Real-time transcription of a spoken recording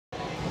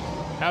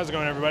How's it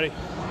going, everybody?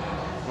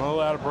 I'm a little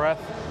out of breath.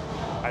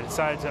 I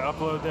decided to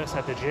upload this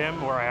at the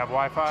gym where I have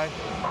Wi-Fi.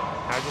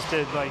 I just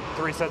did like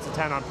 3 sets of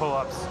 10 on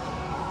pull-ups,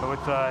 but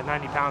with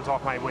 90 pounds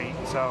off my weight,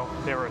 so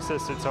they were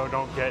assisted, so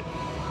don't get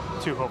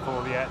too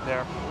hopeful yet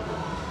there.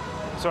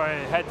 So I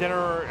had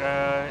dinner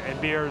and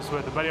beers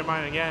with a buddy of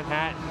mine again,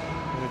 Hat,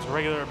 and it's a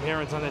regular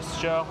appearance on this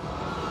show.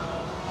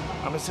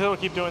 I'm gonna still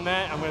keep doing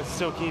that. I'm gonna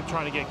still keep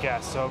trying to get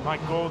guests. So my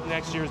goal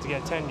next year is to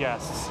get 10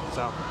 guests.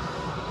 So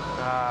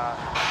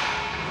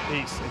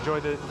peace. Enjoy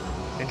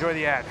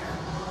the ad.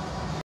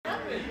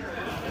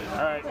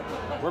 All right,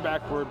 we're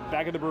back. We're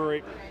back at the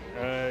brewery.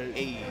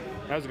 Hey,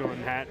 how's it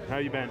going, Hat? How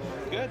you been?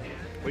 good.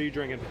 What are you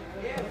drinking?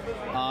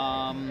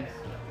 I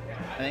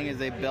think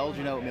it's a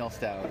Belgian oatmeal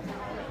stout.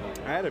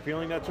 I had a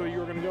feeling that's what you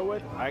were gonna go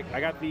with.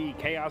 I got the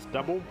Chaos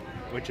Double,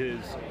 which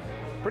is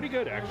pretty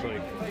good actually.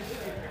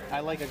 I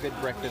like a good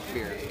breakfast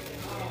beer.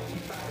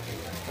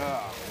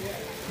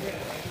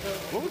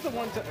 What was the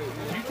one?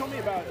 You told me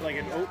about like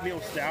an oatmeal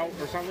stout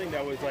or something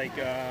that was like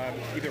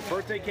either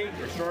birthday cake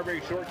or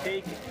strawberry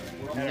shortcake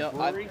at a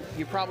brewery.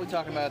 You're probably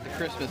talking about the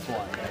Christmas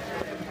one,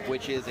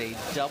 which is a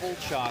double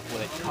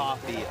chocolate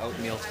coffee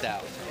oatmeal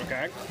stout.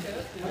 Okay.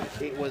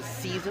 It was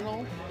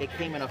seasonal. It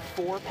came in a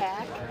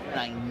 4-pack, and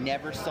I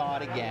never saw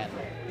it again.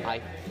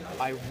 I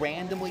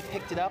randomly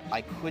picked it up.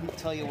 I couldn't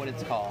tell you what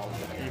it's called.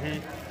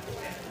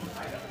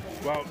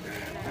 Well,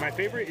 my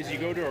favorite is you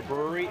go to a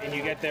brewery and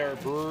you get their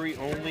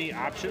brewery-only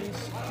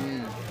options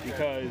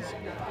because,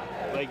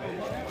 like,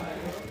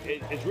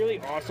 it's really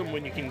awesome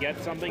when you can get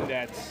something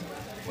that's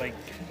like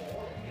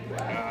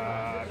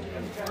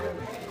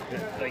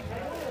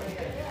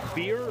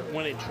beer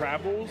when it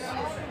travels.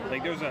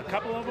 Like, there's a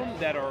couple of them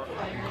that are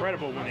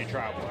incredible when they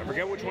travel. I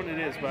forget which one it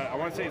is, but I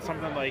want to say it's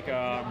something like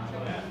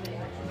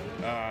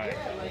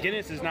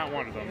Guinness is not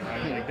one of them.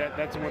 Like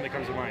that's the one that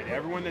comes to mind.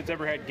 Everyone that's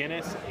ever had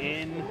Guinness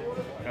in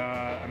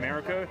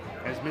America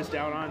has missed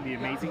out on the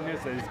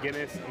amazingness that is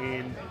Guinness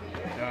in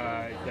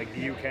like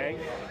the UK.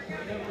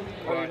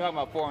 Or you're talking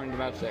about foreign and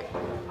domestic?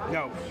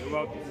 No,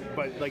 well,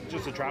 but like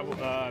just a travel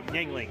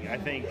Yangling, I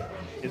think,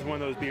 is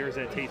one of those beers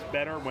that tastes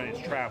better when it's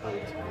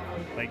traveled,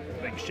 like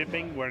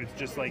shipping, where it's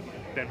just like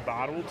been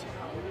bottled,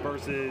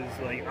 versus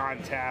like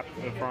on tap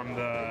from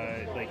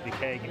the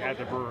keg at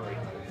the brewery.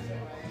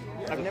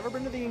 I've never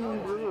been to the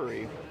England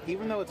Brewery,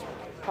 even though it's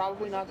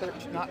probably not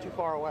too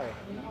far away.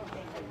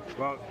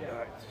 Well,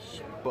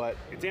 but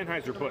it's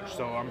Anheuser-Busch,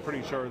 so I'm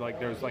pretty sure like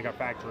there's like a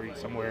factory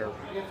somewhere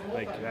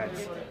like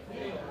that's.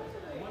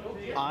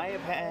 I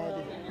have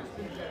had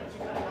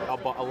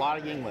a lot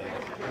of Yingling,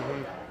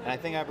 and I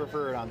think I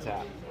prefer it on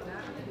tap.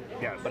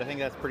 Yeah, but I think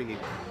that's pretty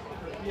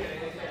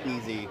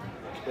easy.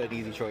 An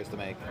easy choice to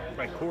make.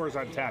 Like Coors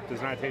on tap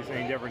does not taste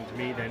any different to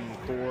me than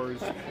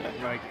Coors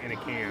like in a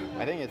can.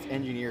 I think it's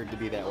engineered to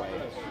be that way.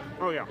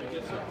 Oh yeah.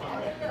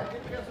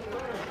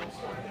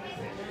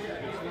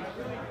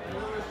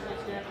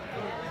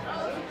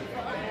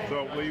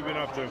 So what have you been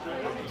up to?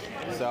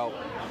 So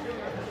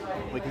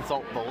we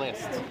consult the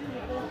list.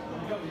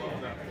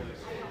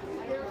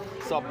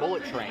 Saw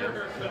Bullet Train.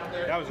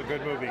 That was a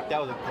good movie.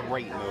 That was a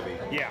great movie.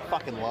 Yeah.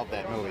 Fucking love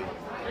that movie.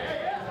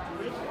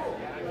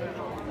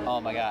 Oh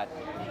my god.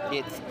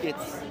 It's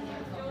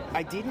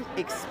I didn't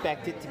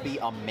expect it to be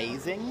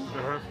amazing.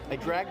 I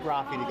dragged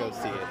Rafi to go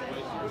see it.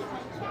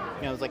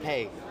 You know, I was like,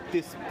 hey,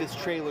 this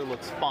trailer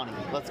looks funny.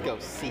 Let's go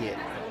see it.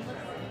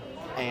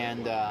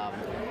 And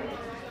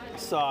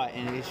saw it,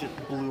 and it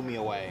just blew me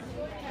away.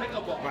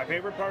 My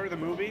favorite part of the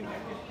movie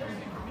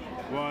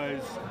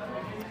was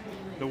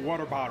the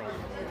water bottle.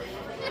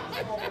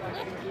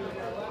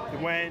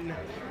 When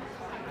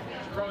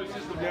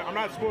I'm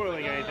not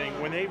spoiling anything.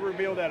 When they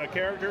reveal that a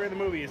character in the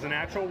movie is an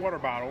actual water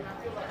bottle,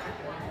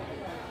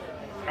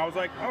 I was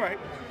like, all right,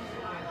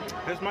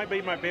 this might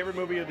be my favorite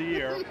movie of the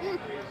year,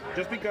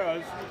 just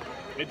because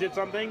it did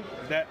something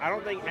that I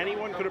don't think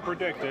anyone could have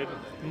predicted.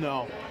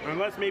 No.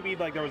 Unless maybe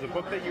like there was a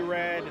book that you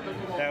read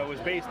that was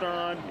based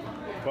on,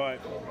 but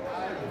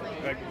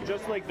like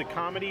just like the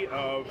comedy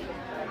of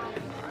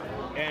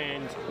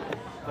and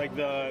like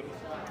I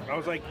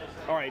was like,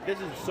 all right, this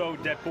is so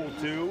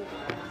Deadpool 2.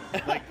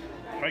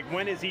 Like,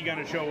 when is he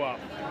gonna show up?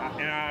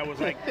 And I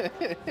was like,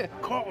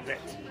 called it.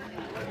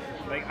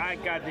 Like, I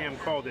goddamn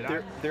called it.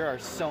 There are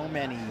so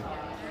many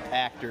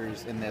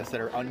actors in this that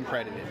are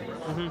uncredited.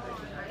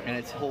 And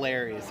it's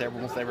hilarious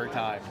almost every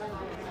time.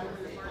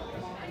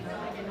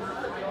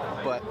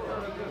 But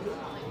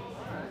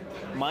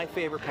my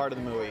favorite part of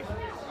the movie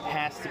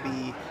has to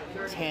be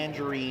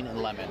Tangerine and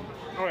Lemon.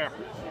 Oh, yeah.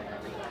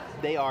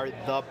 They are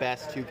the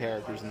best two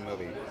characters in the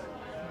movie.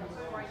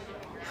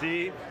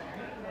 See?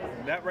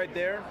 That right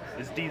there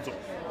is Diesel.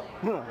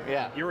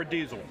 Yeah. You're a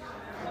Diesel.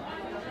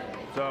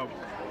 So,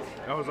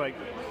 I was like,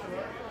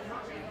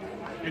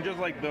 and just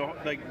like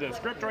the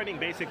script writing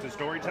basics of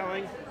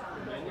storytelling,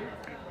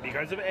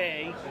 because of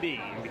A,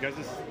 B, and because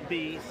of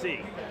B,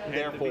 C.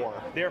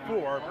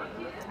 Therefore,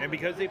 and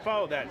because they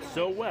follow that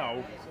so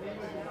well,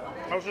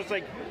 I was just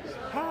like,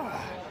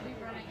 ah.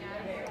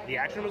 The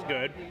action was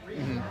good.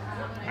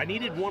 I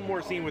needed one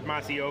more scene with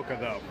Masioka,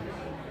 though.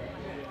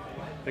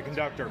 The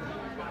conductor.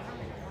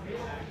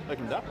 The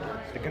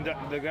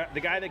conductor. The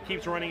guy that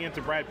keeps running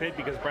into Brad Pitt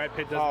because Brad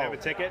Pitt doesn't have a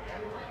ticket.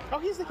 Oh,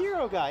 he's the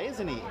hero guy,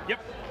 isn't he?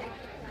 Yep.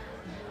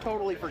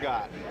 Totally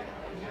forgot.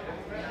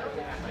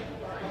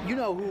 You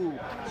know who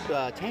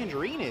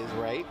Tangerine is,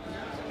 right?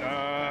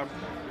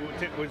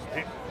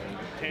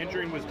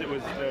 Tangerine was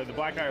the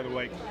black guy or the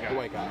white guy? The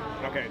white guy.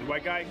 Okay, the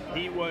white guy.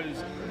 He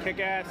was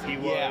kick-ass. He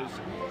was.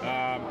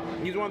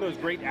 He's one of those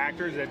great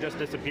actors that just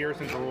disappears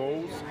into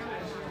roles.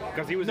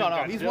 Because he was. No,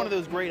 he's one of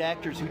those great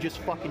actors who just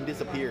fucking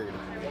disappeared.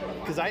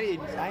 Because I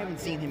haven't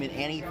seen him in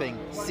anything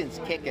since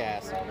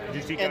Kick-Ass. Did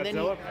you see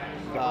Godzilla?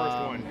 The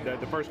first one,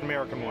 the first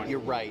American one. You're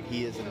right,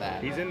 he is in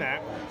that. He's in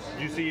that.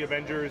 Did you see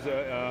Avengers: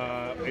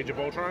 Age of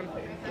Ultron?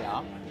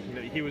 Yeah.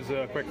 He was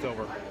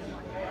Quicksilver.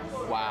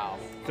 Wow.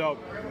 So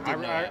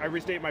I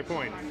restate my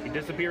point. He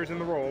disappears in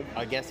the role.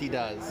 I guess he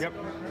does. Yep.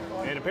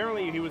 And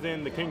apparently he was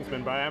in The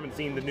Kingsman, but I haven't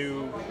seen the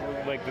new,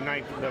 like the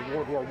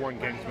World War I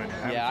Kingsman.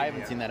 I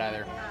haven't seen that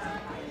either.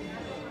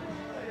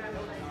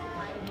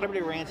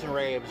 Everybody rants and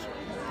raves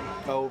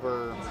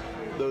over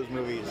those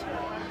movies.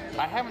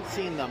 I haven't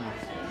seen them.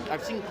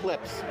 I've seen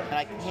clips, and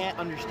I can't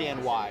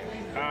understand why.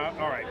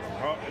 All right.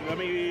 Well, let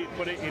me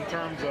put it in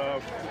terms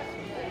of: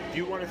 do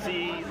you want to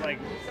see like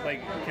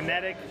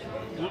kinetic,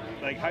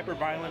 like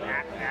hyper-violent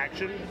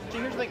action? See,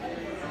 here's the thing.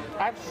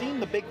 I've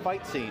seen the big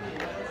fight scene,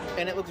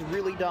 and it looks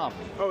really dumb.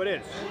 Oh, it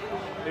is.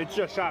 It's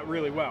just shot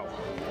really well.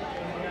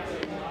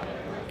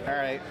 All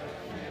right.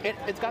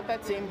 It's got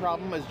that same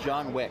problem as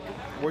John Wick,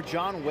 where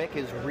John Wick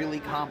is really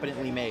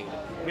competently made.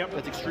 Yep.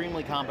 It's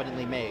extremely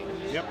competently made.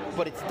 Yep.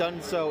 But it's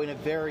done so in a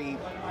very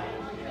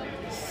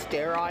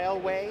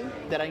sterile way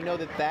that I know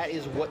that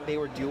is what they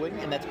were doing,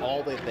 and that's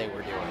all that they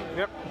were doing.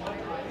 Yep.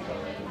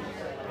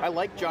 I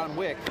like John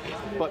Wick,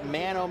 but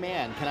man, oh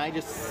man, can I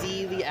just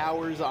see the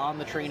hours on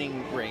the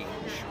training range?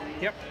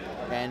 Yep.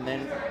 And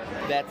then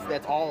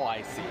that's all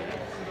I see.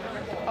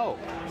 Oh,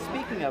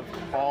 speaking of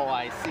all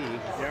I see.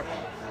 Yep.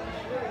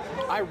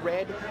 I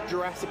read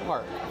Jurassic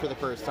Park for the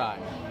first time.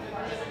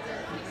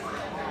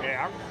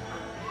 Yeah.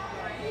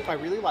 I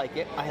really like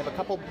it. I have a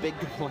couple big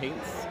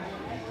complaints.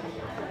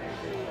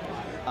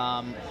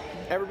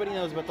 Everybody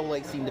knows about the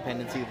lysine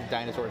dependency that the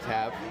dinosaurs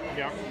have.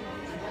 Yeah.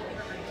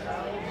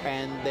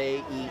 And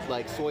they eat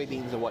like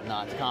soybeans and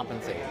whatnot to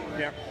compensate.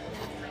 Yeah.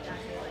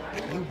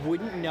 You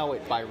wouldn't know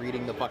it by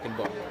reading the fucking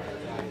book.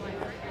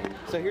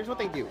 So here's what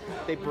they do.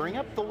 They bring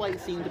up the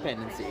lysine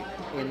dependency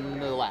in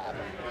the lab.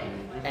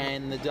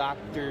 And the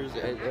doctors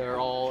are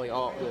all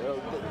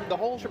the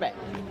whole shebang.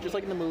 Just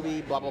like in the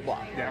movie, blah, blah,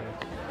 blah. Yeah.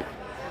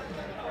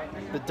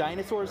 The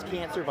dinosaurs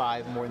can't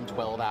survive more than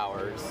 12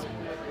 hours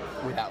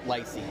without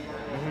lysine.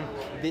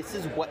 Mm-hmm. This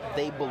is what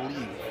they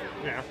believe.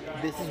 Yeah.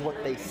 This is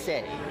what they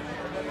say.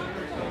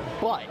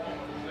 But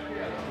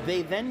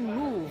they then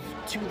move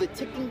to the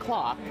ticking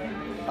clock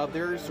of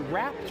there's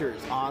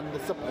raptors on the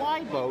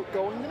supply boat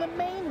going to the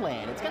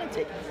mainland. It's going to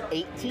take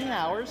 18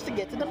 hours to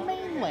get to the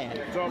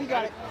mainland. So we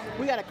got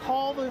to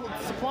call the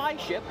supply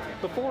ship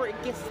before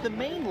it gets to the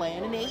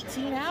mainland in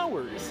 18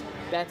 hours.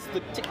 That's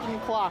the ticking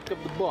clock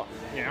of the book.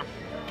 Yeah.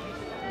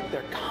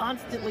 They're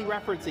constantly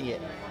referencing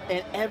it.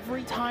 And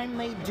every time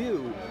they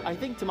do, I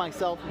think to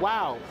myself,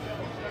 wow,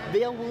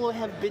 they will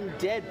have been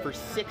dead for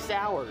 6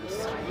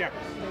 hours. Yeah.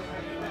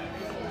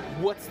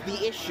 What's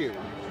the issue?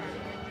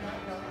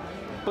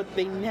 But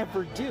they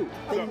never do.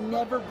 They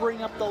never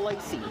bring up the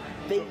lysine.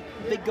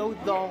 They go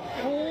the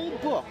whole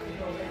book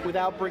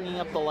without bringing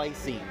up the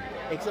lysine,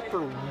 except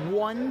for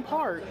one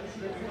part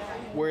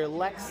where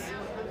Lex,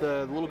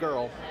 the little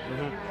girl,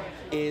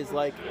 is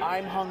like,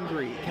 I'm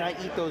hungry. Can I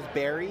eat those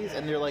berries?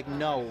 And they're like,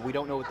 no, we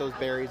don't know what those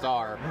berries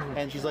are.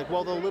 And she's like,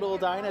 well, the little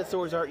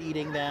dinosaurs are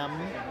eating them.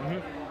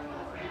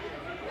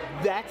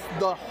 That's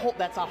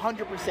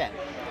 100%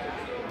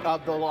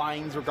 of the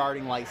lines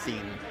regarding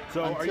lysine.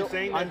 So are you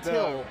saying that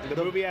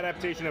the movie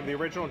adaptation of the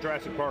original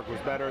Jurassic Park was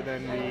better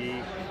than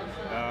the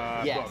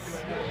yes. book?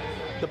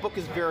 The book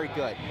is very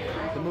good.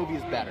 The movie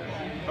is better.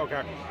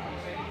 Okay.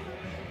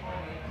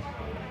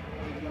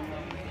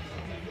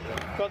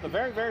 So at the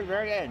very, very,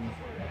 very end,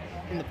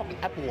 in the fucking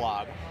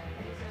epilogue,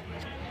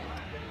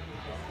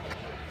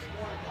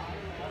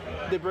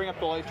 they bring up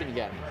the lysine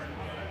again.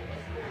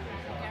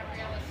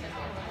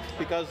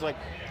 Because, like,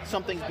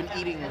 something's been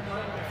eating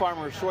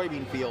farmers'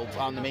 soybean fields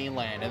on the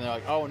mainland, and they're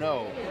like, oh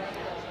no.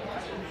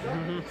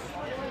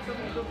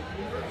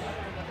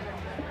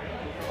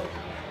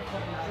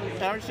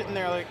 And I'm just sitting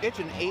there like, it's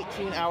an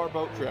 18-hour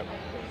boat trip.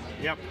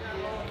 Yep.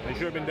 They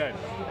should have been dead.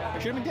 They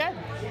should have been dead.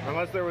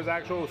 Unless there was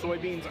actual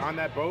soybeans on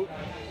that boat.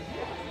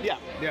 Yeah.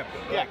 Yeah.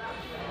 Yeah.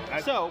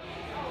 So,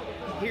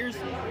 here's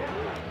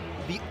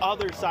the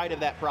other side of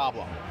that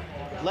problem.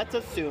 Let's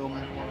assume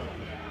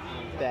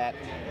that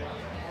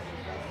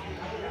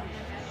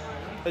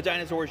the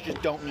dinosaurs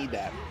just don't need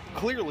that.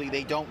 Clearly,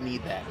 they don't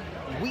need that.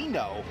 We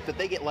know that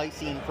they get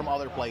lysine from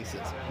other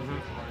places.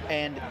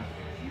 And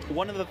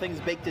one of the things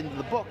baked into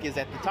the book is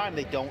at the time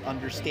they don't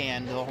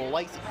understand the whole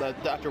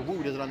lysine. Dr.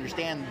 Wu doesn't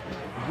understand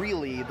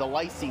really the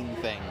lysine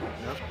thing.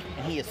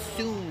 And he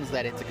assumes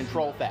that it's a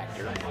control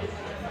factor.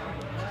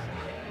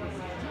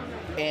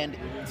 And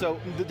so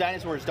the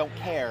dinosaurs don't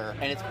care,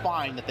 and it's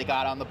fine that they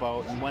got on the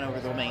boat and went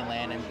over to the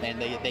mainland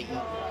and they eat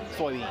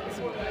soybeans.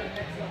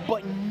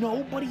 But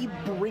nobody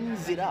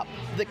brings it up.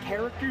 The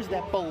characters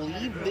that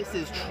believe this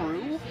is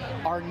true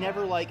are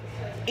never like,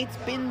 it's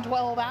been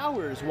 12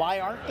 hours, why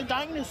aren't the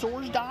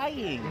dinosaurs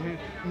dying?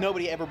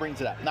 Nobody ever brings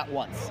it up, not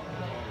once.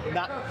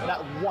 Not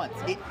once.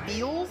 It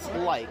feels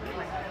like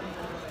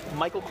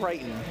Michael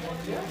Crichton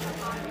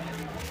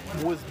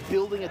was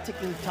building a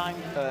ticking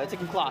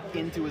clock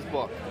into his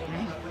book,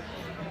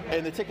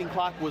 and the ticking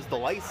clock was the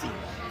Lycene.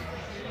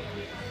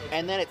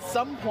 And then at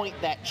some point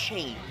that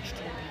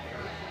changed,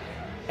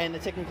 and the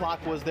ticking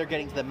clock was they're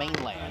getting to the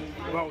mainland.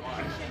 Well,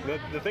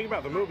 the thing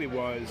about the movie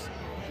was,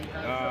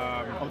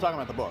 I'm talking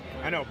about the book.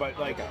 I know, but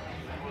like,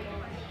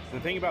 the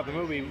thing about the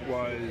movie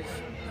was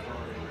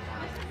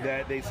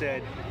that they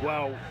said,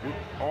 well,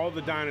 all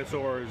the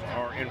dinosaurs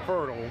are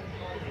infertile.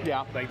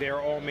 Yeah. Like, they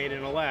are all made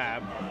in a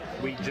lab.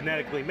 We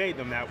genetically made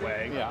them that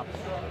way. Yeah.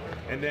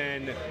 And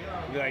then,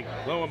 like,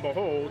 lo and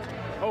behold,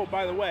 oh,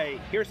 by the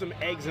way, here's some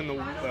eggs in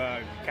the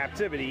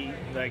captivity,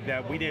 like,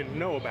 that we didn't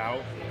know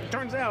about.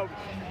 Turns out,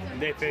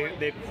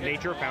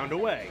 nature found a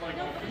way.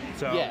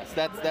 So yes,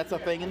 that's a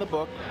thing in the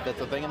book.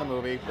 That's a thing in the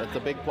movie. That's a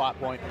big plot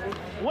point.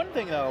 One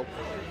thing, though,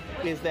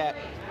 is that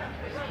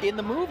in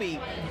the movie,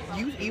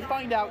 you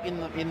find out in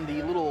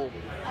the little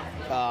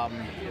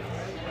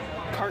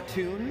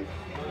cartoon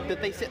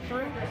that they sit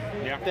through,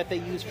 yeah, that they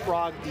use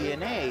frog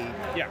DNA,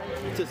 yeah,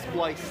 to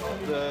splice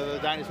the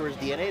dinosaurs'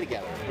 DNA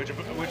together.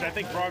 Which I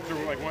think frogs are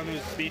like one of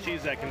those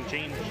species that can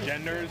change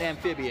genders.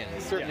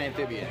 Amphibians, certain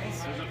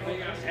amphibians.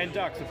 And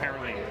ducks,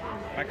 apparently.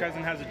 My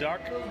cousin has a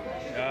duck.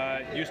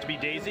 Used to be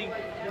Daisy.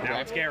 Now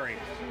it's Gary.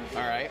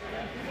 All right.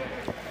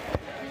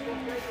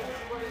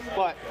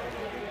 But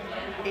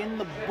in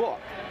the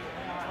book,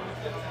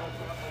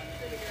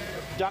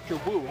 Dr.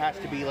 Wu has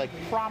to be like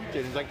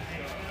prompted. He's like,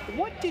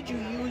 what did you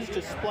use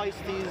to splice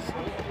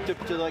these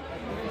to like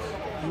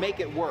make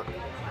it work?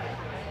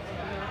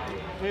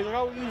 And he's like,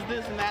 oh, we use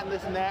this and that and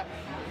this and that.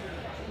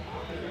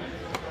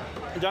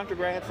 And Dr.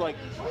 Grant's like,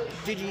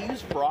 did you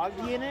use frog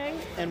DNA?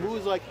 And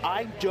Wu's like,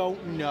 I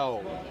don't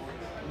know.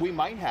 We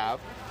might have.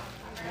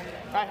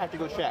 I have to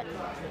go check.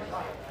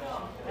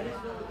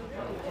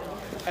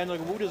 And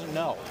like, Wu doesn't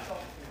know.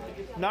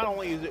 Not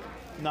only is it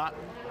not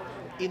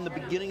in the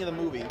beginning of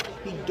the movie,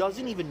 he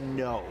doesn't even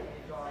know.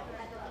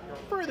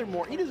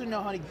 Furthermore, he doesn't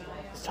know how many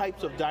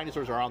types of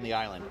dinosaurs are on the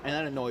island, and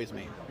that annoys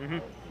me. Mm-hmm.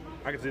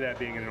 I can see that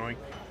being annoying,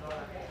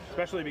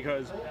 especially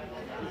because,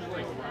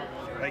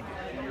 like,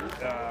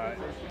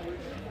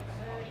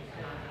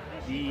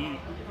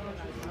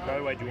 by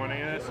the way, do you want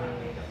any of this?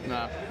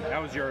 No.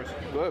 That was yours.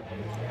 Good.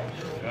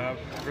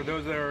 For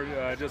those that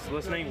are just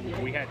listening,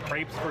 we had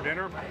crepes for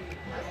dinner,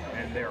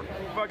 and they're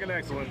fucking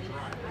excellent.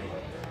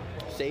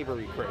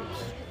 Savory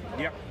crepes.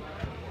 Yep.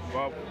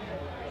 Well,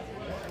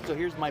 so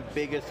here's my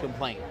biggest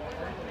complaint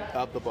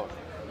of the book.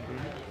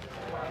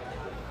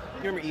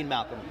 You remember Ian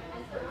Malcolm?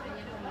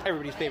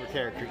 Everybody's favorite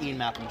character, Ian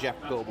Malcolm, Jeff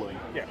Goldblum.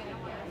 Yeah.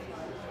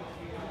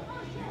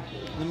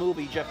 In the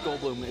movie, Jeff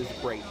Goldblum is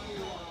great.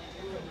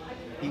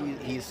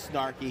 He's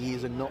snarky.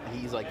 He's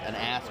like an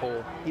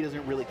asshole. He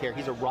doesn't really care.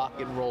 He's a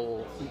rock and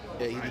roll.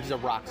 He's a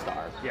rock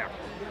star. Yeah.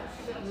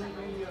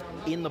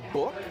 In the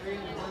book,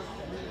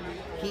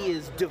 he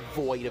is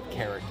devoid of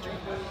character.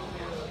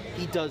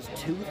 He does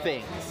two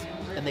things,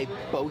 and they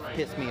both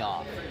piss me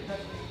off.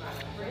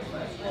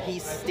 He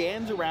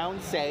stands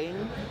around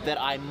saying that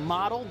I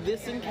modeled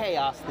this in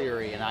chaos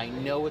theory, and I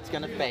know it's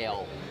going to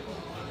fail.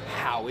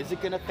 How is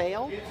it going to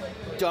fail?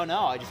 Don't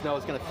know. I just know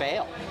it's going to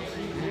fail.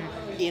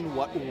 In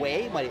what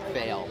way might it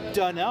fail?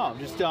 Don't know.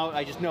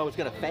 I just know it's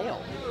going to fail.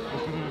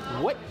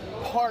 What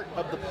part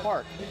of the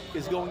park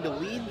is going to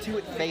lead to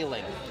it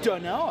failing?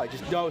 Don't know. I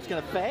just know it's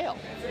going to fail.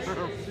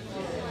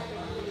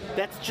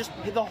 That's just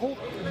the whole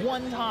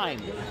one time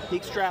he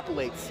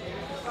extrapolates,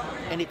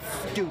 and it's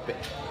stupid.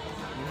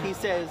 He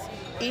says,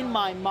 in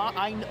my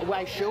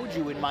I showed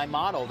you in my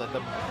model that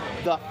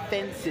the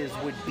fences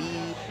would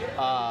be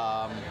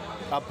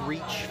a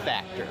breach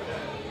factor.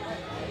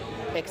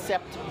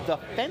 Except the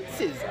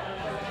fences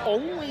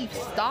only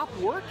stop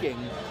working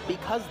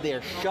because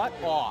they're shut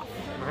off,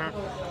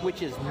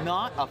 which is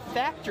not a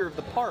factor of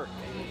the park.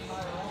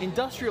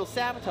 Industrial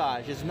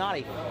sabotage is not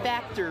a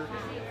factor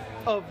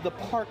of the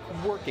park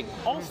working.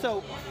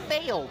 Also,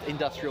 failed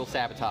industrial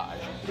sabotage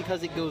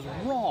because it goes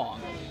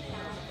wrong.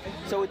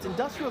 So it's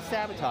industrial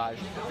sabotage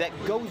that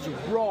goes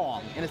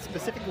wrong in a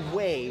specific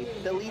way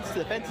that leads to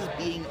the fences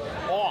being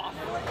off,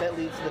 that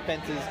leads to the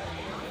fences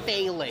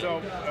failing.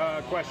 So,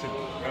 question.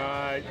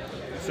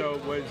 So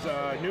was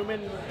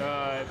Newman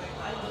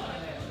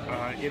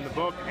in the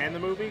book and the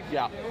movie?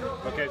 Yeah.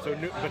 Okay, so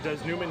but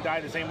does Newman die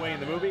the same way in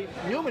the movie?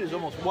 Newman is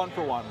almost one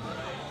for one.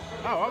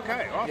 Oh,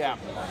 okay, awesome. Yeah.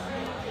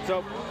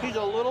 So he's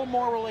a little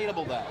more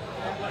relatable, though.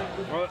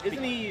 Well,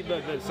 isn't he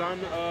the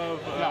son of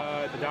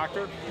the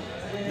doctor?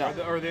 No.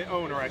 Or the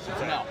owner, I should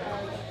say. No.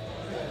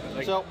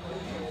 Like, so,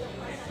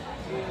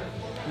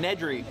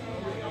 Nedry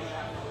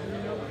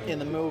in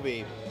the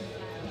movie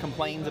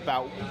complains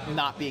about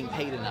not being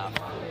paid enough.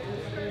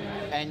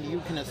 And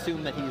you can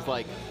assume that he's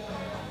like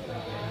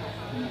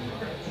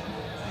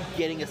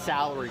getting a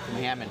salary from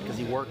Hammond because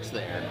he works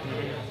there.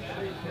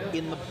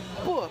 In the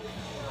book,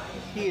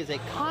 he is a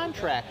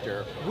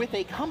contractor with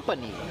a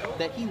company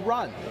that he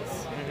runs.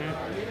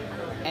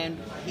 And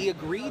he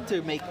agreed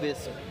to make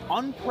this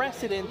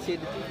unprecedented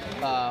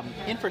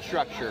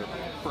infrastructure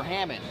for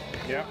Hammond.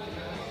 Yeah.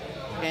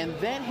 And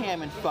then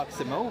Hammond fucks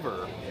him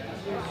over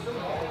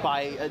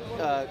by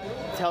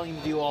telling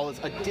him to do all this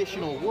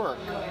additional work.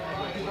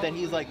 Then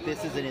he's like,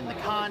 this isn't in the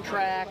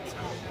contract.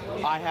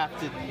 I have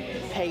to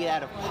pay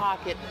out of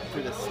pocket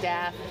for the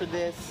staff for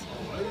this.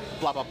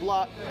 Blah, blah,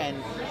 blah. And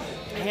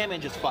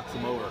Hammond just fucks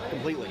him over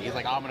completely. He's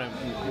like, I'm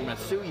gonna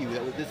sue you.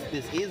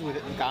 This is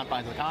within the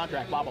confines of the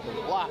contract, blah, blah, blah,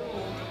 blah, blah.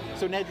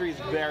 So Nedry is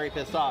very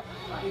pissed off.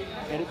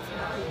 And it's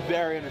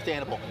very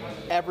understandable.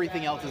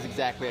 Everything else is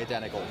exactly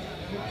identical.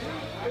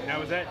 Now,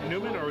 was that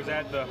Newman or was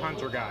that the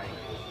Hunter guy?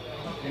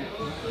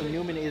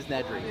 Newman is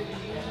Nedry.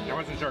 I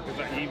wasn't sure because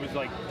he was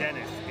like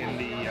Dennis in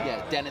the...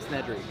 Yeah, Dennis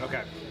Nedry.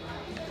 Okay.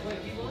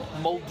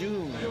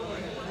 Muldoon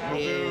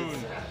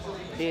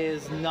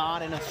is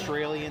not an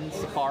Australian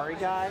safari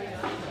guy.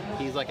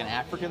 He's like an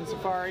African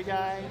safari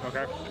guy.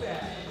 Okay.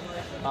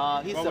 He's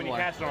Well, similar. when you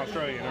cast an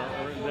Australian,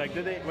 or like,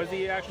 was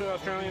he actually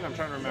Australian? I'm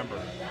trying to remember.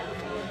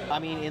 I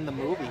mean, in the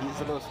movie,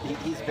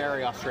 he's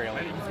very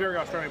Australian. He's very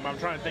Australian, but I'm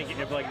trying to think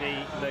if like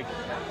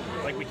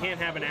we can't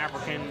have an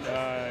African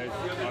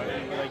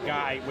like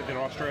guy with an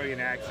Australian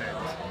accent.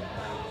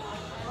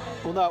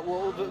 Well, no.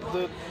 Well,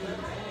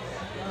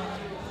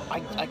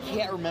 I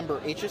can't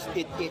remember. It just I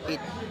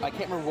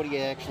can't remember what he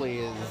actually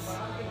is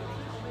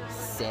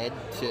said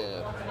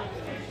to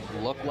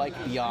look like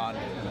beyond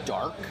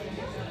dark.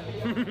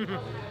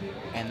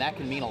 And that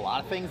can mean a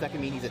lot of things. That can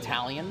mean he's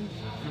Italian.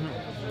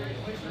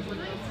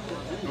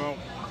 Well,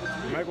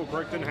 Michael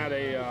Crichton had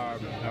a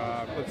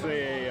let's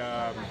say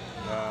a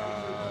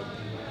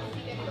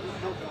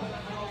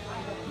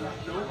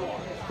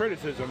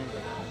criticism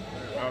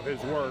of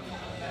his work.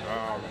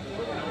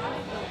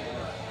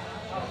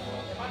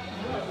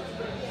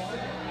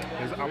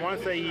 I want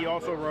to say he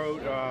also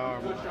wrote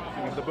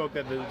the book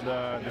that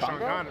the Sean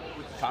Connery.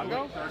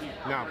 Congo?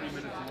 No,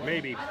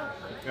 maybe.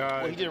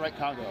 Well, he did write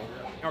Congo.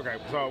 Okay,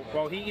 so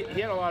well he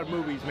had a lot of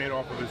movies made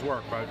off of his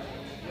work, but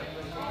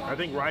I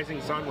think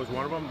Rising Sun was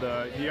one of them.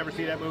 Do you ever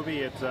see that movie?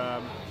 It's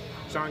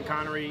Sean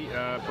Connery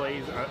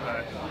plays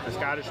a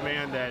Scottish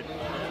man that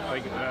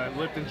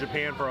lived in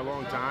Japan for a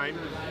long time.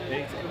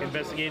 He's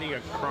investigating a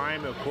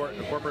crime, a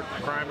corporate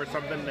crime or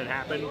something that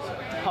happened.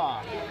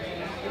 Huh.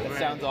 That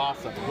sounds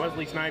awesome.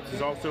 Wesley Snipes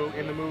is also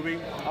in the movie.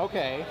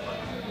 Okay.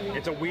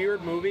 It's a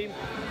weird movie,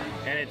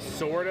 and it's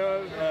sort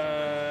of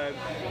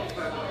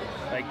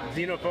like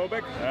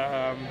xenophobic,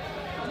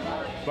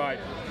 but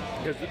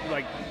because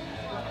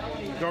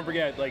don't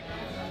forget,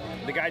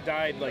 the guy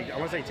died I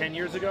want to say 10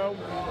 years ago,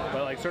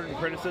 but certain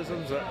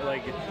criticisms in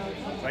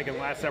the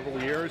last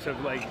several years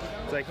have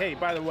it's like, hey,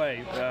 by the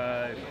way,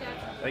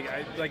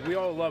 we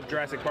all love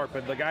Jurassic Park,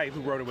 but the guy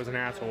who wrote it was an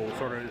asshole.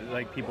 Sort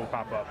of people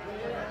pop up.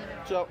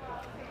 So,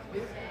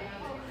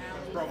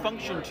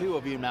 function 2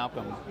 of Ian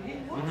Malcolm,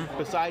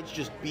 besides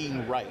just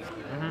being right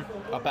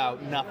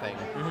about nothing,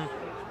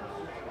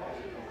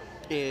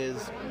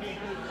 is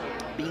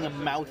being a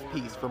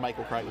mouthpiece for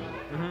Michael Crichton.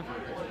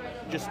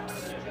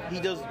 He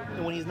does,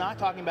 when he's not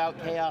talking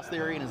about chaos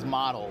theory and his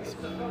models,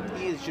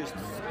 he is just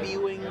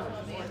spewing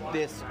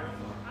this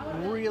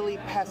really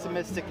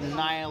pessimistic,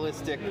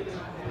 nihilistic,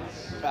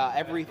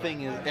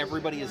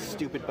 everybody is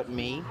stupid but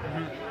me.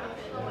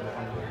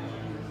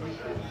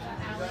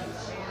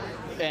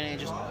 And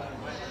just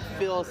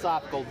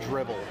philosophical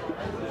dribble.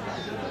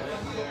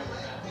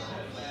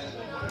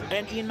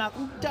 And Ian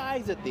Malcolm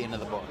dies at the end of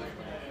the book.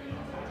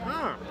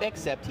 Huh.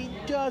 Except he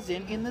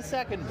doesn't in the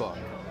second book.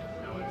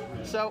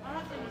 So,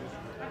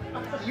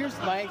 here's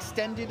my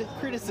extended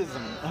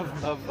criticism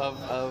of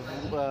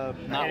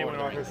not anyone Lord of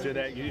the else Rings. did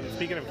that.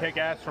 Speaking of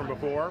Kick-Ass from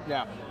before,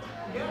 Yeah.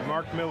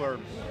 Mark Miller,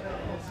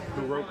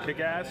 who wrote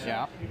Kick-Ass,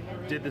 Yeah.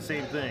 did the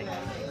same thing.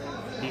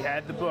 He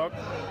had the book,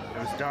 it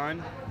was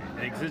done,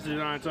 it existed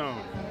on its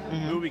own. The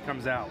movie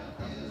comes out.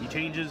 He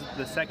changes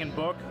the second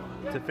book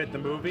to fit the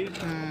movie,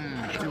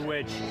 to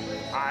which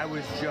I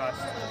was just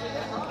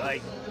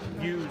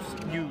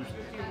used.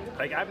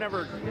 I've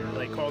never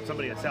called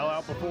somebody a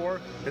sellout before,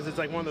 because it's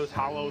one of those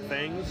hollow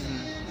things.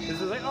 This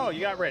is oh,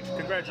 you got rich,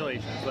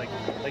 congratulations. Like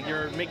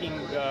you're making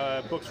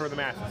books for the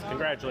masses,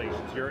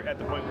 congratulations. You're at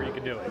the point where you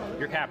can do it.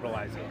 You're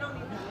capitalizing.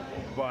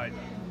 But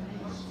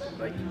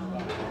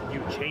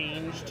you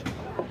changed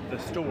the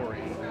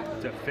story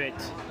to fit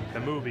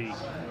the movie,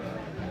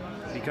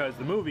 because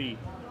the movie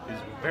is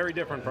very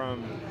different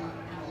from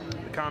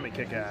the comic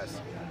Kick-Ass,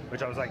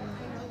 which I was like,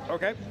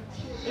 okay.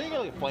 Did you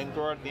get a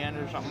flamethrower at the end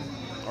or something?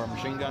 Or a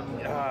machine gun?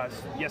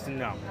 Yes and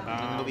no.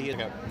 In the movie, he has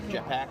like a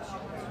jetpack.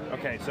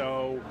 Okay,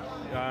 so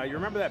you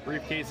remember that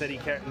briefcase that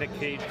Nick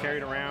Cage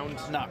carried around?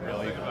 Not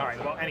really. All right.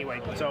 Well,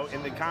 anyway, so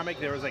in the comic,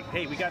 there was like,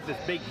 hey, we got this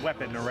big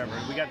weapon or whatever.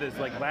 We got this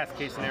like last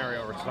case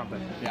scenario or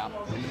something. Yeah.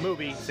 In the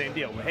movie, same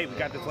deal. Hey, we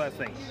got this last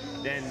thing.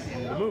 Then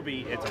in the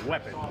movie, it's a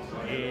weapon.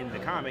 In the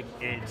comic,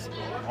 it's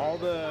all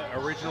the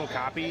original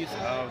copies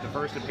of the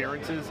first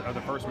appearances of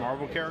the first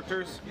Marvel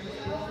characters.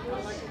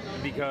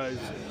 Because,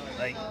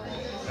 like,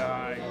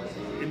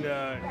 in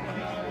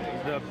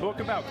the book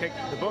about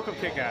the book of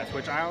Kick-Ass,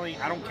 which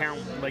I don't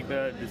count like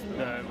the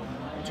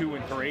 2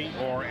 and 3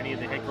 or any of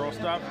the Hit Girl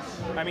stuff.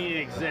 I mean, it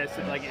exists.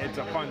 Like, it's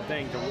a fun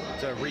thing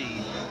to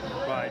read.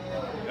 But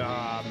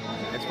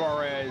as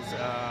far as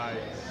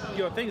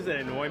things that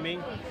annoy me,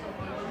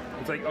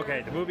 it's like,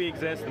 okay, the movie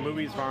exists, the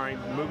movie's fine,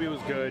 the movie was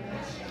good.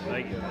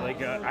 I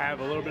have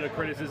a little bit of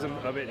criticism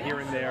of it here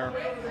and there,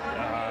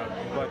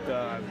 but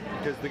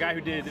because the guy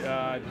who did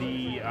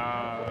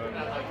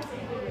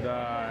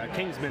the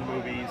Kingsman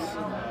movies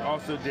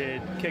also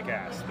did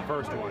Kick-Ass, the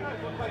first one,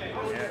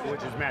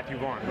 which is Matthew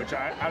Vaughn, which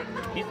I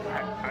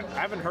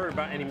haven't heard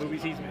about any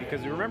movies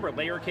because you remember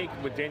Layer Cake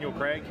with Daniel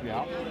Craig?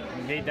 Yeah.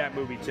 He made that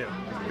movie too.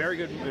 Very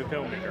good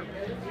filmmaker.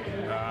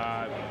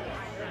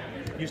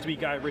 Used to be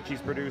Guy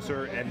Ritchie's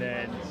producer, and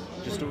then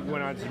just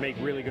went on to make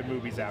really good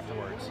movies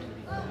afterwards.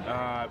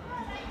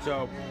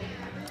 So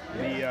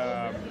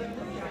the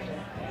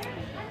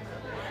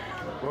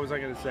what was I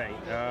going to say?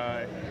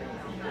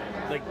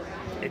 Like,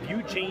 if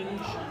you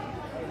change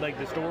like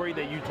the story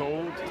that you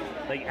told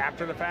like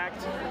after the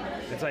fact,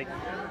 it's like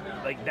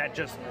that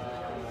just,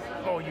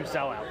 oh, you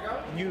sell out.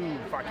 You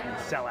fucking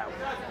sell out.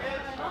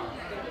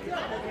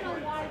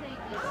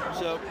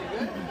 So,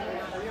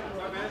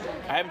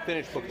 I haven't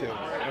finished book 2.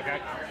 Okay.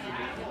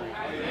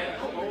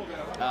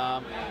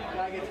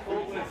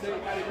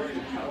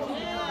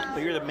 So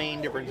here are the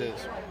main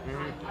differences.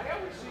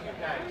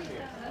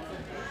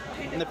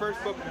 In the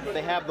first book,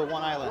 they have the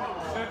one island.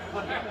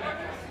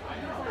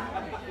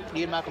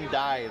 Ian Malcolm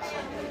dies.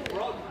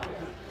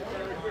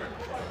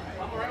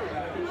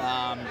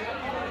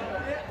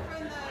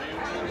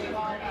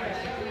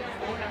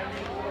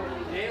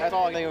 That's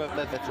all I think of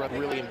that's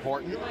really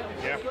important.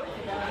 Yeah.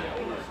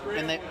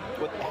 And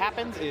what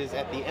happens is,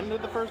 at the end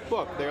of the first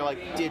book, they're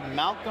like, did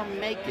Malcolm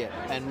make it?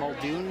 And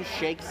Muldoon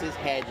shakes his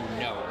head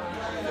no.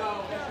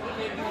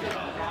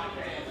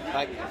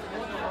 Like,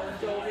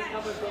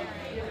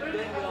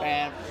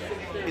 and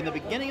in the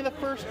beginning of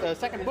the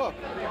second book,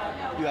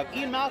 you have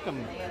Ian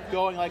Malcolm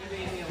going like,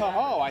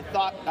 oh,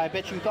 I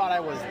bet you thought I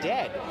was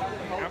dead.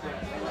 Yep.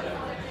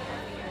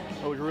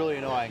 It was really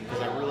annoying because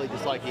I really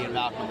dislike Ian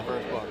Malcolm in the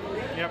first book.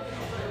 Yep.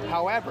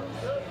 However,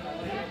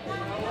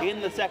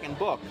 in the second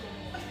book,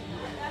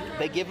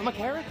 they give him a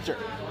character,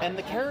 and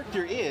the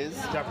character is...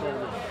 Jeff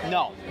Goldblum.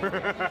 No.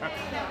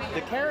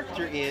 The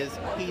character is,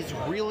 he's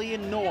really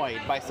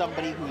annoyed by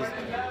somebody who's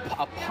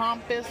a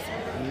pompous,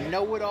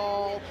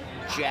 know-it-all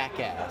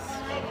jackass.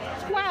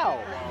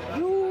 Wow,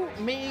 you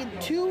made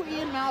 2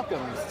 Ian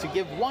Malcolms to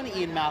give one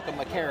Ian Malcolm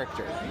a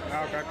character.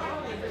 Okay.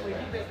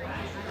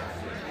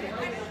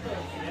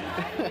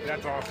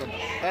 That's awesome.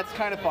 That's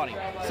kind of funny.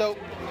 So,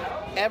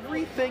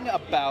 everything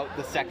about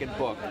the second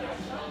book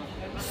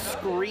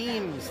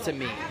screams to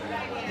me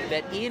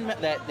that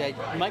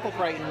that Michael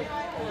Crichton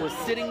was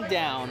sitting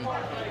down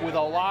with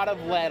a lot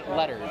of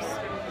letters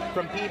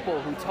from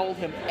people who told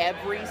him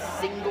every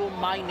single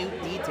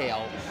minute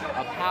detail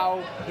of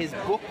how his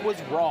book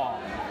was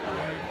wrong.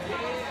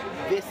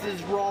 This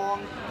is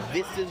wrong.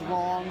 This is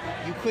wrong.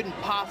 You couldn't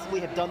possibly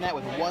have done that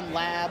with one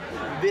lab.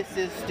 This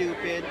is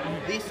stupid.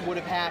 This would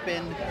have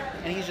happened.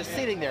 And he's just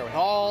sitting there with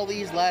all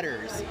these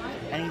letters,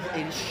 and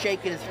he's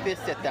shaking his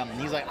fist at them.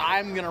 And he's like,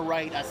 I'm going to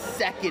write a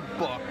second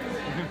book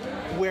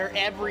where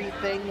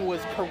everything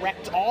was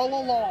correct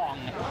all along.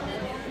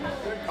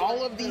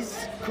 All of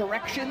these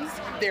corrections,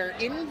 they're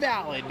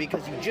invalid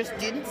because you just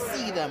didn't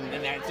see them,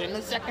 and that's in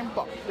the second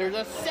book. There's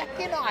a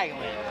second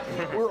island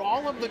where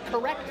all of the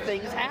correct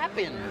things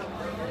happened.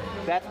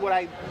 That's what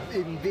I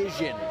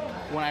envision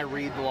when I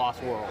read The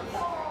Lost World.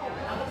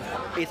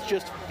 It's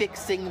just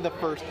fixing the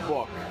first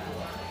book.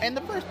 And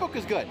the first book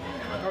is good.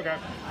 Okay.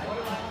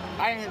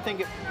 I didn't think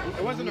it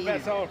wasn't a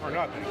bestseller for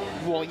nothing.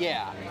 Well,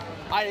 yeah.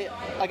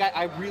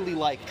 I really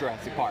like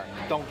Jurassic Park.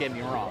 Don't get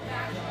me wrong.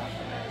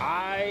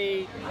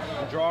 I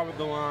draw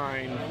the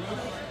line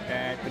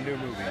at the new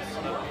movies.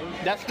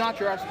 That's not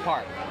Jurassic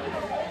Park.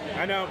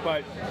 I know,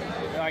 but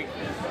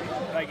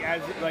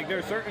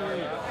there's certain,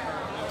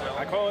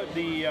 I call it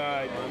the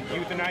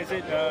euthanize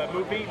it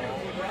movie.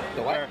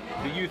 The what?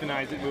 The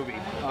euthanize it movie.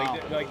 Oh.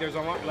 Like there's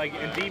a lot, like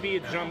in DB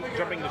it's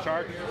jumping the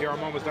shark. Here,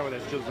 I'm almost done with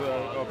this. Just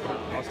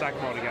I'll stack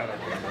them all together.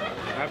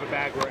 I have a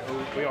bag where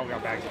we all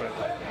got bags, but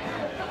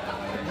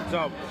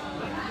so.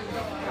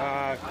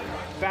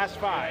 Fast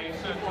 5.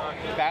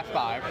 Fast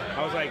 5.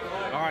 I was like,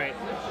 all right,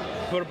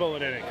 put a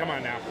bullet in it. Come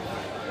on now.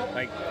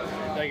 Like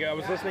I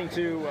was listening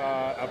to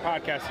a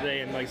podcast today,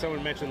 and like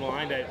someone mentioned the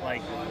line that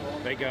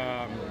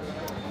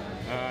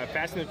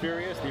Fast and the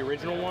Furious, the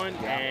original one,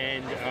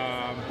 and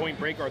Point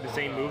Break are the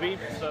same movie.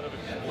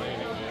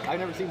 I've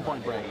never seen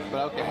Point Break,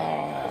 but okay.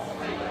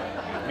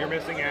 You're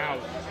missing out.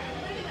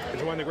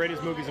 It's one of the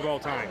greatest movies of all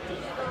time.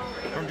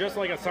 From just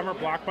like a summer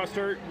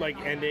blockbuster, like,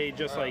 and they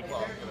just like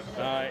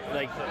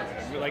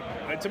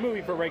it's a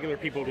movie for regular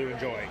people to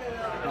enjoy.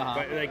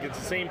 But like it's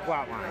the same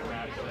plot line.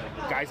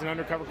 Guy's an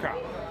undercover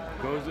cop,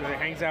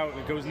 hangs out,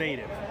 and goes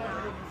native.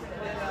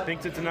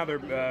 Thinks it's another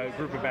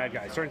group of bad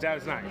guys. Turns out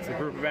it's not. It's the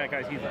group of bad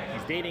guys he's like.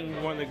 He's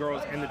dating one of the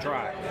girls in the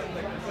tribe.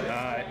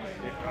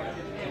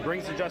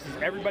 Brings to justice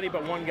everybody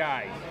but one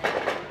guy.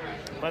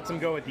 Lets him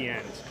go at the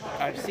end.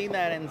 I've seen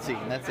that end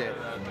scene. That's it.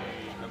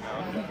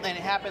 And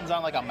it happens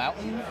on like a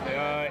mountain?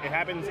 It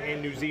happens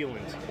in New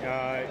Zealand.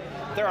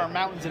 There are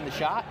mountains in the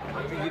shot?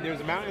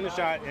 There's a mountain in the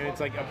shot, and it's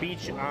like a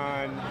beach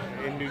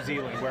in New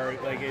Zealand where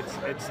like it's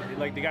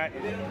like the guy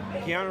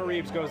Keanu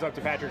Reeves goes up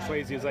to Patrick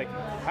Swayze. He's like,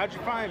 "How'd you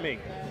find me?"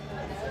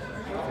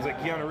 He's like,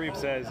 Keanu Reeves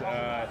says,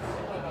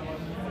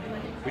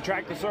 "We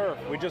tracked the surf.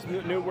 We just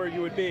knew where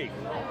you would be."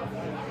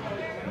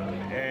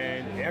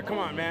 And yeah, come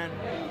on, man.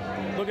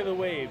 Look at the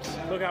waves.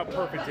 Look how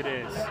perfect it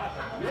is.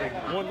 It's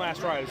like one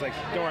last ride. It's like,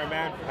 don't worry,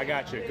 man. I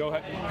got you. Go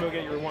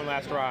get your one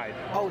last ride.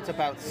 Oh, it's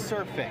about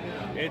surfing.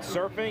 It's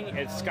surfing.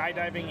 It's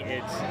skydiving.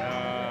 It's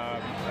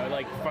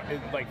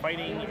like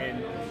fighting,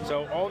 and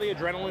so all the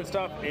adrenaline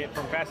stuff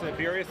from Fast and the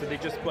Furious that they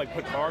just like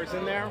put cars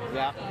in there.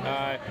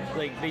 Yeah.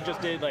 Like they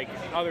just did like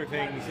other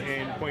things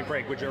in Point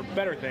Break, which are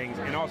better things,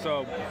 and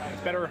also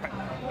better.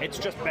 It's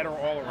just better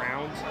all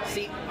around.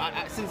 See,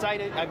 since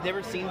I've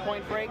never seen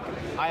Point Break,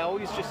 I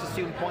always just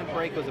assumed Point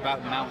Break was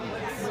about mountains.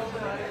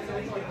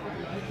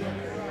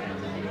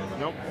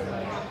 Nope.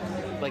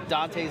 Like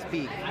Dante's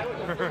Peak.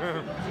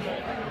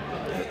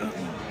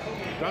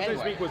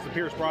 Dante's Peak was the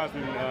Pierce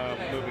Brosnan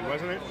movie,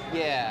 wasn't it?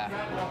 Yeah.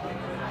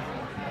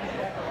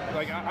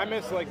 Like I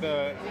miss like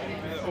the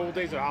old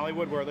days of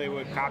Hollywood where they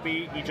would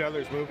copy each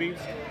other's movies.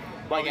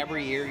 Like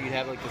every year you'd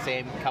have like the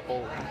same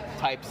couple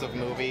types of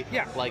movie.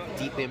 Yeah. Like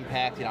Deep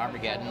Impact and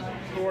Armageddon.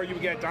 Or you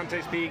would get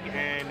Dante's Peak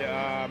and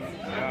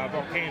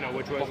Volcano,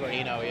 which was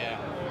Volcano, yeah.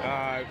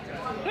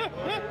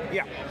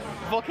 Yeah.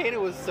 Volcano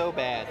was so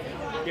bad.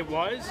 It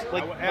was.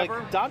 However,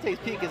 like Dante's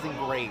Peak isn't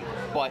great,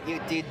 but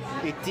it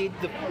did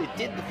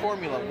the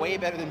formula way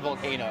better than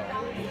Volcano.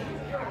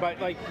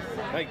 But like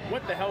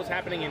what the hell's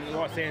happening in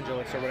Los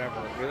Angeles or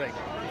whatever? You're like,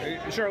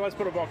 sure, let's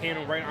put a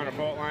volcano right on a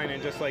fault line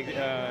and just let's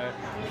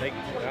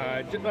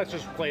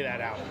just play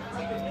that out.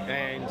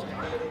 And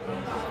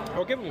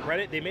I'll give them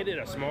credit. They made it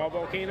a small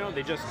volcano.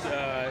 They just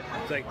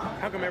it's like,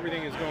 how come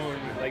everything is going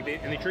like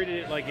they treated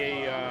it like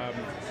a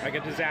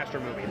disaster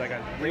movie, like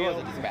a real. It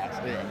was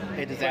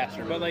a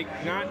disaster. But like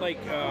not like.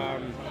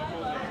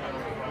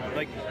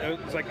 Like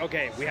it's like,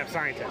 okay, we have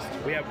scientists,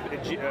 we have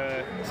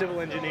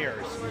civil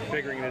engineers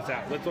figuring this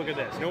out. Let's look at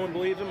this. No one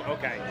believes him.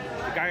 Okay,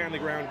 the guy on the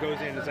ground goes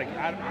in. It's like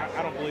I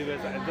don't believe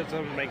this. That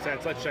doesn't make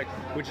sense. Let's check.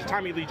 Which is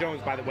Tommy Lee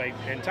Jones, by the way.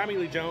 And Tommy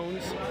Lee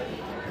Jones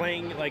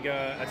playing like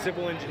a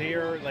civil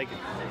engineer. Like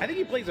I think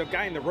he plays a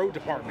guy in the road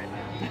department.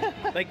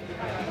 Like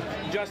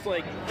just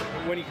like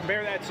when you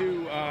compare that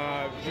to,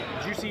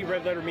 did you see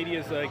Red Letter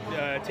Media's like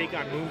take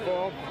on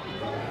Moonfall?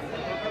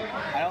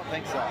 I don't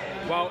think so.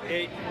 Well,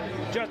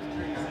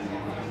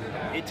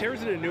 it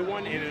tears it a new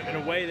one in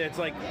a way that's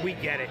like, we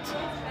get it.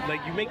 Like,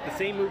 you make the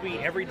same movie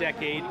every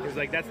decade, because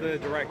like that's the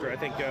director, I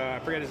think, I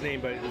forget his name,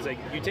 but it's like,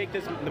 you take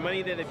the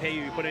money that they pay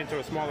you put it into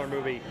a smaller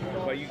movie,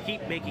 but you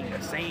keep making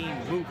the same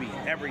movie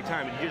every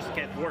time, and you just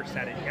get worse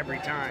at it every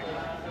time.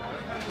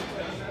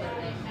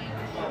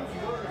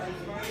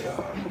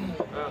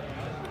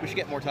 We should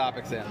get more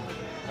topics in.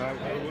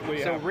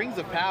 So, Rings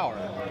of Power.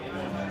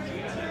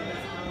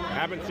 I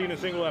haven't seen a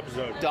single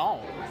episode.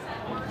 Don't.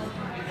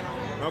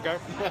 Okay.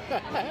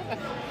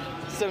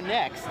 So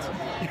next.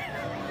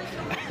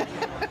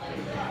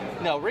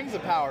 No, Rings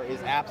of Power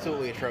is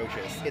absolutely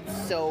atrocious. It's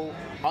so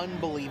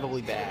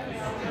unbelievably bad.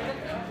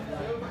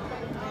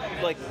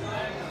 Like,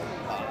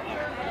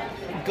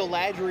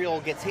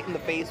 Galadriel gets hit in the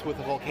face with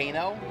a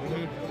volcano,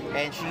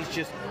 and she's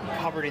just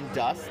covered in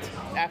dust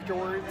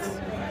afterwards.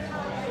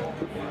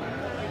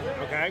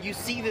 Okay. You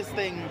see this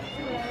thing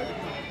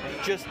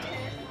just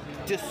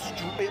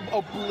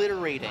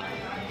obliterating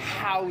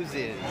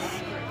houses,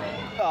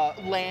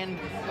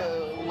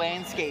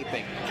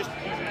 landscaping, just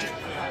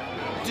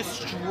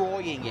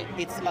destroying it.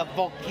 It's a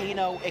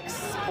volcano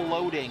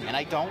exploding, and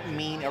I don't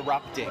mean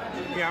erupting.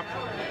 Yeah.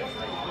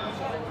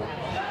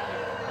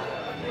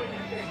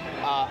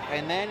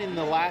 And then in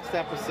the last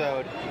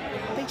episode,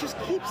 they just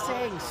keep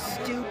saying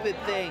stupid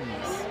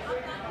things.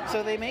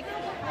 So they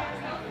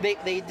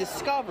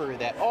discover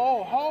that,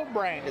 oh,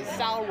 Halbrand is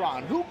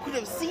Sauron. Who could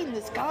have seen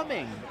this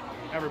coming?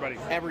 Everybody.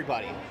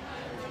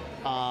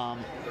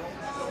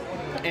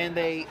 And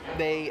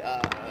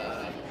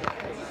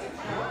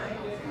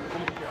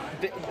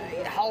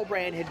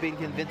Halbrand had been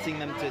convincing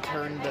them to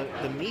turn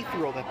the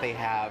mithril that they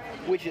have,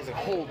 which is a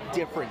whole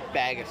different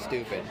bag of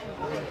stupid.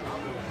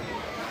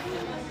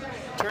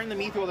 Turn the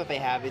mithril that they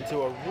have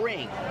into a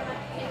ring.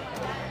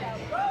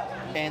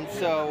 And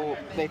so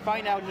they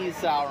find out he's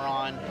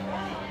Sauron,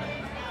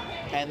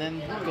 and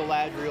then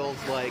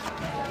Galadriel's like,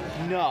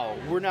 no,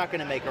 we're not going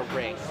to make a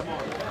ring.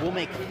 We'll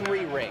make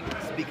 3 rings,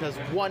 because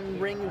 1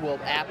 ring will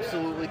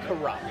absolutely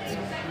corrupt.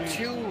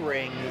 2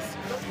 rings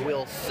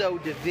will sow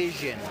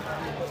division.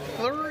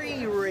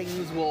 3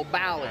 rings will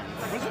balance.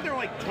 Wasn't there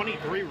like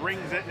 23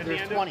 rings at the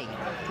There's end? 20.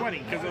 20,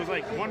 because it was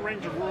like 1 ring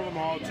to rule them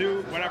all,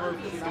 2, whatever,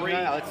 3.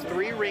 No, it's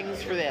 3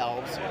 rings for the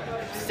elves,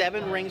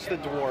 7 rings for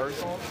the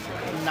dwarves,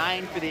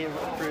 9 for the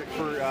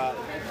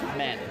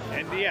men.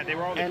 And yeah, they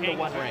were all the And the kings.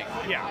 1 ring.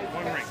 Yeah,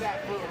 1 ring.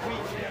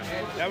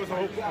 That was the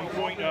whole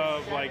point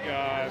of like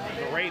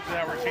the wraiths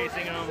that were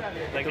chasing them.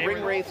 Like The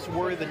ring wraiths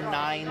were the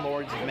 9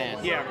 lords of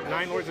men. Yeah,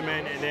 9 lords of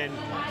men, and then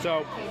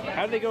so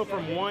how did they go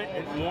from 1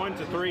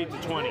 to 3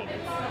 to 20?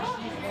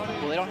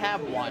 Well, they don't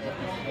have 1.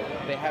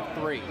 They have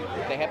 3.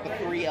 They have the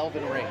 3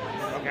 elven rings.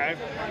 Okay.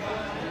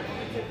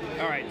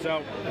 All right,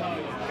 so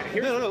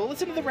here's No,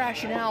 listen to the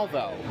rationale,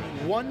 though.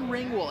 1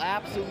 ring will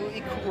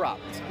absolutely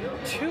corrupt.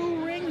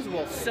 2 rings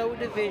will sow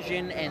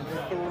division, and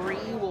 3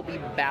 will be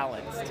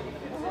balanced.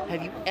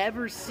 Have you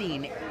ever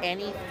seen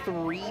any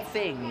 3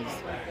 things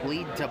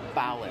lead to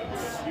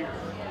balance?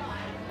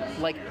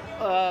 Like,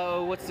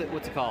 what's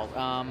it called?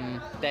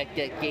 That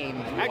game.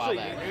 a while actually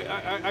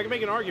back. I can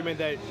make an argument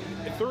that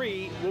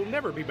 3 will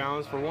never be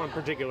balanced for one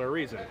particular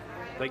reason.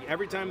 Like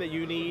every time that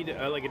you need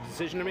like a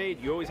decision to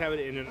make, you always have it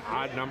in an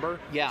odd number.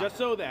 Yeah. Just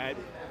so that,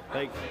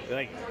 like,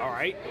 all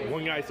right,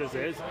 one guy says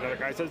this, another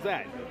guy says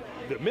that.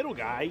 The middle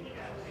guy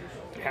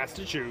has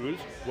to choose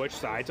which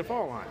side to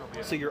fall on.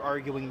 So you're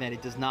arguing that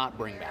it does not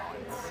bring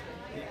balance.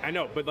 I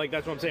know, but like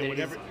that's what I'm saying. That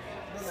it is Whenever,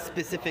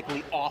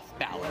 specifically off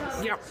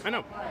balance. yeah, I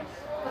know.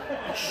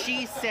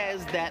 She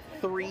says that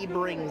 3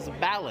 brings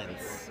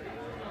balance.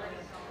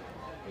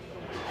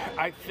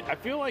 I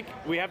feel like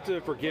we have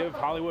to forgive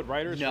Hollywood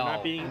writers for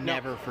not being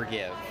never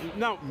forgive.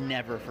 No,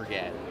 Never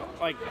forget.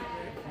 like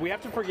we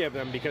have to forgive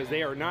them because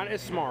they are not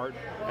as smart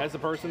as the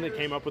person that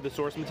came up with the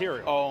source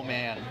material. Oh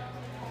man.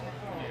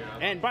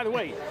 And by the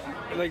way,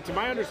 like to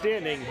my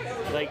understanding,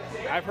 like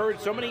I've heard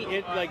so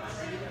many like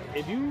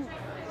if you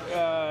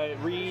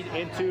read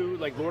into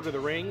like Lord of the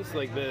Rings,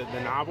 like the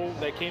novel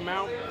that came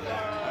out,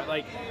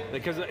 like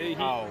because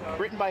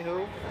Written by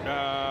who?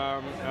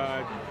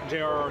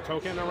 J.R.R.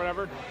 Tolkien or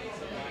whatever.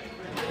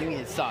 You mean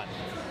his son?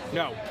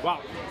 No,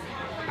 well,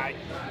 I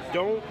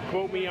don't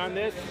quote me on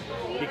this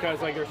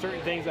because like there's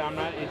certain things that I'm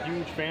not a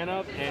huge fan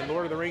of, and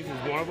Lord of the Rings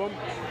is one of them.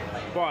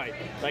 But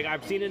like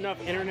I've seen enough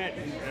internet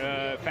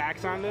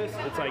facts on this.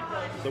 It's like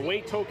the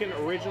way Tolkien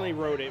originally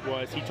wrote it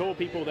was he told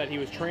people that he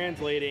was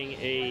translating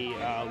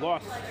a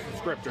lost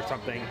script or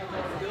something,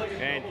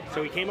 and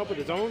so he came up with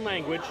his own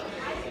language.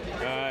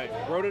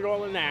 Wrote it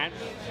all in that,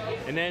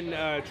 and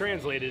then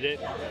translated it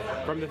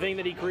from the thing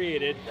that he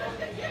created.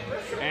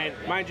 And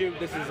mind you,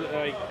 this is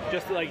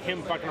just like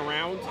him fucking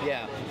around.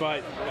 Yeah.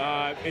 But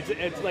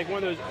it's like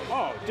one of those.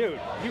 Oh, dude,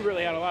 you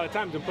really had a lot of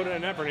time to put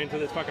an effort into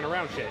this fucking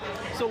around shit.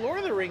 So Lord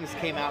of the Rings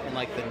came out in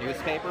like the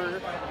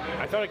newspaper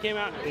I thought it came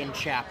out. in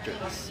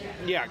chapters.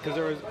 Yeah, because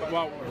there was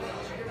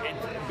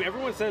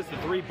everyone says the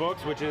 3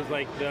 books, which is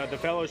like the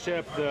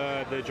Fellowship,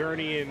 the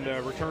Journey, and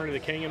the Return of the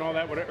King, and all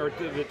that, whatever,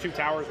 or the 2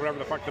 Towers, whatever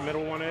the fuck the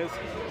middle one is.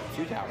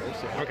 2 towers.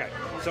 Yeah. Okay,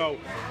 so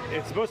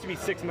it's supposed to be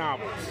 6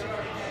 novels.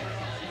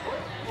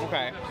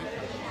 Okay.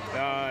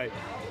 I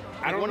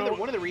don't know.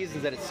 One of the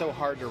reasons that it's so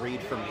hard to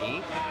read for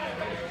me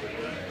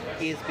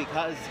is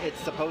because it's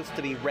supposed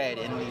to be read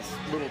in these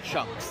little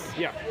chunks.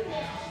 Yeah.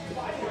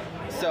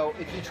 So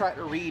if you try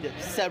to read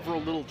several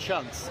little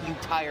chunks, you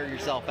tire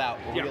yourself out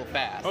Yeah. real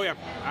fast. Oh yeah,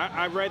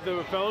 I read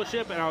the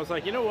Fellowship and I was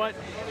like, you know what?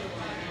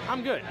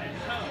 I'm good.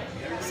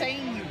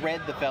 Saying you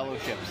read the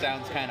Fellowship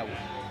sounds kind of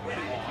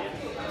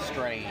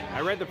strange.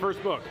 I read the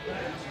first book.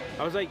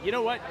 I was like, you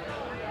know what?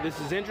 This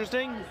is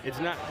interesting. It's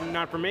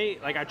not for me.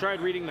 Like I tried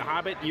reading The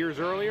Hobbit years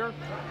earlier.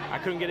 I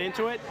couldn't get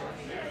into it.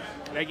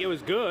 Like it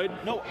was good.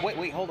 No,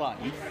 wait, hold on.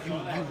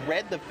 You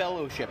read the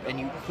Fellowship and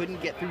you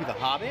couldn't get through The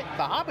Hobbit?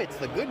 The Hobbit's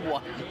the good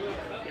one.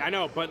 I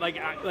know, but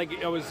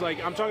I was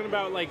like, I'm talking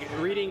about like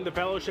reading The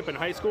Fellowship in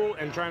high school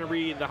and trying to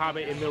read The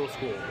Hobbit in middle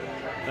school.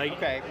 Like,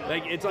 Okay.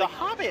 like it's The like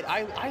Hobbit,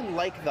 I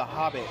like The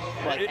Hobbit,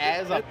 like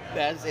as a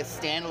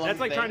standalone. that's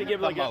like thing, trying to give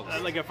the like most.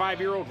 a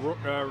 5-year-old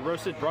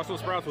roasted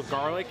Brussels sprouts with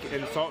garlic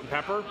and salt and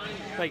pepper.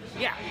 Like,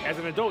 yeah, as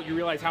an adult you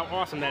realize how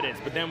awesome that is,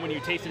 but then when you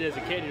taste it as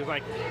a kid, you're just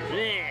like,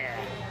 yeah,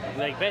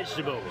 like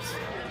vegetables.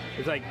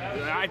 It's like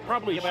I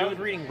probably Yeah, but I was should.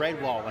 reading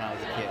Redwall when I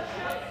was a kid.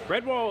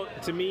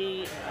 Redwall to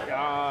me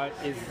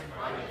is.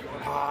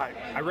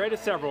 I read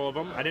several of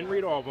them. I didn't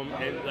read all of them,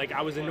 and like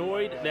I was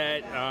annoyed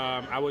that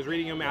I was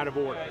reading them out of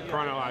order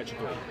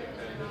chronologically,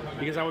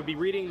 because I would be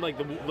reading like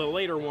the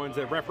later ones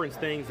that reference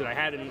things that I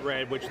hadn't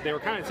read, which they were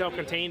kind of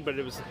self-contained, but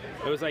it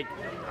was like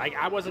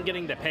I wasn't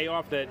getting the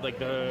payoff that like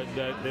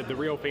the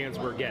real fans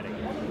were getting.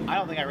 I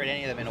don't think I read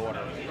any of them in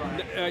order.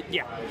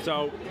 Yeah,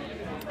 so.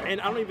 And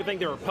I don't even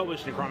think they were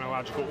published in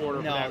chronological order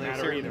for No, that they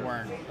matter certainly either.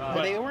 weren't.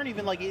 But They weren't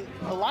even like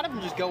a lot of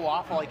them just go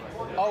off like,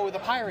 oh, the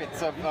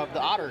pirates of the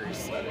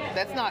otters.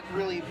 That's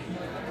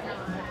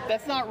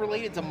That's not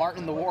related to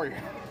Martin the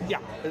Warrior, Yeah.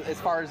 as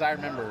far as I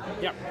remember.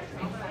 Yeah.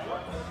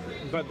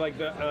 But like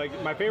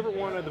my favorite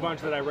one of the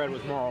bunch that I read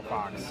was Moral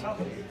Fox.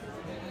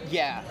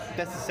 Yeah,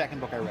 that's the second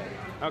book I read.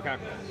 Okay.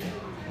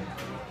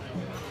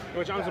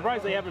 Which I'm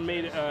surprised they haven't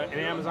made an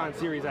Amazon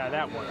series out of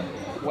that one.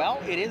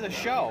 Well, it is a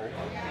show,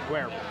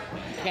 Where?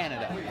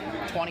 Canada,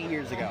 20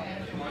 years ago.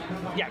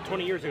 Yeah,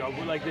 20 years ago.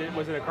 Like,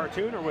 was it a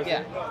cartoon or was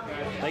Yeah. it?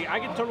 Like, I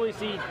could totally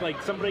see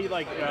like somebody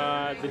like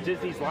the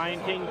Disney's Lion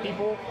King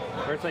people,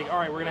 where it's like, all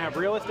right, we're gonna have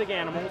realistic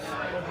animals.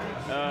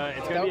 It's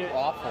gonna That be was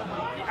awful.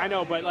 I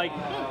know, but like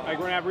we're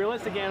gonna have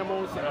realistic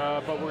animals,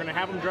 but we're gonna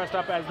have them dressed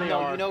up as they No,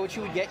 are. you know what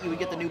you would get? You would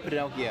get the new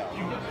Pinocchio.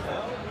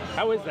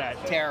 How is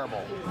that?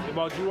 Terrible.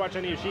 Well, did you watch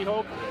any of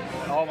She-Hulk?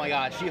 Oh my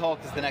God, She-Hulk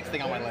is the next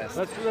thing on my list.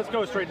 Let's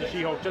go straight to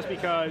She-Hulk, just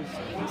because.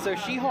 So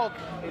She-Hulk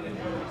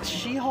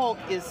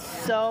is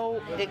so.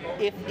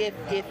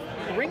 If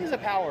Rings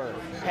of Power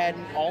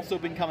hadn't also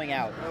been coming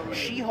out,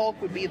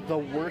 She-Hulk would be the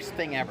worst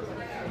thing ever.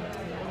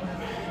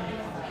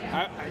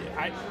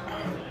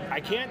 I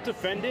can't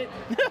defend it.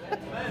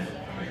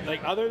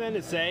 Like, other than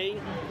to say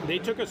they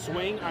took a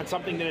swing on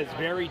something that is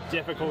very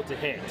difficult to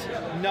hit.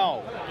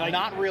 No, Like,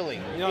 not really.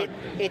 you know,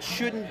 It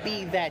shouldn't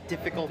be that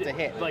difficult to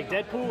hit. Like,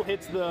 Deadpool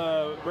hits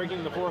the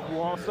breaking the fourth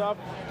wall stuff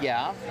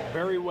Yeah,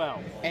 very well.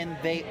 and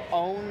they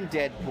own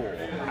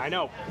Deadpool. I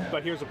know,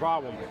 but here's the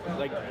problem.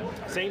 Like,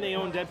 saying they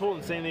own Deadpool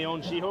and saying they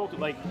own She-Hulk,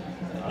 like,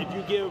 if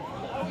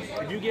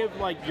you give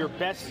like your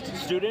best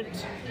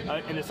student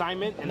an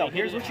assignment, and No, they hit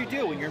here's it- what you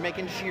do when you're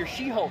making your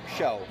She-Hulk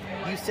show.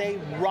 You say,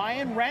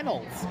 Ryan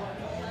Reynolds,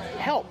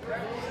 help.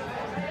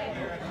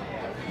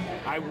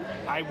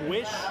 I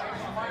wish,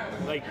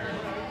 like,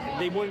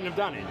 they wouldn't have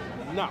done it.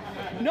 No,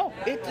 No,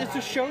 it's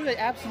a show that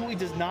absolutely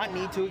does not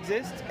need to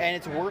exist, and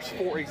it's worse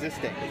for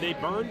existing. they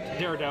burned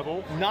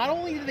Daredevil. Not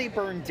only did they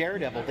burn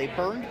Daredevil, they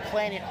burned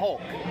Planet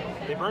Hulk.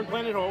 They burned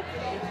Planet Hulk.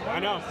 I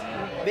know.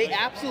 They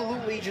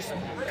absolutely just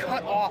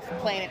cut off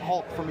Planet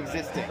Hulk from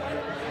existing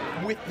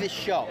with this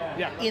show.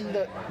 Yeah. In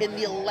the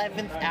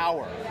 11th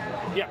hour.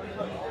 Yeah.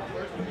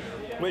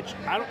 Which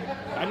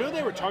I know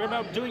they were talking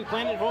about doing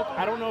Planet Hulk.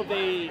 I don't know if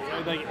they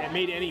like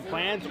made any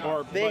plans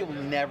or They but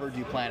will never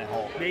do Planet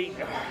Hulk.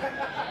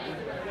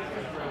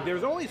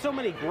 there's only so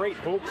many great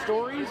Hulk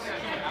stories.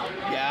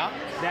 Yeah.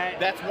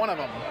 That's one of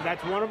them.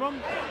 That's one of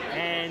them,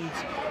 and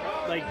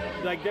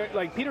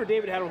like Peter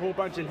David had a whole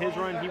bunch in his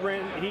run.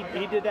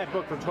 He did that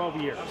book for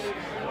 12 years,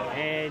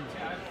 and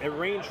it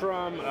ranged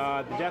from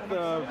the death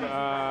of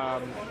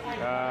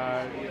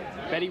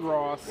Betty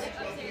Ross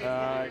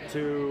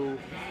to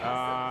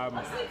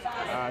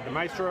the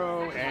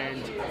Maestro,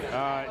 and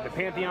the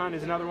Pantheon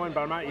is another one.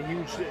 But I'm not a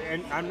huge,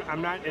 and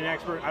I'm not an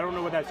expert. I don't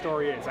know what that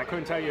story is. I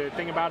couldn't tell you a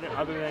thing about it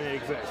other than it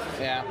exists.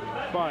 Yeah.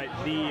 But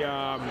the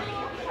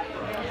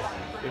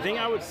thing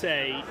I would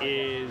say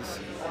is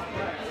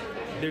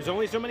there's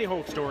only so many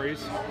Hulk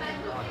stories.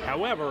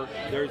 However,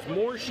 there's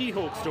more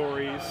She-Hulk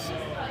stories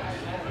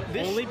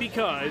only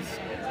because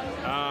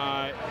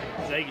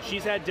like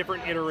she's had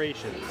different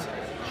iterations.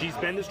 She's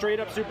been the straight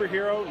up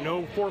superhero,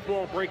 no fourth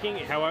wall breaking.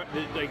 However,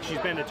 like she's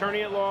been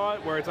attorney at law,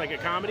 where it's like a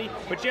comedy.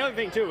 But the other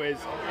thing too is,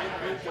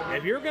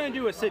 if you're going to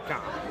do a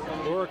sitcom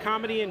or a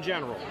comedy in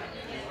general,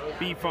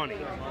 be funny.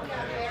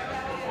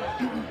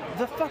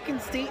 The fucking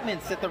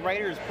statements that the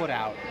writers put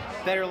out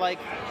that are like,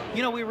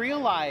 you know, we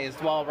realized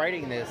while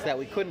writing this that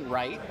we couldn't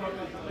write.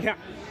 Yeah.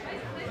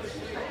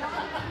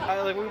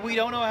 Like, we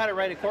don't know how to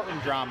write a courtroom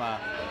drama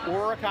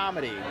or a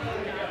comedy.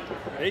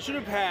 They should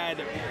have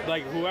had,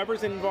 like,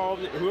 whoever's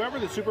involved, whoever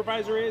the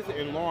supervisor is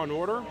in Law and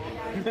Order,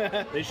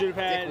 they should have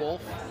had. Dick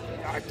Wolf.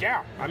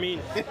 Yeah, I mean,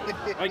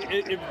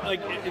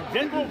 like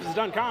Dick Wolf has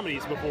done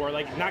comedies before,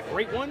 like not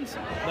great ones,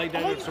 like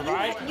that have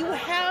survived. You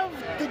have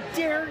the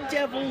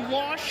Daredevil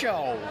Law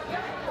Show.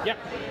 Yeah,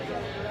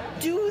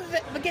 Do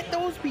that. Get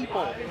those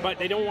people. but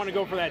they don't want to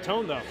go for that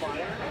tone though.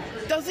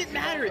 Doesn't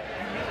matter.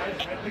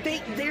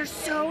 They're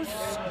so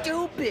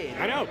stupid.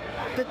 I know.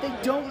 That they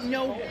don't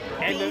know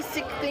And the-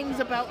 basic things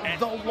about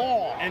the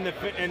law. And the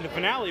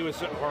finale was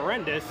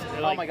horrendous.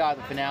 Oh Like, my God,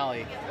 the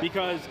finale.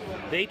 because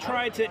they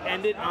tried to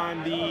end it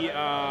on the,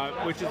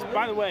 which is,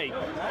 by the way,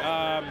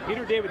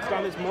 Peter David's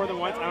done this more than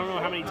once. I don't know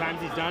how many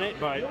times he's done it,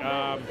 but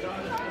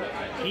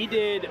he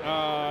did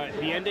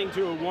the ending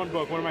to one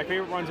book. One of my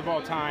favorite runs of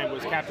all time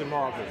was Captain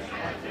Marvel.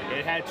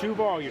 It had 2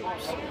 volumes.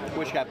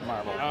 Which Captain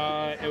Marvel?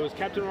 It was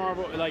Captain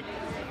Marvel, like,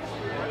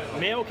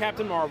 male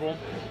Captain Marvel.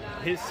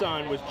 His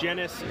son was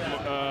Genis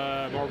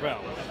Marvel.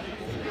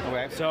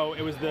 Okay. So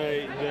it was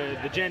the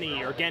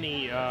Jenny or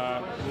Genny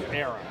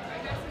era.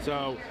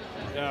 So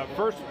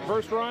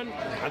first run,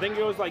 I think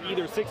it was like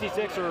either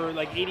 66 or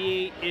like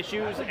 88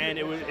 issues, and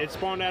it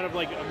spawned out of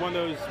like one of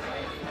those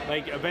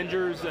like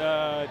Avengers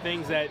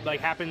things that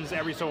like happens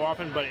every so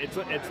often, but it's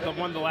the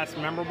one of the less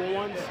memorable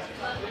ones.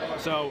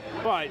 So,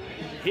 but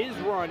his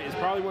run is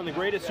probably one of the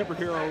greatest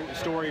superhero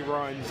story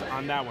runs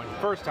on that one.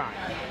 First time.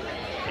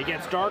 It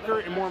gets darker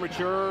and more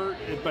mature,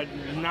 but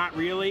not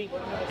really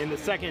in the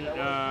second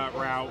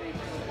route.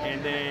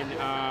 And then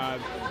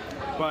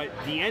But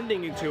the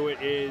ending to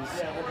it is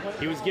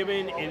he was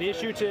given an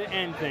issue to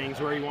end things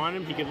where he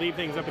wanted him. He could leave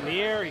things up in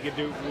the air. He could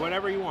do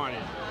whatever he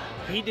wanted.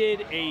 He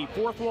did a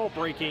fourth wall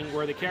breaking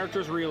where the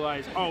characters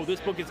realized, oh, this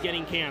book is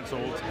getting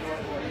canceled.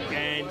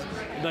 And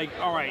like,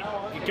 all right,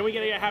 can we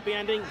get a happy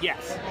ending?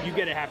 Yes, you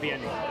get a happy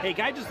ending. Hey,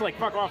 guy, just like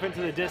fuck off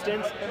into the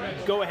distance.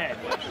 Go ahead.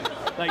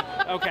 Like,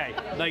 okay,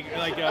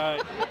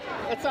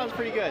 That sounds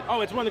pretty good.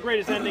 oh, it's one of the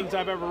greatest endings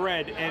I've ever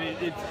read, and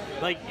it's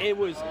like it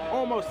was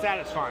almost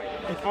satisfying.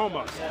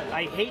 Almost.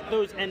 I hate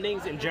those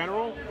endings in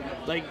general.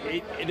 Like,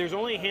 there's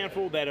only a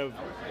handful that have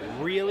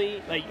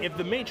really like. If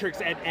The Matrix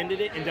had ended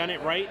it and done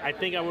it right, I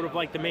think I would have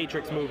liked the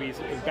Matrix movies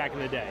back in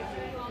the day.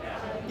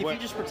 If you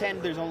just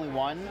pretend there's only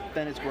one,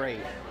 then it's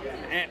great.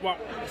 Well,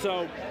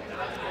 so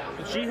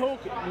She-Hulk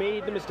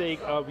made the mistake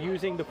of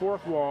using the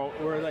fourth wall,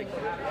 where like,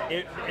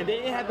 and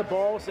they had the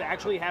balls to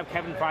actually have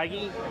Kevin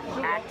Feige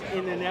act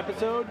in an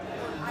episode.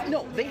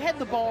 No, they had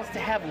the balls to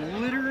have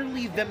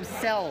literally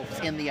themselves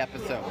in the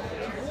episode.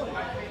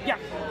 Yeah,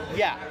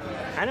 Yeah.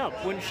 I know.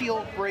 When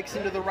She-Hulk breaks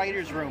into the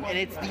writer's room, and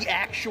it's the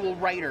actual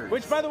writers.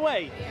 Which, by the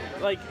way,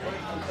 like,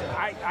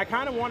 I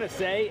kind of want to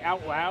say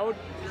out loud,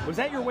 was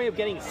that your way of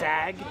getting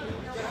SAG?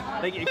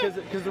 Like,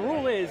 because the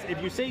rule is,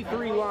 if you say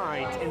 3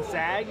 lines in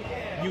SAG,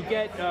 you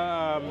get.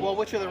 Well,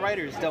 which of the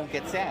writers don't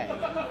get SAG?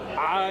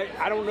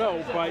 I don't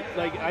know, but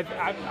like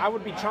I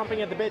would be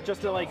chomping at the bit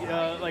just to like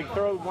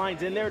throw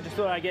lines in there just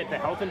so that I get the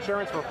health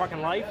insurance for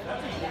fucking life.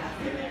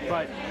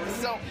 But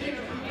So,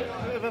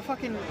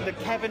 the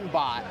Kevin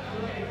Bot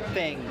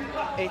thing,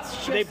 it's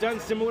just... they've done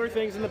similar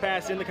things in the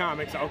past in the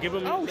comics. I'll give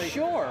them. Oh,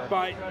 sure.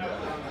 But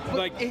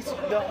like,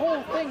 the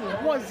whole thing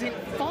wasn't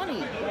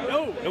funny.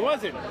 no, it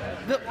wasn't.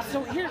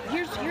 So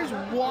here's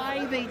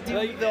why they do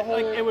Like, the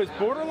whole... like, it was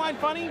borderline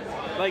funny.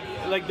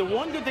 Like the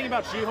one good thing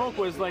about She-Hulk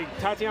was like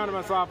Tatiana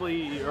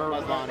Maslany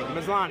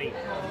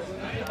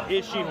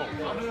is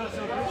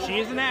She-Hulk. She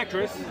is an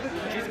actress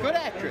She's a good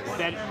actress.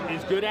 that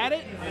is good at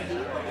it,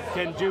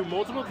 can do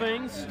multiple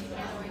things,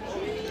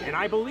 and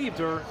I believed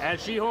her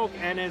as She-Hulk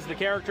and as the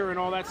character and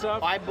all that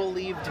stuff. I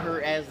believed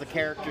her as the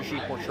character she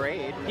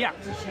portrayed. Yeah.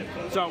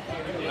 So,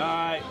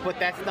 But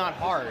that's not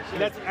hard.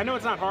 I know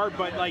it's not hard,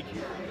 but like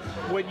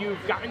when you've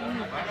gotten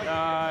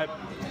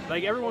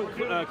like everyone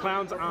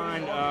clowns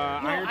on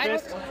Iron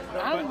Fist.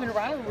 I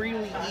don't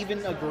really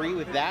even agree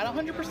with that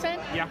 100%.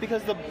 Yeah.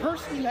 Because the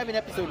person you have in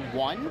episode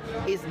 1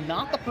 is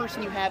not the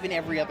person you have in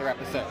every other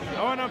episode.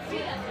 Oh no,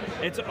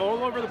 it's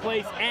all over the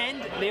place,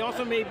 and they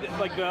also made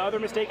like the other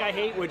mistake I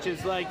hate, which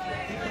is like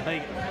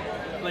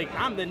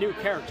I'm the new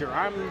character.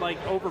 I'm like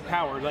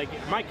overpowered. Like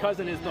my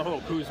cousin is the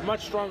Hulk, who's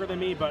much stronger than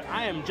me, but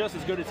I am just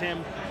as good as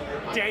him.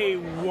 Day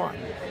 1.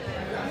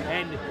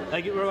 And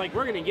like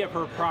we're gonna give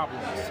her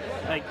problems.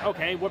 Like,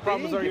 okay, what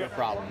problems are you?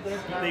 Problems.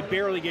 They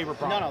barely gave her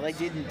problems. No, they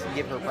didn't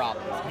give her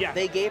problems. Yeah.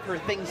 They gave her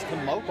things to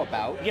mope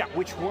about, Yeah.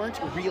 which weren't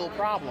real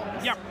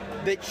problems. Yeah.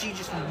 That she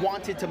just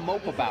wanted to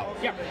mope about.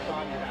 Yeah.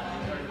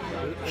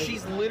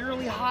 She's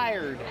literally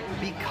hired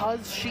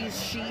because she's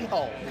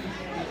She-Hulk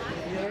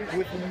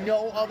with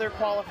no other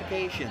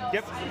qualifications.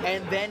 Yep.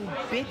 And then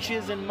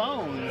bitches and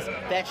moans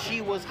that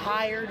she was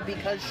hired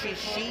because she's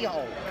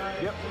She-Hulk.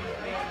 Yep.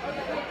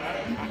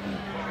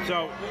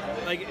 So,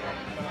 like,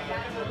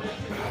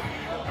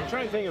 I'm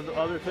trying to think of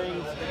other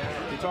things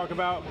to talk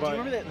about, but Do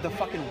you remember the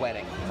fucking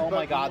wedding? Oh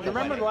my god, the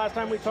remember wedding. the last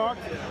time we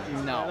talked?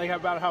 No. Like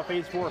about how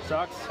Phase 4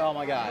 sucks. Oh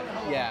my god,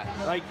 yeah.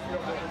 Like,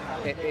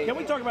 can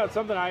we talk about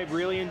something I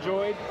really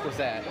enjoyed? What's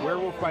that?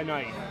 Werewolf by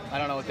Night. I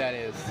don't know what that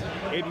is.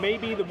 It may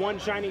be the one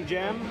shining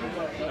gem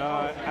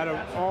out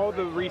of all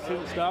the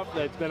recent stuff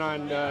that's been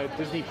on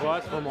Disney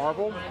Plus for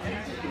Marvel.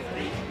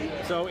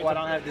 So it's Well, I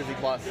don't have Disney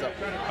Plus, so.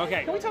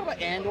 okay. Can we talk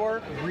about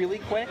Andor really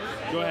quick?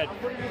 Go ahead.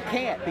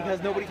 Can't,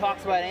 because nobody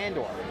talks about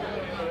Andor.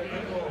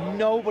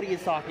 Nobody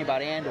is talking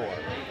about Andor.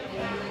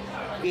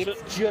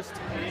 It's just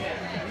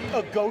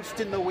a ghost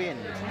in the wind.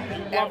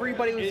 Well,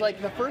 Everybody was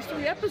like, the first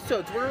 3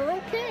 episodes were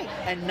okay,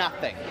 and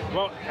nothing.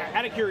 Well,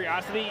 out of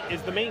curiosity,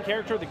 is the main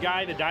character the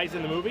guy that dies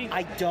in the movie?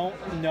 I don't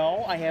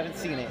know. I haven't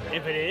seen it.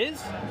 If it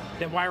is,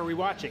 then why are we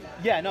watching?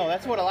 Yeah, no,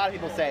 that's what a lot of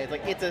people say. It's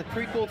like, it's a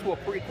prequel to a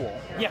prequel.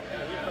 Yeah.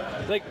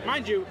 Like,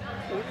 mind you,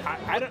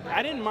 I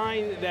didn't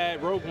mind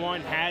that Rogue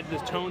One had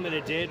this tone that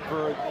it did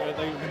for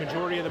the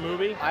majority of the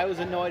movie. I was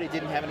annoyed it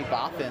didn't have any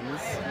Bothans,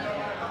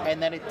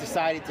 and then it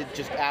decided to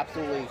just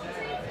absolutely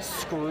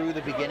screw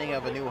the beginning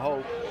of A New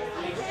Hope.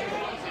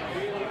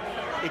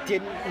 It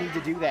didn't need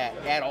to do that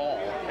at all.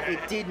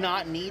 It did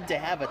not need to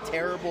have a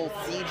terrible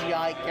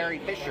CGI Carrie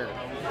Fisher.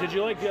 Did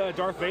you like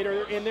Darth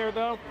Vader in there,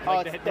 though?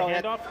 Like the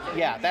handoff?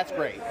 Yeah, that's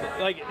great.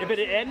 Like, if it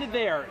had ended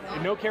there,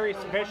 no Carrie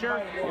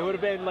Fisher, it would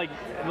have been like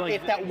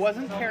If that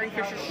wasn't Carrie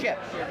Fisher's ship,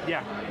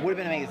 yeah. would have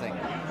been amazing.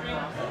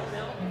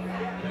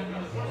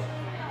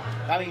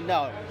 I mean,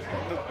 no,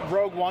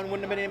 Rogue One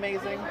wouldn't have been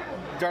amazing.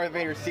 Darth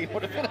Vader's scene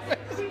would have been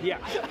amazing. Yeah.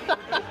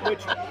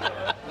 Which,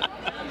 I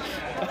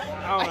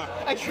don't know.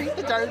 I treat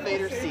the Darth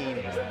Vader scene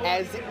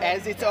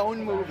as its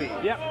own movie.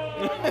 Yep.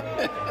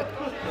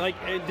 Like,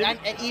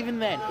 And even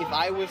then, if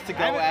I was to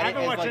go I at it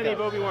haven't as watched like any a,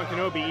 of Obi-Wan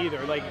Kenobi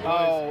either. Like,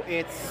 oh,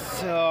 it's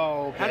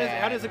so how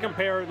bad. does it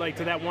compare like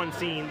to that one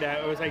scene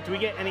that was like? Do we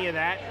get any of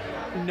that?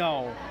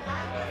 No.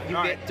 You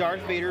All get right.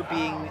 Darth Vader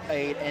being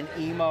an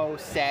emo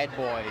sad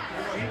boy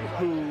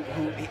who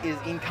is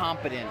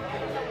incompetent.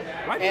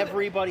 Why does-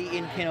 Everybody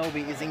in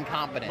Kenobi is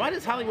incompetent. Why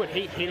does Hollywood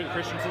hate Hayden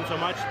Christensen so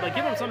much? Like,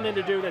 give him something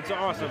to do that's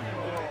awesome.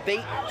 They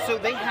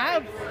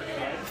have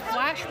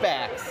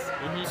flashbacks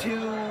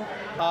to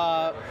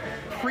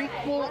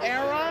prequel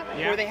era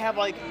Yeah. where they have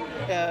like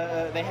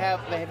they have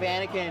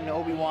Anakin and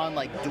Obi-Wan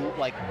like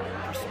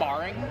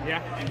sparring.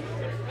 Yeah,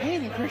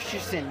 Hayden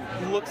Christensen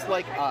looks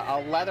like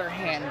a leather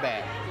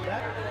handbag.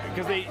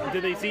 because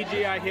did they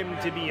CGI him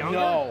to be younger?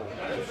 No,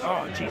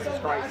 Oh, Jesus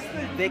Christ.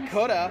 they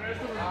coulda.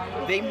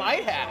 They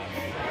might have.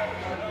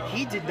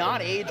 He did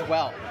not age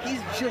well.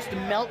 He's just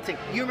melting.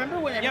 You remember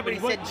when Yeah, but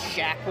everybody he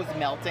said Shaq was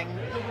melting?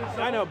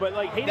 I know, but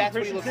like Hayden That's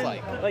what he Christensen,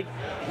 looks like.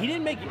 he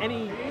didn't make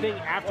anything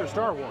after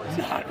Star Wars.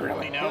 Not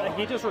really, Like,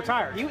 he just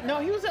retired. He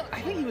was.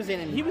 I think he was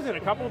in. He was in a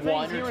couple of things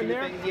one or here two and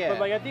there, things, yeah. but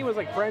like I think it was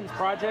like Friends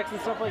projects and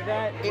stuff like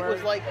that. It where-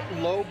 was like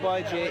low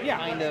budget, Yeah.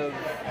 kind of.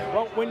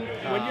 well, when you're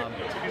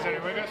Is that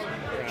it,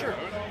 guys? Sure.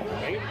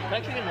 Can I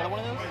actually get another one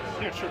of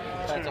those? Yeah, sure.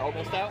 That's an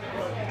oatmeal stout.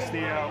 It's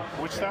the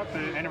which stout?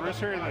 The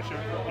anniversary or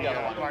the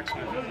other one.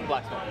 blacksmith?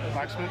 Blacksmith.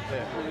 Blacksmith.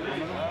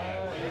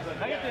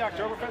 Can I get the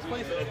Oktoberfest,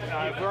 please?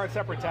 We're on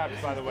separate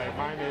tabs, by the way.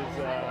 Mine is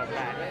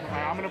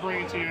Matt. I'm gonna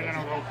bring it to you and then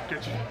I'll go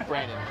get you.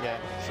 Brandon. Yeah.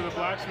 So the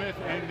blacksmith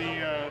and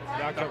the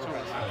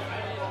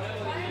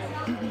Oktoberfest.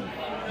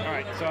 All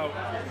right, so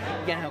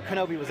Again, no,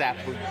 Kenobi was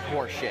absolute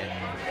horseshit.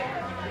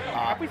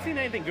 have we seen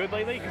anything good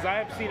lately? Because I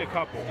have seen a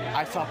couple.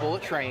 I saw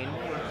Bullet Train.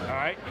 All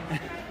right.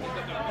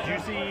 Did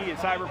you see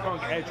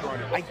Cyberpunk Edge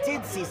Runner? I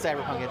did see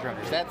Cyberpunk Edge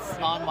Runners. That's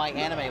on my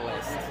anime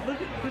list.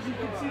 because you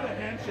can see the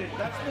handshake.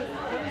 That's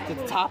It's at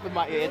the top of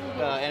my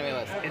anime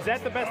list. Is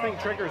that the best thing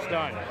Trigger's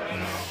done?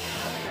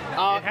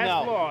 It has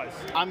no. flaws.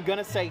 I'm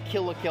gonna say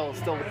Kill la Kill is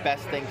still the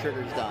best thing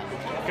Trigger's done.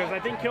 Because I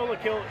think Kill la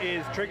Kill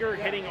is Trigger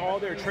hitting all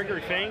their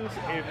Trigger things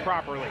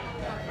properly.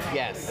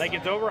 Yes. Like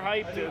it's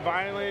overhyped,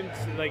 violence,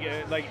 like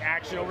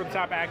action, over the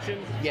top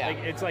action. Yeah. Like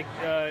it's like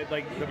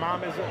the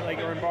mom is like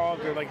are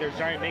involved, or like there's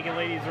giant naked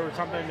ladies or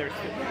something.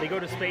 They go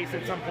to space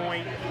at some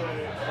point.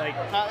 Like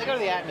they go to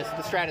the atmosphere,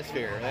 the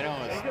stratosphere. They don't.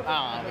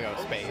 I don't know. They go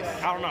to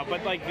space. I don't know,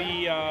 but like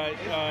the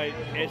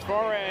as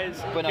far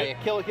as But no, yeah,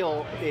 Kill la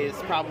Kill is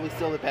probably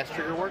still the best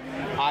Trigger work.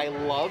 I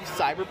love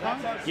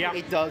Cyberpunk. Yeah.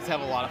 It does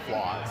have a lot of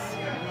flaws.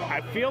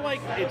 I feel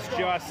like it's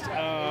just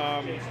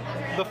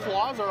The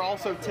flaws are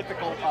also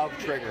typical of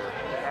Trigger.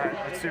 All right,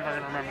 let's see if I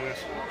can remember this.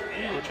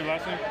 What's your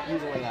last name?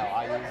 Usually, no.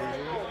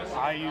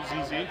 I use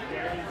IUZZ.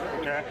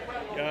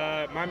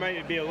 Okay. mine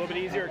might be a little bit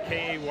easier.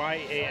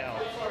 Kayal.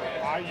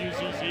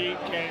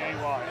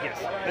 IUZZKAY. Yes.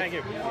 Thank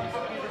you.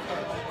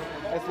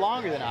 It's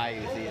longer than I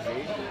use ZZ,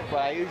 but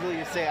I usually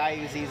just say I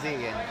use ZZ,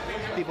 and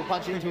people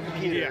punch it into a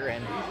computer, Yeah.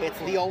 and it's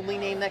the only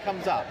name that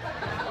comes up.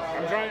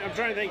 I'm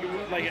trying to think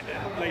like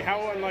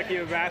how unlucky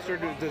of a bastard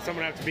does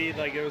someone have to be?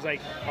 Like it was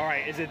like, all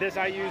right, is it this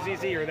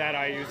IUZZ or that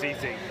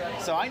IUZZ?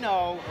 So I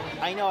know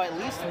at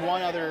least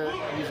one other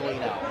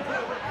Musolino.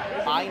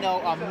 I know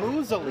a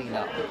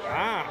Musolino.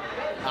 Ah,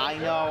 I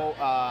know,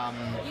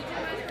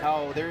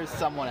 there's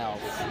someone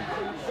else.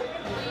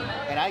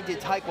 And I did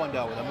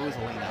Taekwondo with a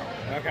Musolino.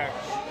 okay,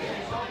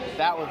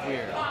 That was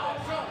weird.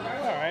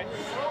 all right.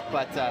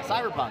 But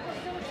Cyberpunk.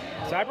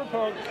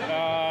 Cyberpunk.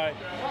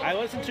 I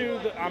listened to.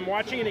 I'm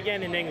watching it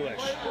again in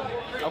English.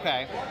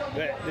 Okay.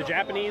 The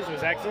Japanese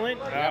was excellent.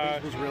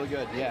 That was really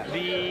good, yeah.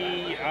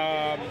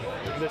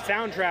 The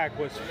soundtrack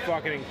was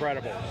fucking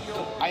incredible.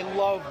 I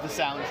love the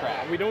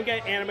soundtrack. We don't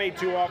get anime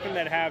too often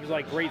that have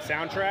like great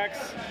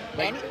soundtracks,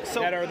 like,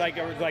 So- that are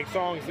like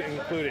songs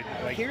included.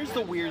 Like Here's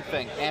the weird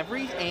thing.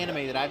 Every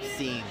anime that I've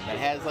seen that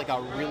has like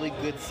a really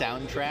good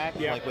soundtrack,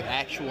 Yeah. like with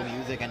actual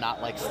music and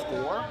not like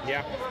score,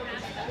 yeah,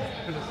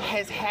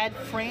 has had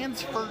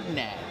Franz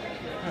Ferdinand.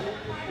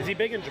 is he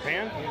big in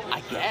Japan?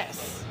 I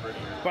guess.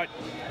 But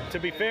to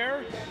be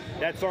fair,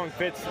 that song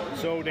fits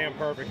so damn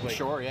perfectly.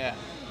 Sure, yeah.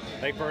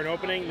 Like for an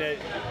opening that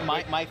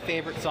My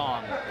favorite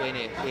song in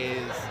it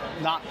is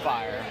Not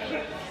Fire.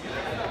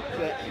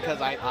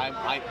 Because I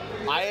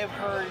have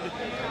heard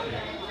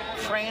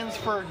Franz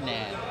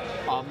Ferdinand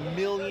a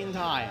million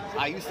times.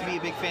 I used to be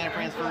a big fan of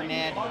Franz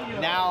Ferdinand.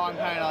 Now I'm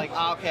kind of like,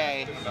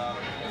 okay,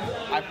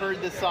 I've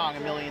heard this song a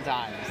million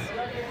times.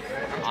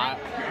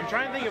 I'm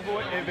trying to think of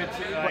what if it's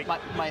like.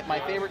 But my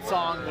favorite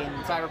song in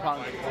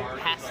Cyberpunk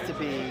has to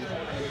be,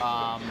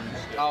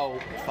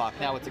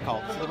 now what's it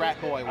called? It's the Rat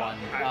Boy one.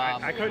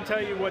 I couldn't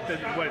tell you what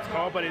it's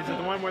called, but is it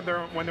the one when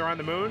they're on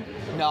the moon?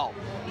 No,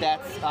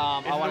 that's Is it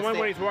the one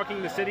when he's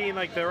walking the city in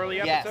like the early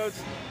Yes.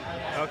 episodes?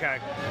 Okay.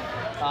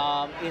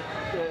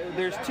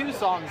 There's two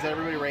songs that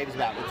everybody raves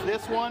about. It's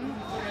this one,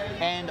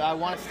 and I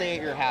Want to Stay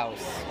at Your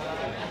House.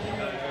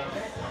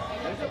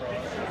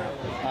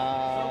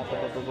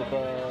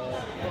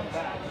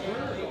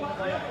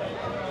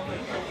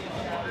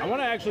 I want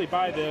to actually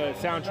buy the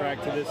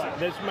soundtrack to this.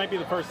 This might be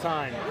the first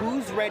time.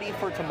 Who's Ready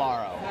for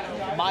Tomorrow?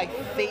 My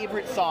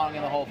favorite song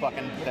in the whole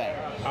fucking thing.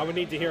 I would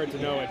need to hear it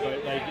to know it,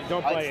 but like,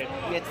 don't play it.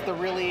 It's the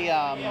really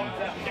Yeah.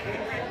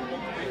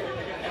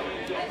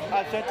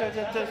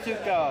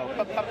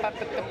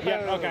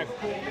 Okay.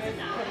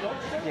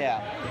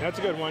 Yeah. That's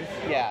a good one.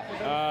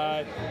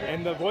 Yeah.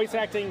 And the voice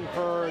acting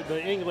for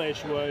the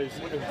English was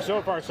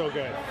so far so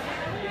good.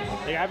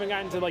 Like, I haven't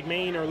gotten to like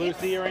Maine or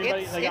Lucy or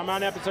anybody. Like, I'm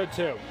on episode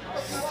 2.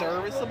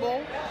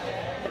 Serviceable,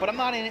 but I'm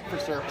not in it for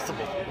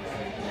serviceable.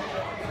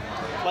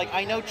 Like,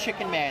 I know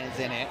Chicken Man is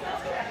in it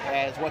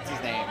as what's his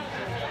name,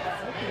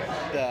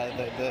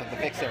 the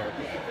fixer.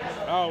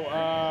 Oh,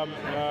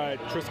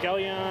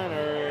 Triskelion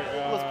or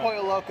Let's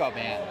Pollo Loco,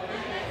 man.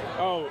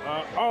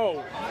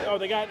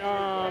 They got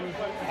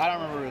I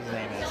don't remember what his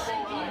name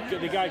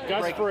is. they got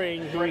Gus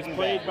Fring, who was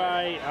played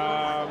by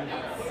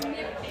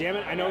damn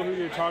it, I know who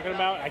you're talking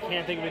about. I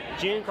can't think of it.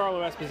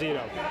 Giancarlo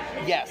Esposito.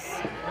 Yes.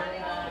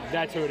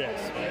 That's who it is.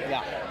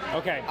 Yeah.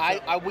 Okay.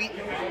 I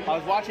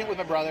was watching it with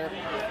my brother.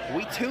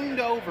 We tuned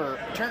over,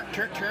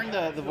 turned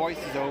the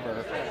voices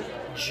over,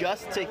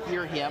 just to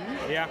hear him.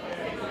 Yeah.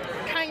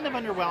 Kind of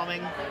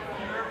underwhelming.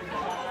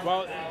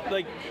 Well,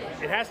 like,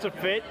 it has to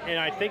fit, and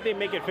I think they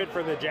make it fit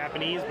for the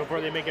Japanese before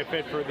they make it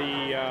fit for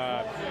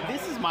the.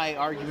 This is my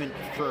argument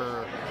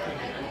for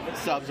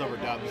subs over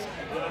dubs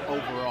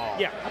overall.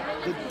 Yeah.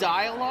 The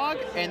dialogue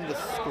and the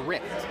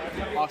script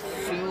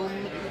assume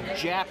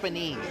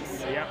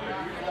Japanese. Yeah.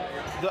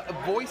 The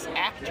voice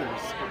actors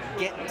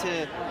get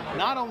to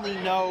not only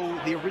know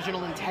the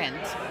original intent,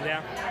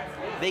 Yeah.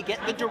 they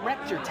get the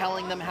director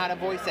telling them how to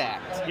voice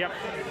act. Yep.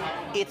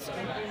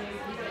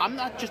 I'm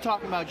not just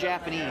talking about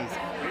Japanese.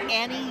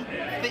 Any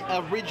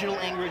original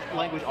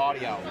language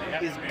audio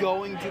is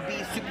going to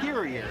be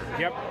superior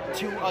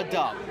to a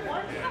dub.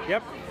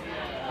 Yep.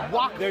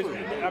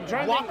 Wakfu, I'm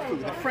trying to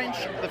Wakfu,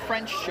 the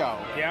French show,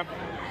 Yep.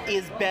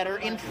 is better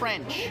in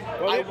French.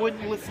 Well, I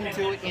wouldn't listen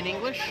to it in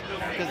English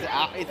because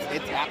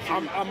it's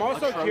absolutely I'm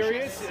also atrocious.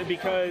 curious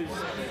because,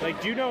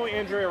 like, do you know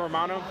Andrea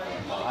Romano?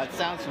 It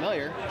sounds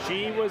familiar.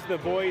 She was the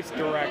voice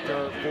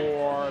director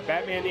for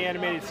Batman the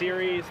Animated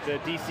Series, the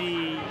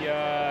DC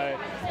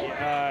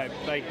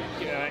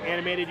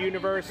animated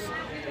universe.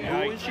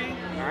 Who is she?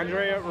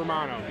 Andrea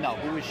Romano. No,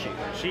 who is she?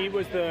 She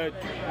was the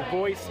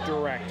voice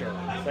director.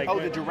 Like,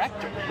 The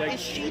director. like- Is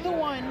she the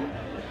one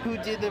who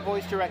did the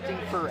voice directing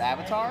for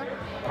Avatar?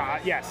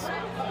 Yes.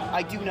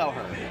 I do know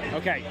her.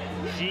 Okay.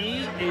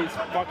 She is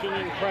fucking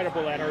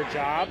incredible at her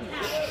job.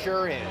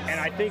 Sure is. And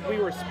I think we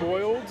were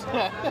spoiled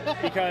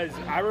because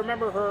I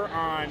remember her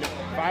on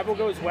Five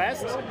Goes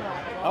West.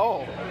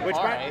 Oh, Which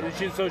all right.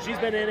 so she's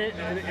been in it,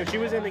 and she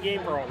was in the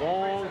game for a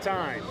long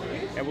time.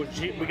 And we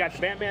got the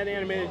Batman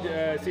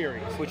animated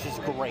series, Which is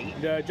great.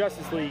 the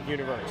Justice League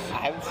universe. I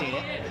haven't seen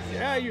it.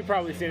 Yeah, you've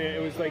probably seen it.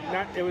 It was like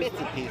not. It was Bits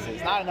and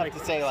pieces. Not enough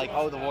to say like,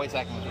 oh, the voice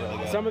acting was really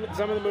good. some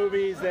of the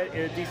movies that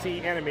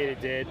DC animated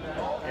did,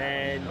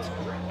 and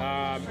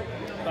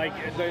like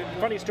the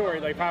funny story,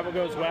 like Five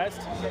Goes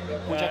West,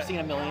 which I've seen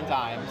a million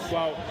times.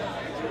 Well,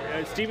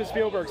 Steven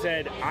Spielberg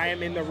said, "I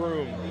am in the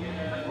room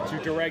to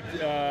direct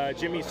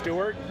Jimmy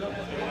Stewart,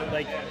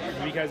 like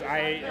because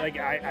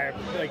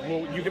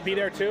well, you could be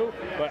there too,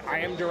 but I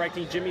am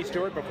directing Jimmy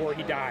Stewart before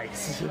he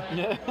dies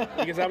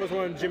because that was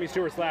one of Jimmy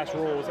Stewart's last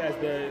roles as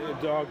the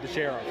dog, the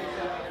sheriff."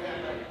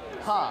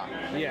 Huh.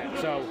 Yeah.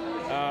 So,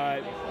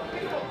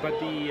 but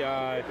the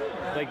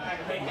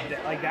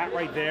like that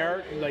right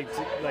there,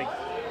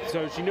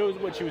 so she knows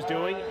what she was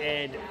doing,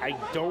 and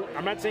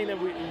I'm not saying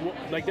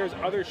that there's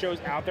other shows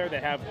out there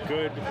that have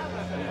good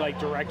like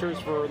directors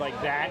for like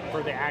that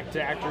for the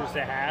actors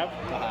to have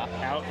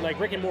out, like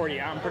Rick and Morty.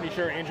 I'm pretty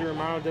sure Andrew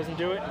Romano doesn't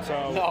do it.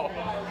 So No.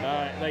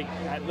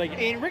 like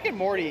In Rick and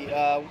Morty,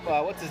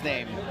 what's his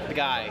name? The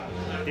guy.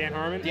 Dan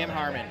Harmon. Dan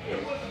Harmon.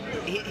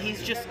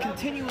 He's just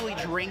continually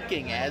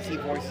drinking as he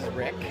voices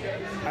Rick.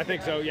 I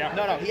think so. Yeah.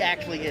 No, he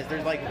actually is.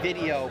 There's like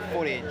video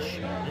footage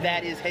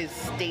that is his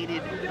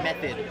stated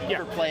method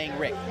for playing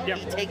Rick. Yep.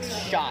 He takes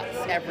shots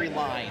every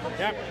line.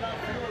 Yep.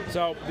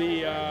 So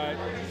the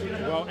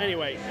well,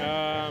 anyway,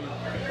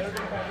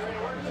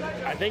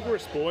 I think we're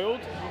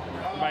spoiled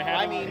by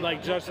having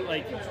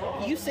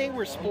You say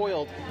we're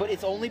spoiled, but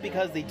it's only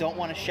because they don't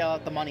want to shell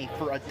out the money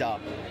for a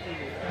dub.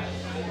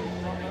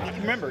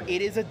 Remember,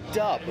 it is a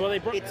dub. Well,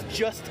 it's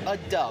just a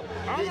dub.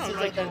 This is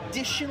like an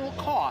additional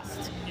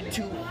cost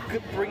to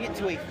bring it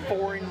to a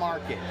foreign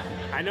market.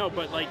 I know,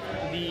 but like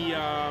the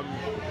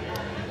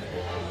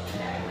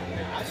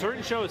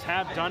certain shows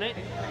have done it.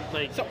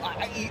 Like so,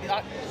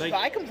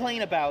 I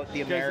complain about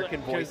the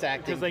American voice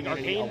acting. Because like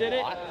Arcane did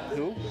it.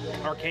 Who?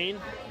 Arcane.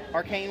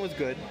 Arcane was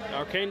good.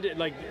 Arcane did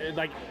like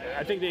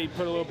I think they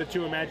put a little bit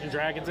too Imagine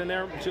Dragons in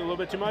there, a little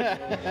bit too much.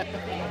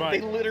 But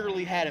they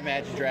literally had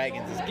Imagine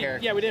Dragons as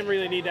characters. Yeah, we didn't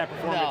really need that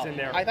performance in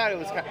there. I thought it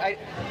was.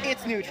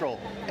 It's neutral.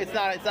 It's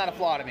not a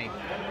flaw to me.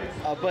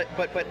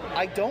 But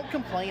I don't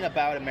complain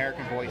about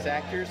American voice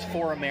actors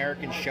for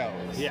American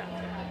shows. Yeah.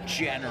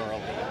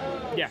 Generally.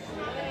 Yeah.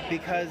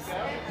 because,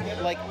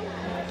 like,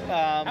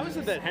 How is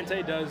it that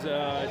Hentai does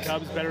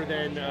dubs better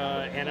than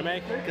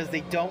anime? because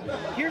they don't.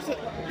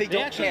 They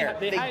don't actually care.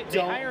 They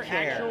don't hire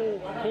care. actual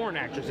porn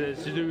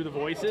actresses to do the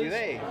voices. Do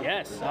they?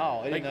 Yes.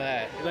 Oh, I didn't know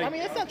that. Like, I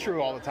mean, that's not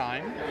true all the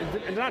time.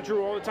 it's not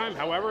true all the time.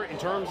 However, in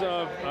terms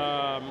of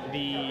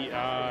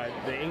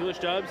the English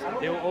dubs,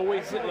 they will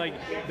always like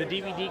the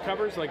DVD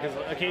covers. Like 'cause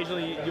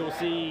occasionally you'll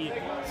see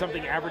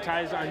something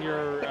advertised on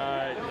your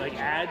like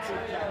ads,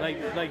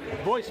 like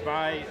voiced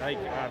by like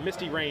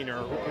Misty Rain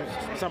or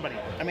somebody.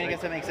 I mean, I Like,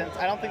 guess that makes sense.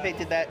 I don't think they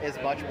did that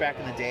as much back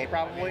in the day,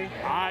 probably.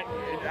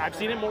 I've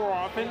seen it more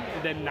often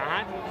than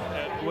not,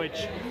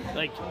 which,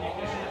 like,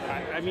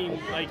 I mean,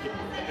 like,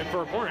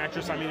 for a porn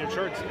actress, I mean, I'm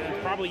sure it's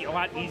probably a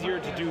lot easier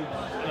to do,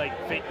 like,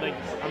 fake, like,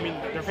 I mean,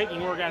 they're faking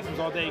orgasms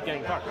all day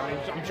getting fucked. I mean,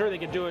 I'm sure they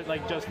could do it,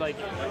 like, just like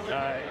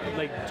Yeah,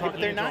 talking but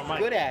they're into a not mic.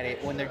 good at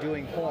it when they're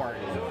doing porn.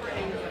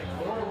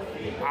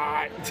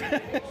 I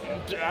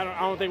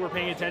don't think we're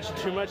paying attention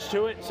too much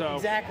to it, so.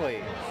 Exactly.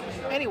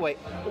 Anyway,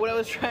 what I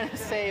was trying to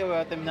say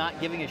about them not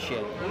giving a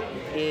shit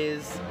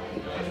is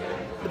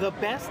the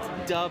best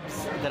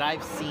dubs that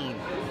I've seen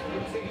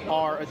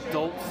are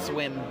Adult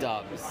Swim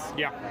dubs.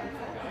 Yeah.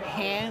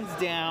 Hands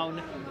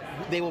down,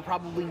 they will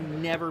probably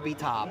never be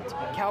topped.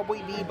 Cowboy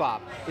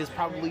Bebop is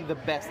probably the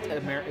best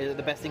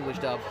English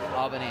dub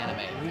of an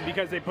anime.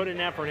 Because they put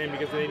an effort in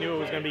because they knew it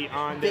was going to be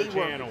on They their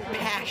were channel.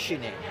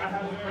 passionate.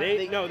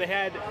 They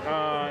had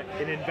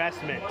an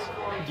investment.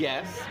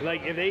 Yes.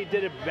 Like, if they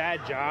did a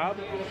bad job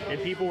and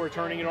people were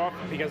turning it off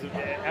because of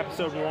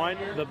episode 1,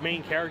 the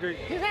main character.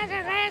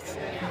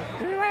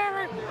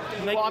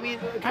 Like, Well, I mean,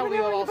 Cowboy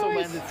Bebop also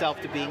lends itself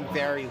to being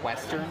very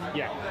Western.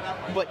 yeah.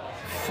 But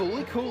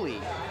Fully Cooley,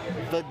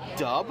 the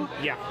dub,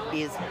 Yeah.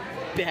 is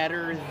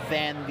better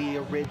than the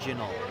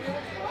original.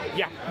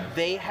 Yeah.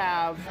 They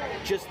have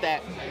just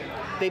that.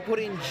 They put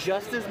in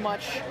just as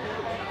much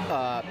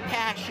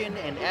passion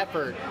and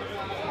effort,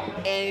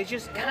 and it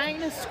just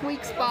kind of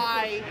squeaks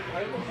by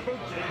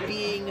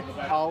being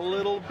a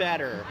little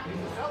better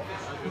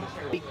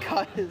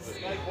because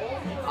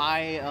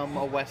I am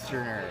a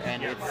Westerner,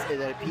 and it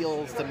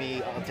appeals to me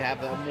to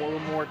have a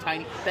more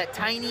tiny, that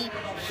tiny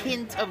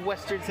hint of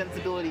Western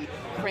sensibility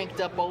cranked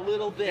up a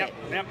little bit.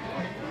 Yep.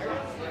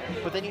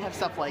 But then you have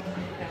stuff like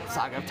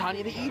Saga of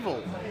Tanya the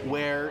Evil,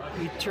 where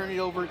you turn it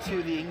over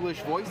to the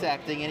English voice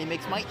acting and it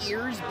makes my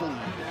ears bleed.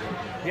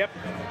 Yep.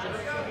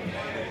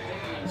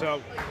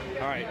 So,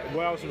 all right.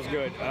 What else was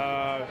good?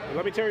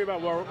 Let me tell you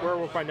about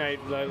Werewolf by Night.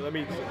 Let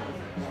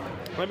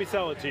me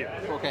sell it to you.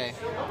 Okay.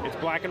 It's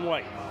black and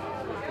white.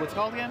 What's it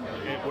called again?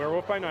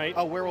 Werewolf by Night.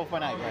 Oh, Werewolf by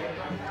Night,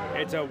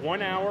 right. It's a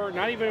 1 hour,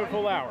 not even a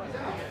full hour.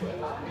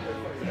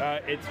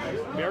 It's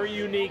very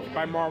unique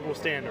by Marvel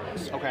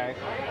standards. Okay.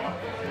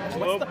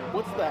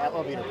 What's the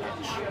elevator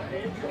pitch?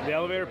 The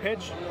elevator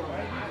pitch?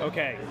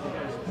 Okay.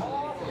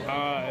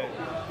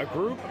 A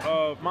group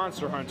of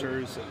monster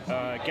hunters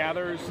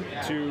gathers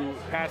to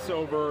pass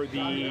over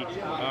the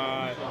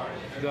I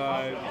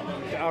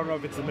don't know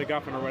if it's the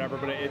MacGuffin or whatever,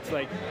 but it's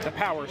like the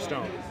Power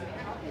Stone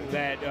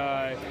that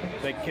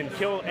can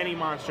kill any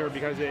monster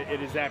because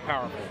it is that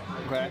powerful.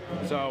 Okay.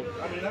 So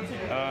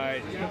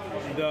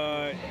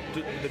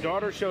the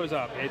daughter shows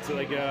up. It's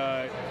like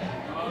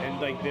and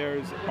like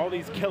there's all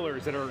these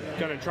killers that are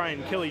gonna try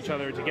and kill each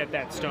other to get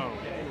that stone.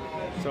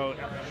 So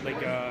like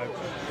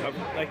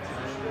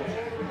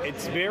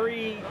it's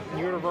very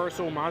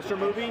universal monster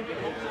movie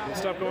and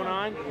stuff going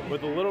on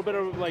with a little bit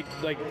of like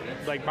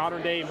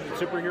modern day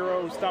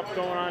superhero stuff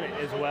going on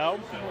as well.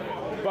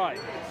 But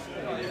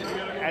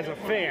as a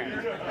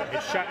fan,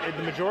 it's shot.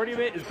 The majority of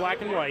it is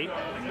black and white,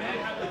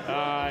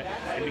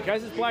 and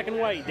because it's black and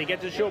white, they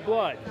get to show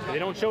blood. They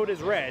don't show it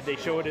as red; they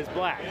show it as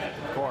black.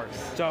 Of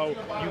course. So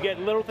you get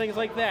little things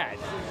like that.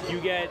 You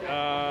get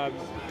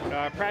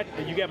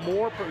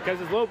more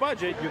because it's low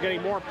budget. You're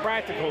getting more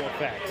practical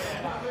effects,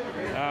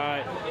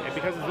 and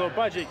because it's low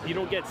budget, you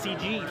don't get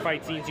CG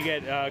fight scenes. You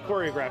get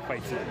choreographed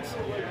fight scenes.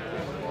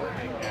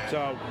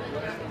 So.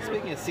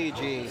 Speaking of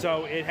CG,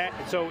 So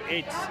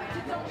it's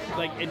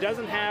like it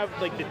doesn't have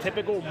like the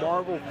typical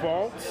Marvel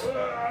faults,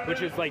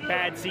 which is like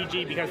bad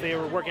CG because they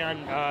were working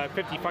on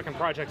 50 fucking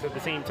projects at the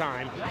same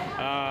time.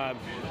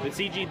 The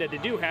CG that they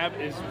do have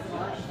is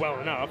well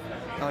enough.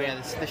 oh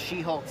yeah, the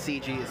She-Hulk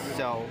CG is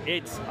so.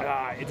 It's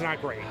not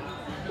great.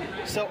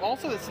 So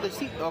also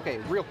okay,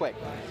 real quick,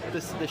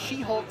 the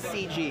She-Hulk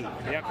CG.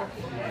 Yep.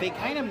 They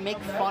kind of make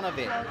fun of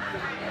it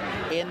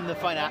in the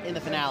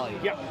finale.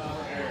 Yep.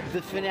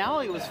 The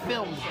finale was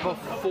filmed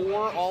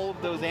before all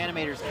of those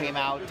animators came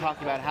out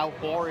talking about how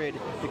horrid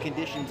the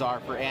conditions are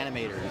for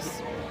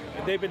animators.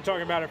 They've been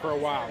talking about it for a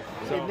while.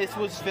 So And this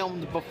was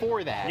filmed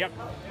before that. Yep.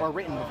 Or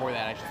written before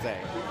that, I should say.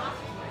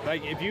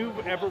 like if you've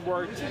ever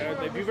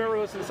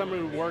listened to someone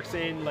who works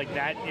in like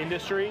that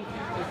industry,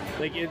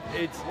 like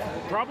it's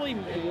probably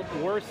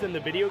worse than the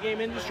video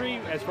game industry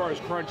as far as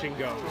crunching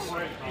goes.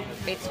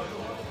 It's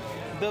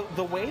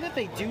the way that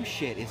they do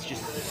shit is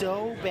just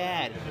so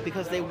bad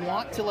because they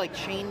want to like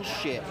change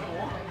shit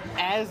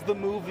as the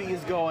movie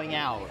is going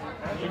out.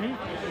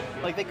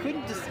 Like they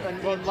couldn't just.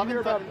 Well, did you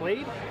hear about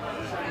Blade?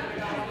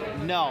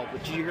 No,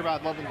 but did you hear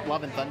about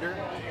Love and Thunder?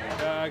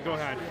 Go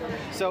ahead.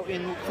 So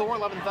in Thor: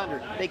 Love and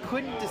Thunder, they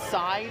couldn't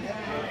decide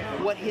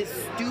what his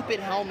stupid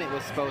helmet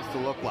was supposed to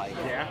look like.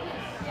 Yeah.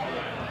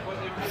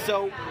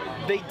 So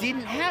they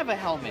didn't have a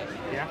helmet.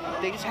 Yeah.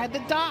 They just had the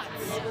dots.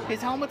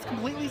 His helmet's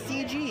completely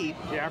CG.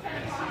 Yeah.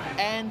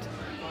 And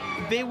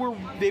they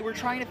were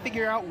trying to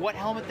figure out what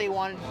helmet they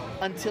wanted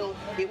until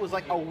it was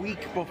like a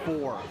week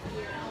before.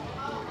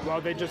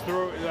 Well, they just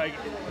threw like.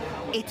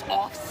 It's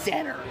off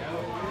center.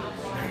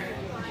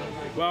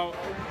 Well,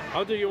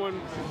 I'll do you one.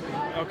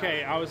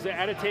 Okay, I was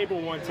at a table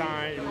one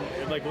time,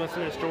 like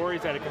listening to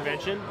stories at a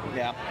convention.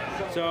 Yeah.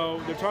 So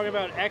they're talking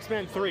about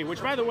X-Men 3,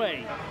 which, by the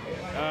way,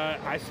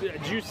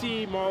 did you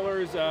see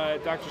Mahler's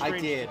Doctor Strange? I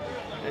did.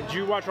 Did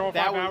you watch all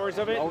 5 hours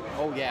of it?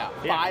 Oh yeah.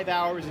 Yeah. 5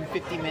 hours and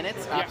 50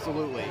 minutes? Yeah.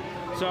 Absolutely.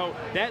 So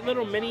that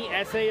little mini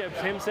essay of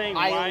him saying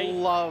I why.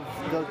 love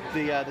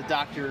the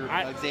Dr.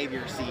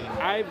 Xavier scene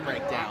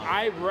breakdown.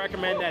 I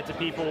recommend that to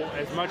people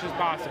as much as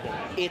possible.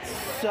 It's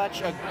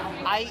such a.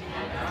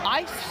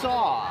 I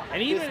saw.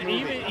 And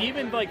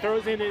even like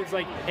throws in is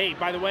like, hey,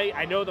 by the way,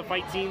 I know the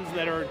fight scenes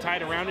that are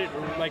tied around it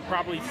are like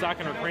probably suck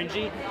and are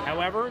cringy.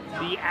 However,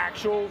 the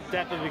actual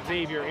death of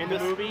Xavier in the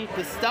movie,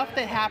 the stuff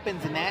that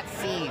happens in that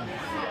scene,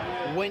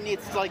 when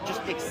it's like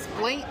just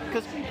explain,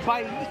 because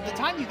by the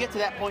time you get to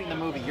that point in the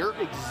movie, you're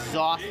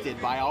exhausted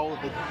by all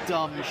of the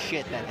dumb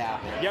shit that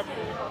happens. Yep.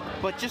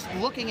 But just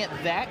looking at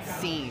that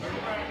scene,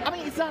 I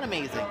mean, it's not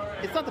amazing.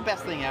 It's not the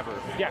best thing ever.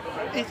 Yeah.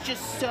 It's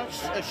just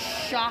such a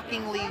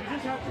shockingly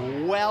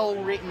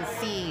well-written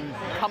scene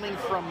coming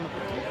from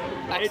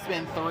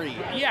X-Men 3.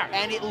 Yeah.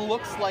 And it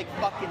looks like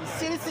fucking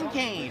Citizen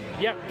Kane.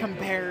 Yep.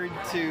 Compared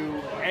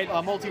to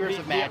a Multiverse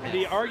of Madness.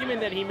 The argument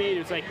that he made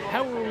is like,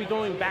 how are we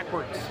going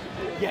backwards?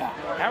 Yeah.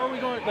 How are we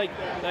going, like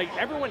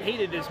everyone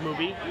hated this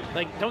movie.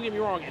 Like, don't get me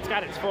wrong, it's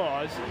got its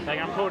flaws. Like,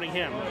 I'm quoting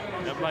him.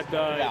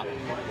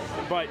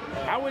 But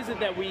how is it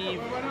that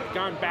we've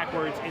gone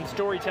backwards in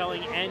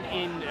storytelling and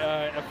in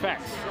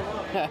effects?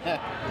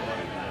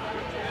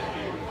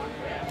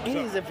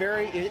 It's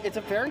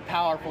a very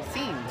powerful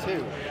scene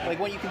too. Like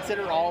when you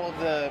consider all of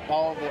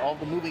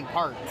the moving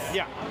parts.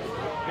 Yeah.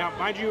 Now,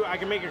 mind you, I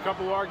can make a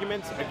couple of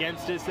arguments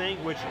against this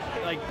thing, which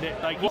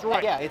he's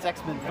right. Yeah, it's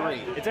X-Men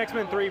 3. It's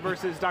X-Men 3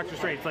 versus Doctor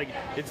Strange. Like,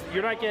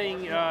 you're not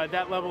getting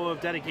that level of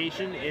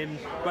dedication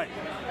but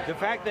the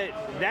fact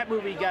that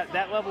movie got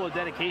that level of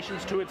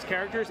dedications to its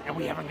characters, and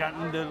we haven't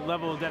gotten the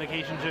level of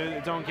dedication to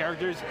its own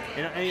characters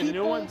in any of the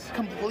new ones.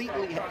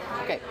 Completely.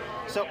 Okay,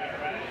 so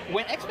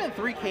when X-Men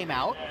 3 came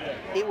out,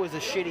 it was a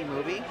shitty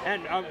movie.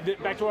 And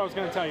back to what I was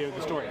going to tell you,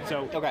 the story.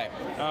 So, okay,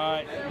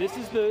 this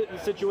is the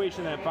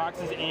situation that Fox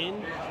is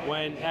in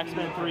when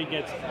X-Men 3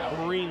 gets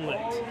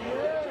greenlit.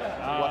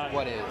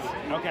 What is?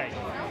 Okay.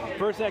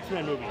 First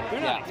X-Men movie.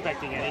 They're not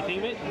expecting anything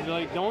of it.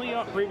 Like, the only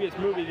previous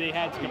movie they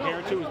had to compare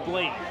it to was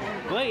Blade.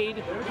 Blade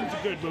was a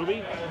good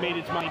movie, made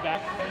its money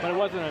back, but it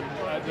wasn't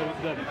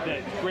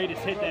the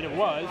greatest hit that it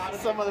was.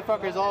 Some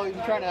motherfuckers all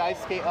even trying to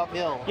ice skate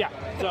uphill. Yeah.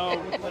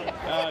 So,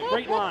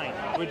 great line,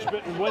 which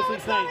Wesley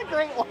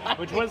Snipes,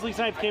 which Wesley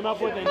Snipes came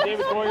up with, and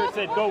David Goyer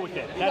said, "Go with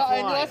it." That's the line.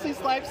 And Wesley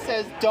Snipes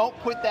says, "Don't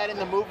put that in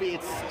the movie.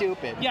 It's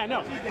stupid." Yeah,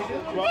 no.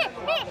 Well,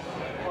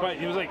 but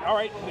he was like, "All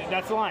right,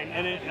 that's the line,"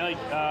 and it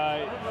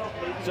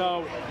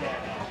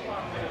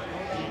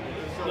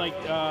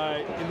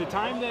in the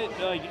time that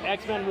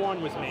X-Men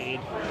 1 was made,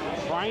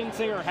 Bryan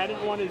Singer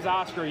hadn't won his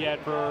Oscar yet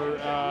for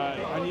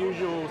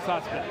Unusual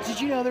Suspects.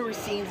 Did you know there were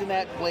scenes in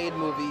that Blade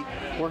movie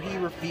where he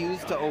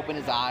refused to open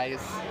his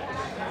eyes?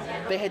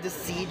 They had to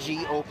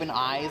CG open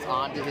eyes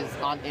on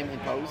him in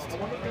post.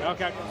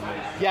 Okay.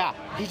 Yeah,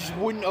 he just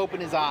wouldn't open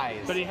his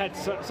eyes. But he had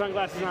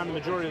sunglasses on the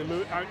majority of the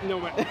movie. No,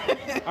 all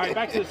right,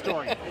 back to the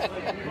story.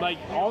 Like,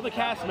 all the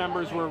cast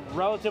members were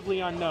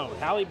relatively unknown.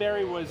 Halle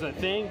Berry was a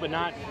thing, but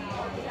not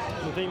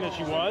the thing that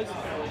she was.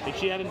 If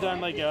she hadn't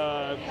done like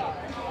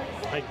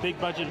big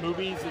budget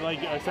movies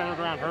centered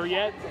around her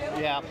yet.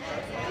 Yeah.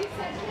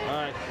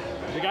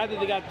 The guy that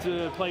they got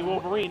to play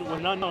Wolverine was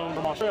an unknown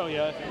from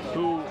Australia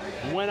who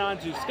went on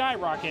to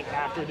skyrocket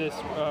after this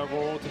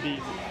role to be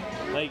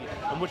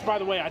which, by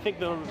the way, I think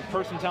the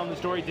person telling the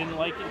story didn't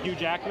like Hugh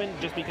Jackman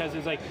just because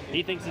it's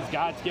he thinks he's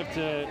God's gift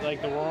to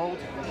the world.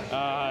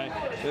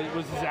 It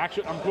was his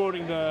actual. I'm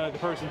quoting the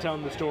person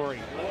telling the story.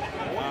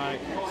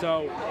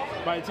 So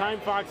by the time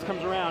Fox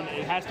comes around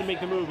and has to make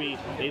the movie,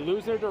 they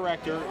lose their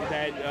director.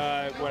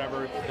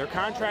 They're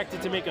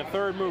contracted to make a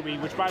third movie,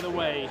 which, by the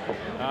way,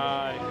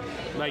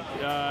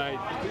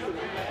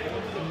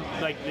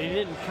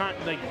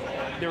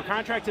 they were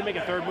contracted to make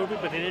a third movie,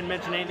 but they didn't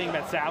mention anything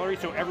about salary,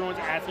 so everyone's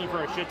asking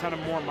for a shit ton of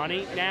more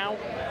money now.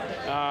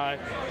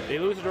 They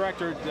lose the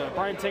director.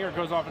 Bryan Singer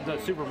goes off and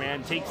does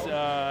Superman, takes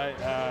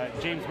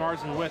James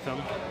Marsden with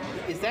him.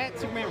 Is that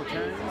Superman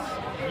Returns?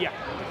 Yeah.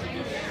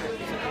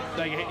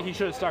 like he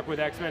should have stuck with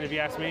X-Men if you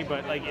ask me.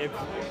 But like if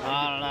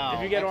I don't know.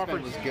 if you get X-Men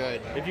offered was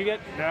good. if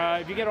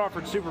you get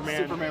offered Superman,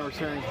 Superman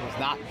Returns was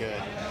not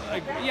good.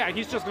 like, yeah,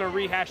 he's just gonna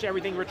rehash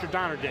everything Richard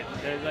Donner did.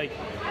 Like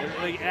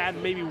add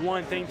maybe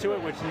one thing to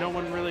it which no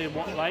one really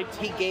liked.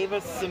 He gave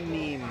us some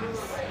memes.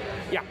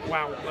 Yeah.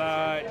 Wow.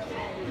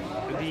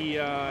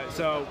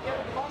 So.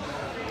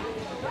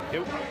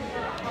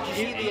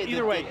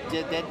 Either way,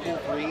 the Deadpool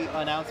 3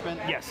 announcement,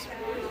 yes.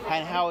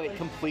 and how it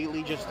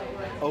completely just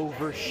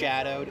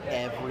overshadowed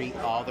every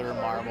other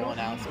Marvel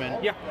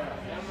announcement. Yeah.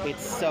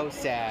 It's so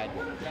sad.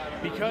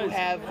 Because You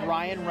have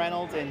Ryan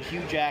Reynolds and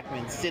Hugh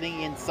Jackman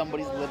sitting in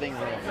somebody's living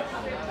room,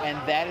 and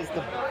that is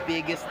the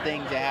biggest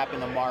thing to happen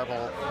to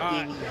Marvel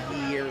in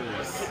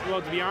years.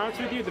 well, to be honest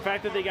with you, the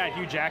fact that they got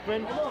Hugh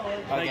Jackman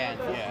Again,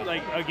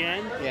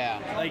 yeah.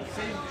 like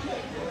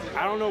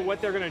I don't know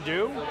what they're gonna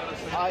do.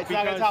 It's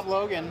not going to top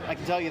Logan, I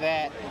can tell you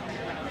that.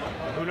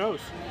 Who knows?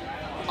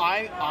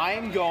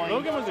 I'm going.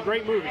 Logan was a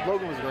great movie.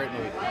 Logan was a great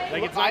movie.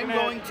 Like, it's not I'm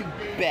gonna- going to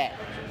bet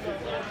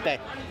that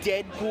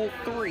Deadpool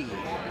 3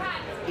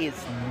 is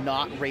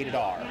not rated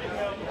R.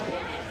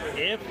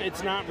 If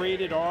it's not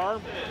rated R,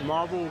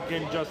 Marvel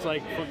can just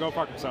like go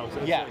fuck themselves.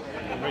 It's Yeah.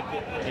 like,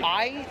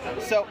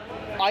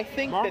 I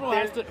think Marvel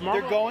has that to- they're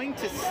Marvel- going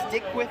to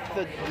stick with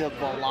the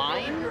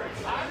line,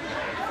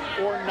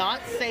 or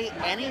not say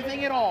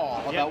anything at all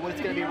about Yep. what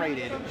it's going to be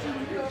rated,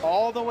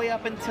 all the way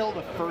up until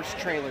the first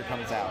trailer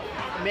comes out.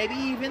 Maybe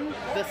even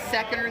the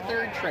second or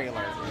third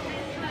trailer.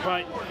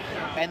 But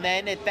And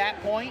then at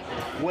that point,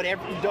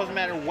 whatever, it doesn't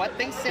matter what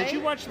they say. did you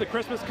watch the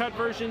Christmas cut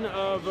version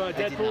of Deadpool?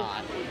 I did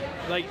not.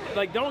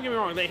 Like, don't get me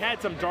wrong, they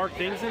had some dark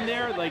things in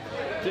there. Like,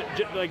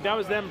 like that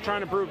was them trying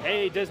to prove,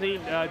 hey, Disney,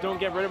 don't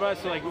get rid of us.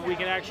 So, like, we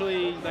can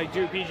actually like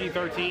do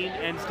PG-13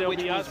 and still Which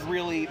be was us.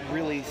 really,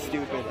 really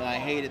stupid, and I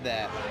hated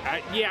that.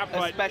 Yeah,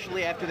 but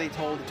Especially after they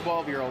told the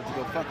 12-year-old to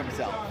go fuck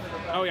himself.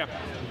 oh yeah,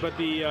 but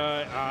the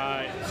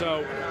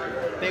so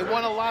They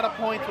won a lot of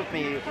points with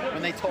me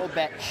when they told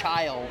that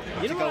child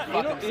You to know go what- you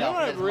fuck know- you know himself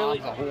what I and his really-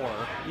 mom's a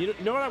whore. you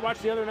know what I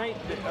watched the other night?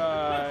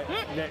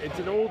 It's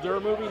an older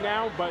movie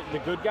now, but The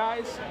Good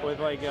Guys with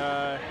like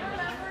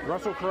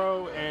Russell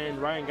Crowe and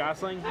Ryan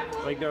Gosling.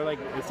 Like they're like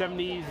the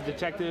 70s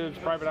detectives,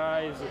 private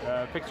eyes,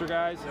 fixer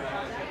guys.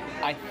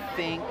 I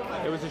think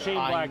It was a Shane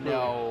I Black movie.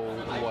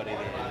 know what it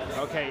is.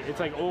 Okay, it's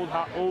like old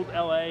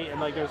LA, and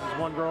like there's this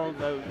one girl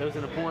that was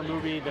in a porn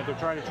movie that they're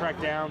trying to track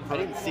down. I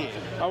didn't see it.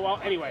 Oh well.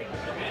 Anyway,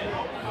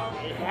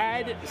 it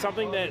had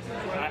something that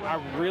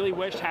I really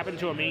wished happened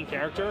to a main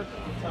character.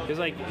 Is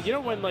like you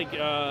know when like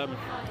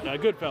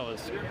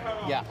Goodfellas,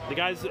 Yeah. the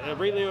guys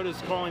Ray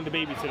Liotta's calling the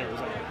babysitter. It's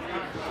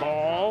like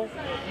call,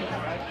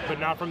 but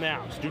not from the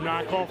house. Do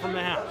not call from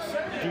the house.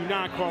 Do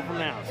not call from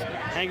the house.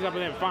 Hangs up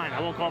with him. Fine,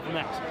 I won't call from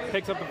the house.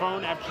 Picks up the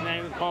phone after she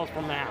hangs, calls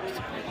from the house.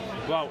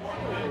 Well,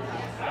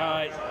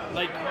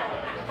 like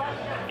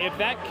if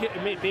that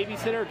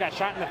babysitter got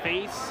shot in the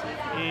face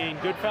in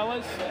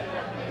Goodfellas,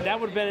 that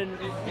would have been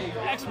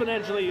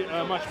exponentially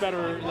a much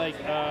better like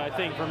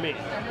thing for me.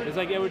 It's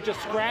like it would just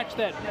scratch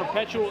that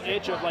perpetual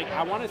itch of like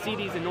I want to see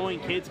these annoying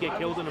kids get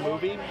killed in a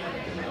movie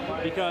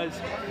because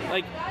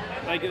like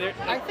they're.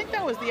 I think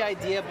that was the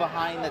idea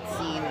behind that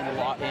scene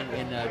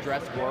in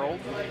Jurassic World,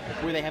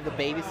 where they have the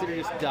babysitter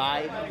just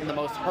die in the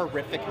most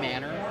horrific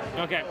manner.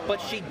 Okay. But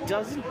she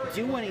doesn't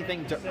do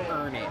anything to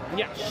earn it.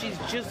 Yeah. She's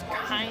just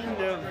kind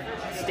of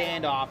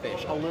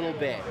standoffish, a little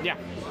bit. Yeah.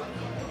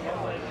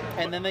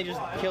 And then they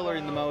just kill her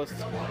in the most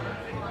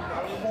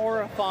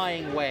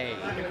horrifying way.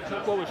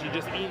 What was she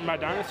just eaten by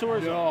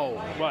dinosaurs?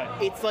 No. What?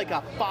 It's like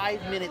a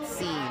 5-minute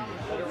scene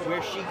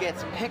where she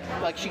gets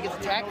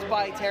attacked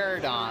by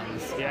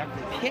pterodons, Yeah.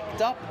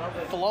 picked up,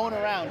 flown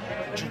around,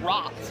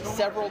 dropped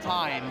several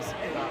times.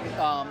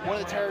 One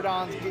of the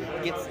pterodons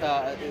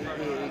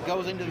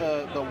goes into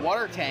the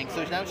water tank,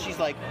 so now she's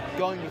like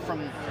going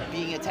from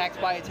being attacked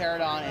by a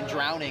pterodon and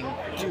drowning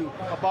to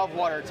above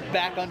water to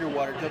back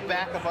underwater to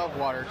back above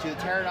water to the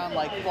pterodon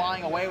like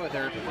flying away with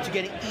her to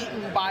getting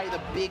eaten by the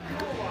big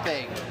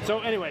thing. So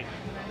anyway,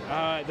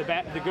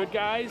 the good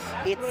guys.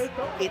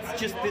 It's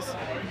just this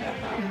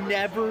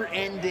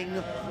never-ending,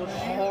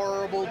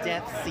 horrible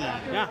death scene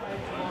Yeah.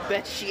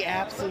 that she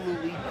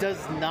absolutely does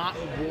not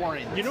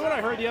warrant. You know what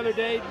I heard the other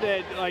day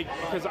that like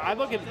because I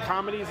look at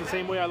comedies the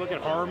same way I look at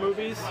horror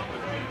movies,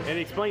 and it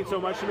explains so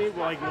much to me.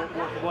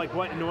 Like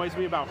what annoys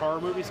me about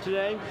horror movies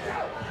today.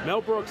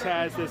 Mel Brooks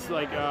has this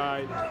like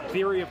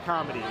theory of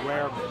comedy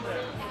where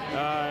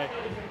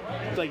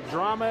like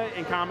drama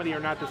and comedy are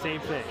not the same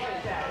thing.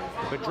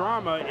 But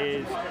drama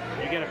is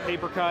you get a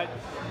paper cut,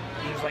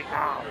 you're just like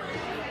ow.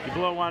 You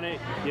blow on it,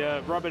 you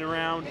rub it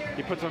around,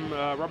 you put some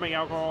rubbing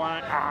alcohol on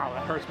it, ow,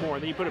 that hurts more.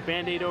 Then you put a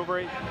Band-Aid over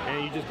it,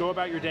 and you just go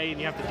about your day, and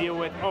you have to deal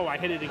with, oh, I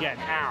hit it again,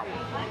 ow.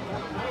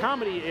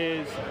 Comedy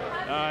is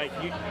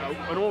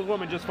an old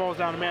woman just falls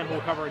down a manhole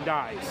cover and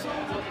dies.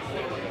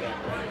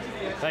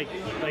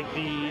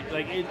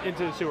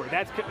 Into the sewer.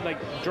 That's like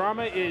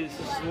drama is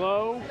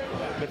slow,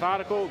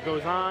 methodical,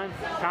 goes on.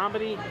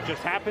 Comedy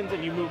just happens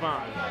and you move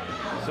on.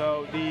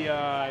 So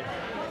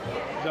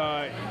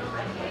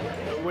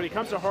when it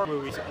comes to horror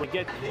movies, when it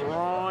gets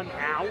drawn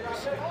out,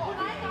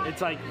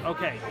 it's like,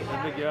 okay,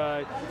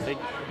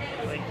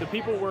 like the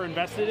people we're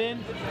invested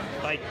in,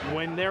 like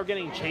when they're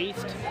getting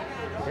chased,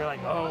 you're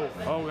like, oh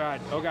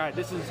god,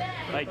 this is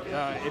like,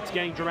 it's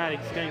getting dramatic,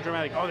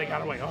 oh, they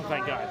got away, oh,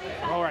 thank god,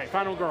 all right,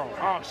 final girl,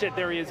 oh shit,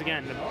 there he is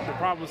again, the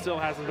problem still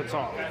hasn't been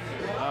solved.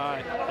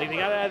 Like they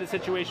got out of the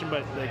situation,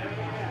 but like,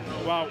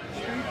 well,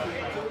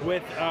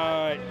 with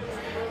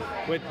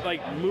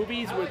like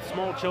movies with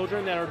small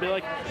children that are be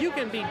like, you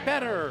can be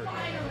better.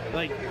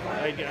 Like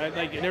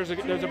there's a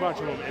bunch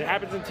of them. It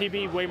happens in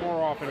TV way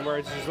more often, where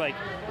it's just like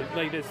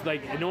this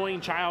like annoying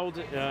child.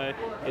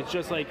 It's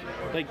just like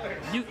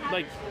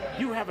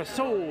you have a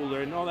soul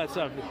and all that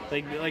stuff.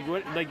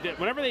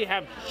 Whenever they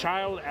have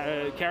child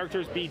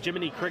characters be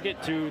Jiminy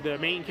Cricket to the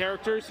main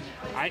characters,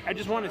 I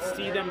just want to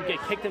see them get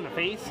kicked in the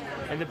face.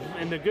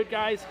 And the good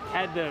guys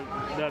had the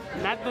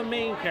not the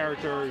main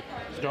character's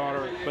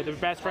daughter, but the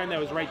best friend that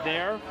was right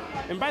there.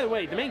 And by the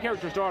way, the main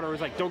character's daughter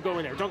was like, don't go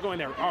in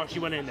there. Oh, she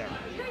went in there.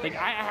 Like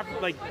I have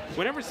like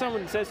whenever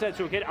someone says that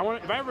to a kid,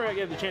 if I ever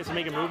get the chance to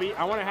make a movie,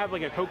 I want to have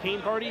like a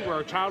cocaine party where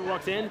a child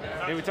walks in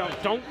and they would tell them,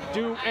 don't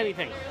do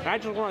anything. And I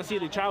just want to see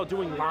the child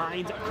doing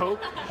lines of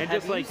coke and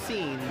just like. Have you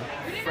seen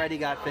Freddy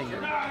Got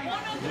Fingered?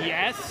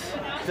 Yes.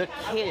 The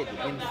kid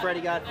in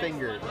Freddy Got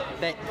Fingered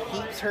that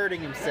keeps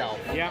hurting himself.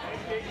 Yeah.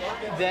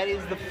 That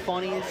is the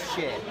funniest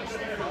shit.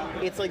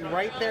 It's like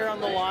right there on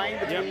the line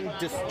between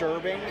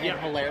disturbing and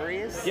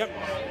hilarious. Yep.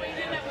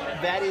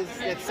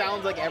 It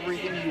sounds like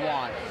everything you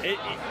want.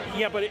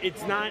 Yeah, but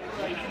it's not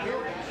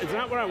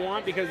what I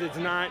want because it's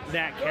not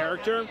that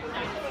character.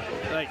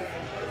 Like,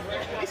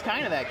 it's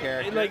kind of that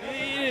character. Like,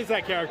 it is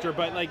that character,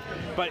 but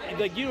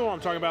you know what I'm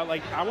talking about.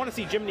 Like, I want to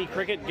see Jiminy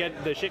Cricket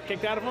get the shit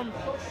kicked out of him.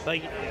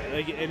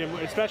 And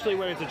especially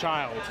when it's a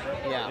child.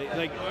 Yeah.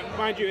 Like,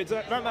 mind you, it's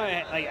not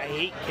that I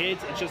hate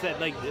kids. It's just that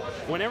like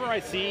whenever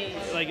I see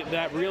like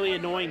that really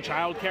annoying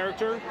child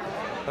character,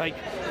 like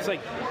it's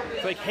like,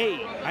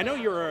 hey, I know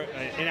you're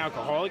an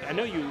alcoholic. I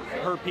know you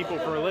hurt people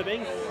for a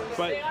living,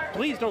 but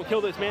please don't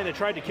kill this man that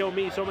tried to kill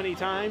me so many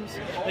times.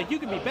 Like, you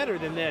can be better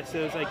than this.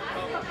 It was like,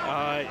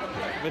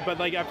 but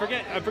like I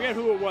forget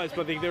who it was,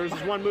 but there was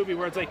this one movie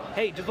where it's like,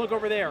 hey, just look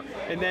over there,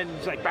 and then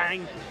it's like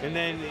bang, and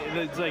then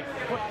it's like,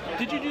 what?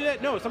 Did you do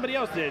that? No, somebody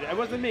else did. It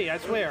wasn't me. I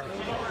swear.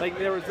 Like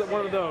there was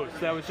one of those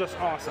that was just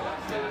awesome.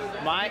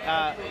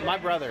 My little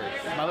brother,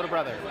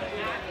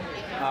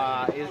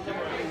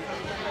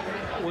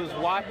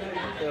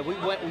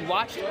 we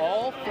watched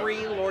all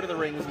 3 Lord of the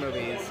Rings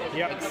movies.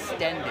 Yep.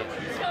 Extended.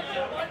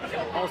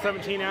 All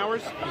 17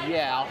 hours?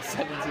 Yeah, all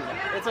 17.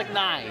 It's like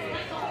 9.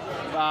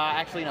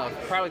 Actually, no,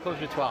 it's probably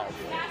closer to 12.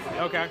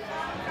 Okay.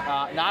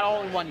 Not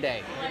all in one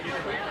day.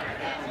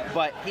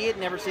 But he had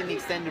never seen the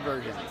extended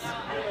versions.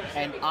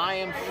 And I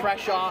am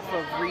fresh off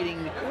of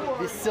reading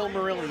the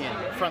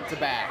Silmarillion front to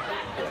back.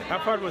 How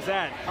fun was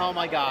that? Oh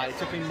my god, it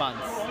took me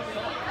months.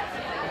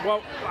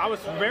 Well, I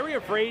was very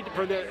afraid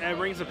for the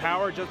Rings of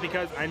Power just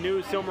because I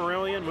knew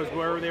Silmarillion was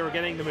where they were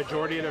getting the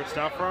majority of their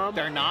stuff from.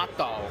 They're not,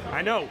 though.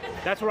 I know.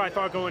 That's what I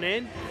thought going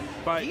in.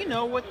 But do you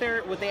know what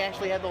they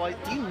actually had the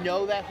do you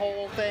know that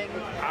whole thing?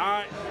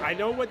 I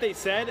know what they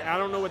said. I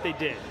don't know what they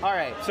did. All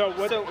right. So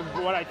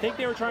what I think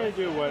they were trying to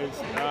do was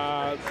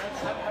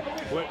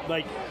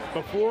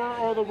before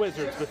all the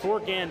wizards,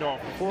 before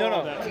Gandalf, before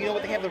all that. Do you know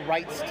what they have the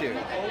rights to?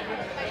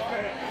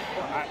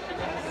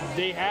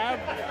 They have.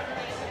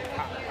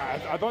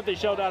 I thought they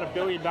shelled out $1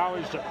 billion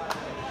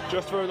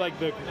just for like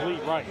the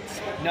complete rights.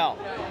 No.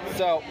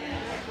 So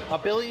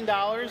 $1 billion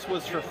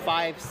was for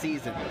 5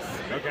 seasons.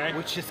 Okay.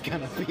 Which is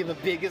gonna be the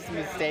biggest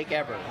mistake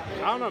ever.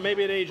 I don't know.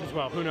 Maybe it ages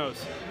well. Who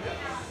knows?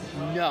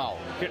 No.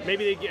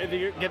 Maybe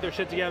they get their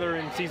shit together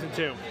in season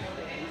 2.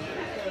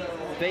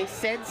 They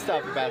said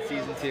stuff about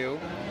season 2.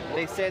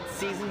 They said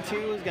season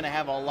 2 is gonna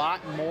have a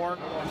lot more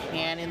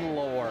canon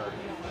lore.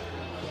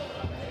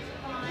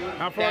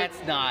 How far?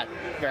 That's not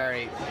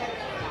very.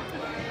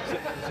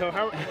 Hold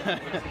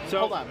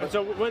on.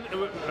 So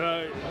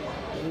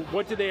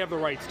what do they have the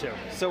rights to?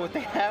 So what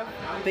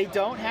they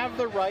don't have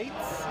the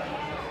rights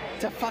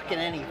to fucking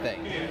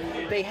anything.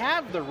 They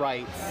have the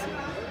rights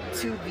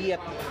to the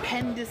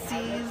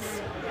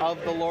appendices of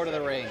the Lord of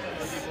the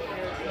Rings.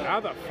 How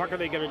the fuck are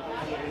they gonna?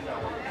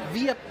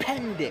 The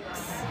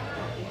appendix.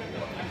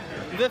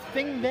 The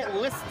thing that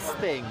lists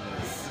things.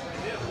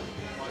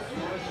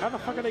 How the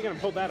fuck are they going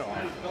to pull that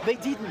off? They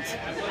didn't.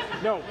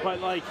 No, but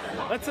like,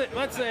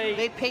 let's say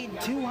they paid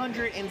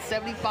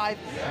 $275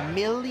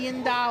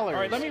 million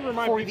let me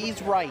remind for people,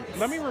 these rights.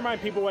 Let me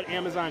remind people what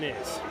Amazon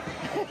is.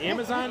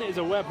 Amazon is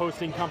a web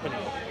hosting company.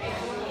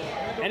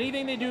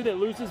 Anything they do that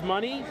loses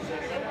money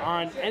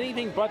on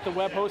anything but the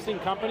web hosting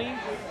company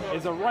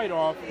is a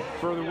write-off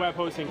for the web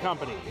hosting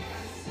company.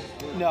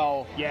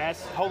 No.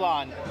 Yes. Hold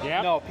on.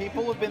 Yep. No,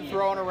 people have been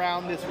throwing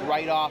around this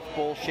write-off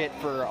bullshit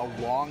for a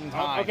long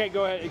time. Okay,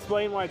 go ahead.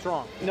 Explain why it's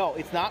wrong. No,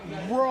 it's not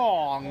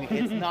wrong.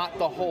 It's not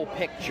the whole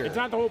picture. It's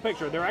not the whole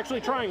picture. They're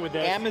actually trying with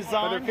this, but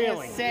Amazon they're has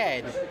failing.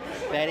 said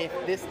that if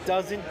this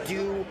doesn't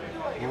do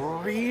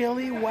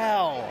really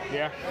well,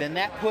 Yeah. then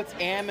that puts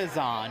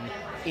Amazon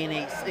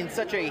in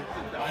such a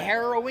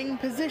harrowing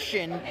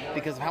position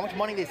because of how much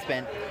money they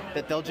spent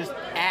that they'll just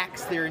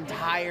axe their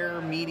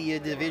entire media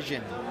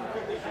division.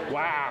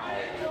 Wow.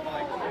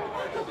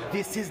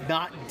 This is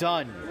not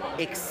done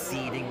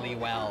exceedingly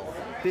well.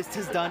 This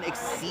has done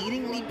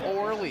exceedingly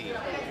poorly.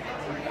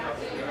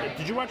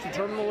 Did you watch the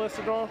Terminal List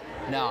at all?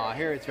 No, I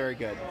hear it's very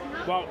good.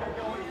 Well,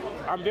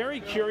 I'm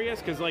very curious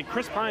because like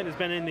Chris Pine has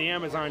been in the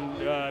Amazon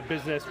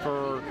business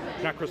for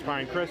not Chris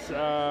Pine, Chris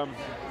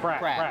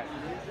Pratt.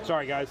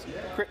 Sorry, guys.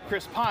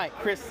 Chris Pine,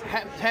 Chris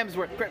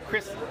Hemsworth,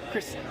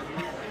 Chris.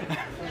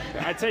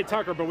 I'd say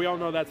Tucker, but we all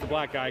know that's the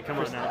black guy. Come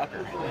on now.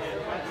 Tucker.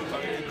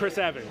 Chris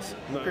Evans.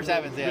 Chris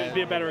Evans, yeah. Would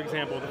be a better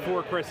example. The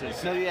four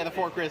Chris's. No, yeah, the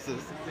four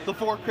Chris's. The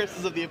four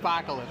Chris's of the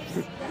apocalypse.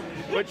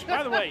 Which,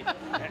 by the way,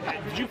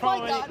 did you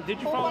follow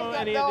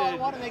any no, of I the?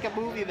 want to make a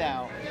movie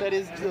now that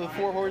is the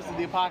four horses of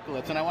the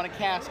apocalypse, and I want to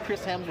cast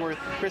Chris Hemsworth,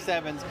 Chris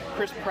Evans,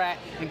 Chris Pratt,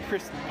 and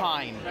Chris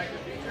Pine.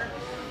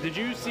 Did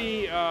you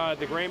see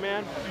The Gray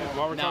Man?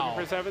 While we're talking No.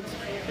 Chris Evans,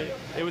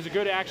 it was a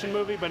good action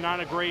movie, but not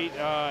a great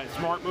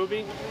smart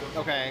movie.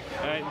 Okay.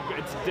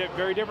 It's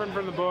very different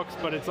from the books,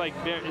 but it's like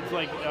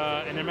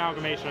an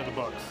amalgamation of the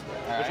books.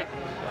 All right.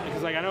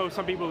 Because like I know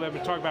some people that have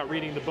been talking about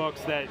reading the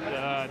books that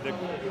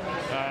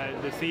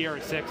the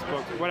Sierra 6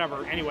 books,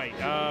 whatever. Anyway,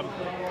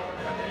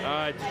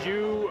 did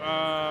you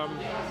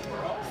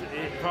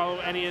follow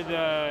any of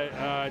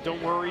the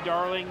Don't Worry,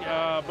 Darling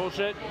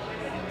bullshit?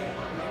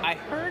 I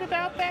heard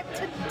about that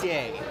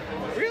today.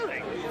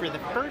 Really? For the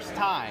first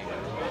time.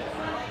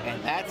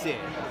 And that's it.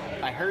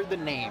 I heard the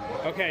name.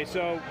 Okay,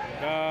 so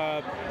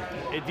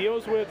it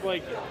deals with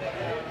like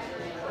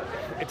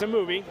it's a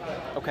movie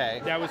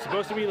Okay. that was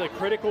supposed to be like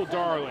critical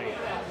darling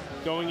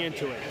going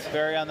into it.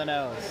 Very on the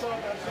nose.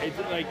 It's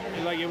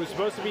like it was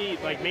supposed to be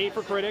like made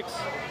for critics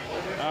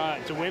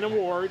to win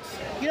awards.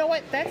 You know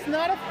what? That's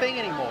not a thing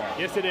anymore.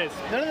 Yes, it is.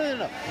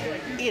 No.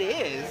 It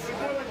is.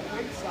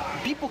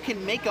 People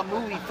can make a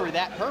movie for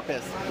that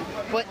purpose,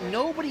 but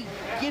nobody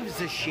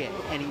gives a shit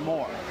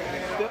anymore.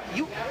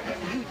 You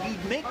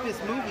make this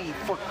movie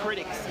for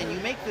critics, and you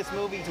make this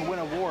movie to win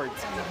awards,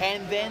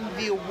 and then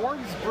the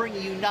awards bring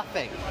you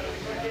nothing.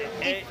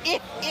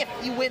 If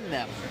you win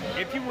them.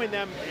 If you win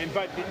them,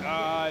 but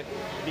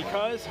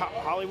because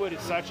Hollywood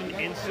is such an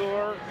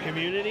insular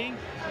community,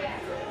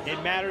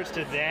 it matters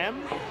to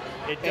them.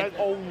 It does. And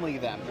only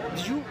them.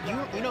 Did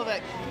you know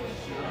that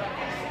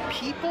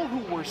people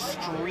who were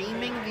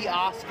streaming the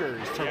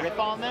Oscars to Yeah. rip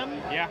on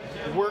them Yeah.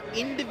 were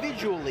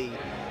individually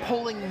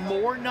pulling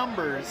more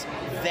numbers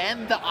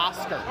than the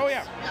Oscars? Oh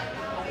yeah.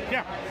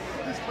 Yeah.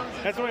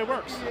 That's the way it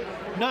works.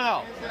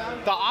 No.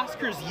 The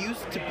Oscars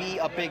used to be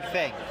a big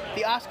thing.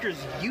 The Oscars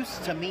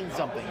used to mean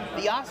something.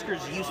 The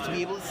Oscars used to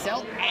be able to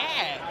sell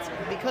ads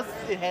because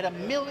it had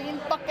 1 million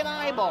fucking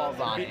eyeballs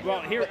on it.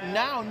 Well, here- but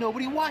now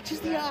nobody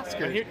watches the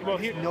Oscars.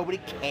 Here- Nobody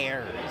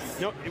cares.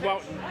 No,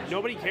 well,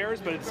 nobody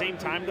cares, but at the same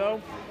time,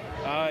 though,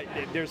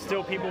 there's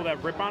still people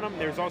that rip on them.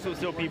 There's also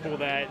still people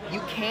that You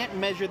can't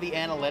measure the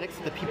analytics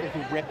of the people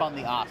who rip on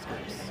the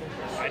Oscars.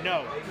 I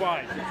know,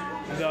 but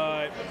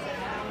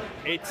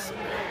it's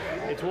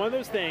one of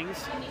those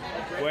things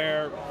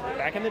where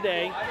back in the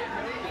day,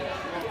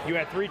 you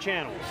had 3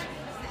 channels,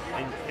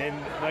 and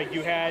like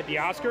you had the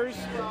Oscars,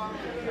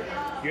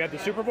 you had the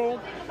Super Bowl,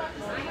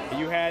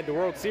 you had the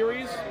World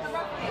Series,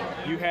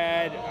 you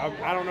had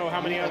I don't know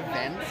how many other.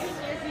 Events?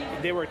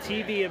 They were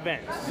TV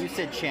events. You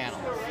said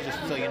channels, just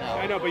so you know.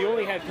 I know, but you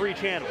only had 3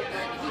 channels.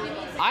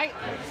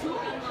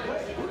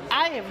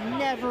 I have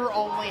never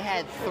only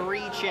had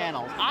 3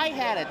 channels. I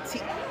had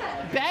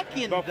back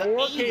in the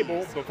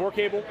 80s. Before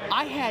cable.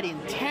 I had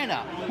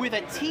antenna with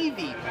a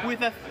TV with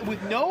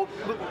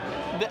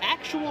the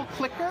actual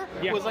clicker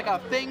Yeah. was like a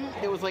thing.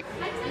 It was like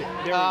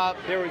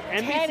There was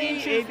 10 NBC,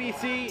 inches,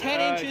 ABC,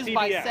 10 inches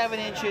by CBS. 7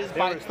 inches There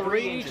by was 3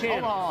 3 inches.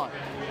 channels. Hold on.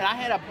 And I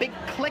had a big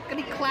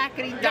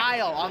clickety-clackety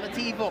dial on the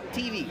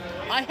TV.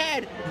 I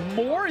had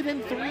more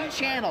than 3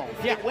 channels.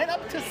 Yeah. It went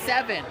up to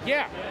 7.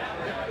 Yeah,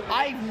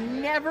 I've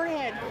never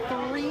had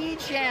 3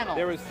 channels.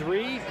 there was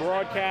 3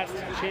 broadcast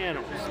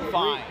channels.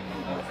 Fine.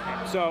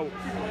 So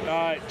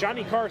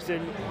Johnny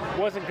Carson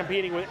wasn't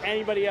competing with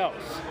anybody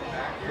else,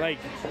 like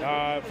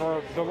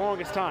for the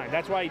longest time.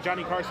 That's why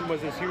Johnny Carson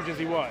was as huge as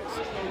he was.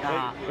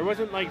 Uh-huh. There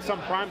wasn't like some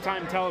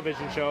primetime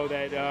television show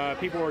that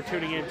people were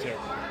tuning into.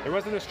 There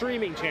wasn't a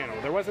streaming channel.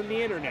 There wasn't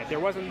the internet. There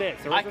wasn't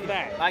this. There wasn't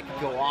that. I could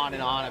go on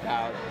and on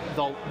about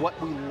what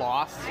we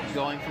lost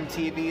going from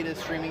TV to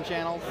streaming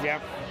channels. Yeah.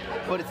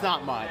 But it's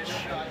not much.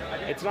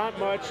 It's not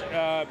much,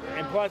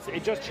 and plus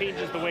it just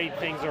changes the way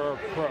things are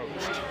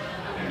approached.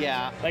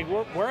 Yeah. Like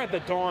we're at the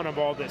dawn of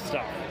all this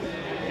stuff,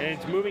 and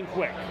it's moving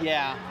quick.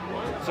 Yeah.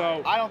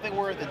 So I don't think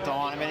we're at the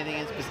dawn of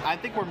anything. I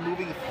think we're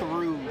moving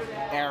through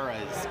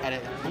eras at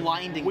a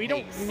blinding we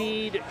pace. don't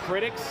need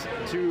critics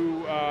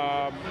to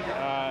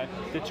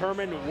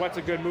determine what's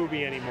a good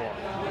movie anymore.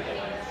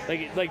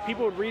 Like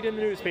people would read in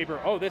the newspaper,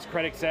 oh, this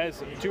critic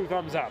says 2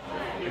 thumbs up.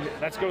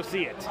 Let's go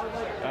see it.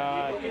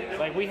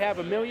 Like we have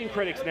 1 million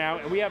critics now,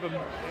 and we have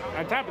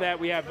on top of that,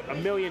 we have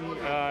 1 million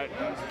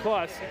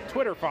plus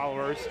Twitter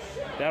followers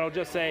that'll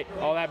just say,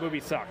 oh, that movie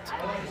sucked.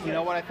 You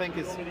know what I think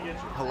is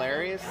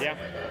hilarious? Yeah.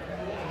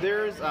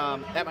 There's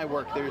at my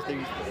work. There's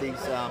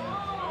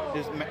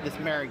this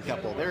married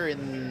couple.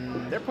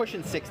 They're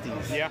pushing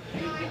 60s. Yeah.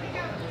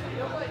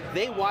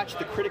 They watch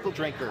The Critical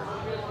Drinker,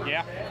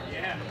 Yeah.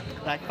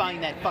 and I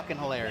find that fucking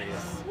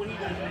hilarious.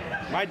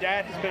 My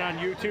dad has been on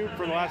YouTube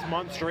for the last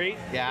month straight.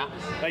 Yeah.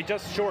 Like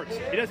just shorts.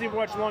 He doesn't even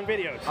watch long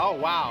videos. Oh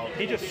wow.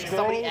 He just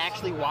Somebody scrolls.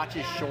 actually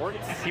watches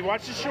shorts. He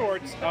watches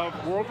shorts of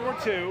World War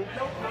II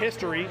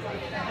history.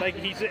 Like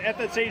he's at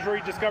the stage where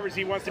he discovers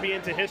he wants to be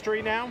into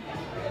history now.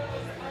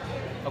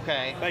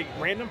 Okay. Like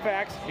random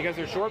facts, because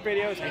they're short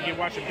videos and you can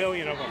watch 1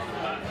 billion of them.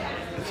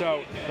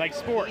 So, like He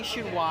sports.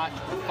 should watch.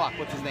 Fuck.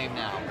 What's his name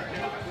now?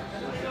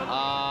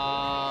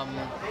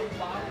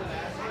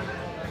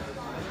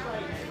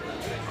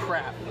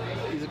 Crap.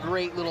 He's a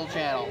great little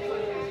channel.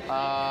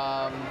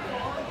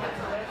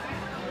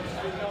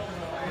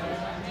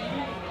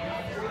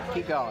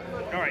 Keep going.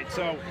 All right,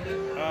 so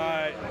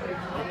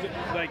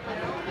like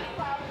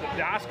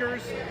the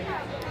Oscars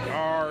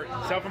are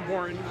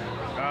self-important.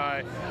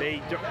 They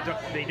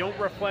don't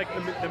reflect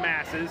the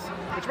masses.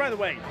 Which, by the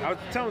way, I was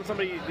telling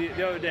somebody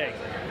the other day,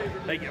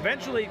 like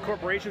eventually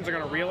corporations are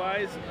going to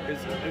realize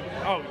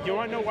oh, you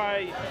want to know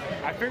why?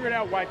 I figured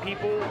out why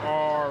people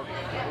are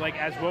like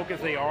as woke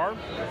as they are.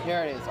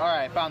 Here it is. All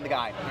right, found the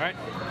guy. All right.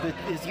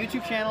 His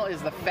YouTube channel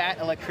is The Fat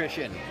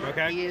Electrician.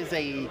 Okay. He is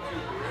a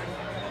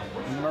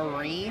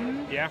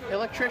marine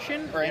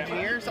electrician or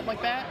engineer, something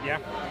like that. Yeah.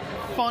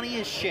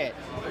 Funny as shit.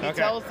 He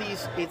tells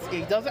these.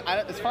 He doesn't.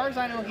 As far as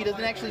I know, he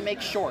doesn't actually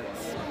make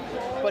shorts,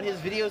 but his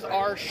videos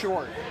are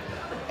short,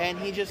 and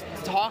he just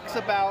talks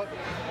about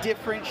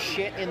different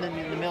shit in the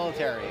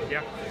military.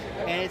 Yeah.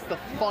 And it's the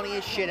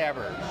funniest shit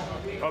ever.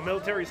 Oh,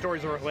 military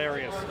stories are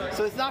hilarious.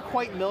 So it's not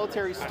quite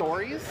military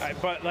stories.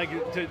 But like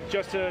to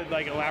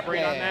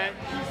elaborate on that,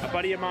 a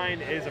buddy of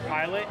mine is a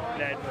pilot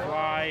that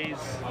flies.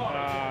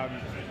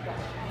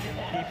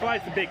 He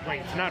flies the big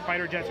planes, not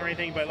fighter jets or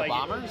anything, but like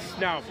bombers.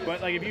 No, but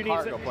like if you need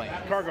Cargo planes.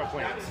 Cargo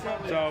planes.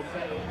 So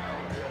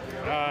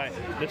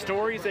the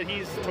stories that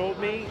he's told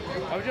me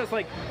of just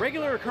like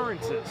regular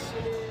occurrences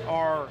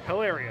are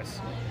hilarious.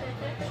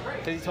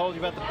 Has he told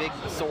you about the big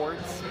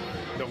swords?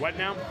 The what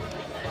now?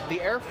 The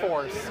Air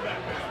Force,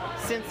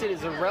 since it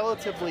is a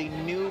relatively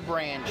new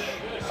branch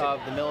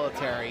of the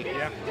military,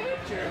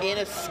 in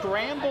a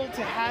scramble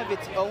to have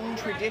its own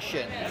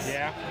traditions,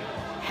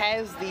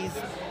 has these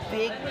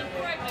big,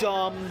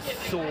 dumb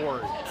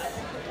swords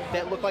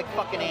that look like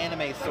fucking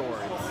anime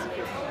swords,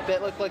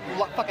 that look like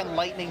fucking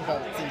lightning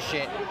bolts and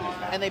shit,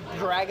 and they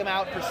drag them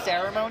out for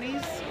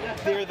ceremonies.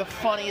 They're the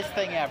funniest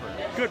thing ever.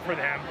 Good for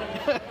them.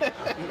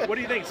 What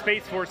do you think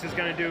Space Force is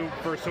going to do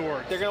for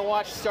swords? They're going to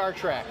watch Star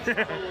Trek.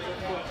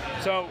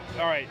 So,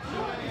 all right.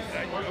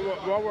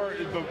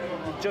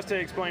 Just to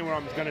explain what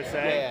I'm going to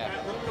say,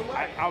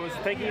 I was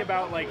thinking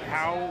about like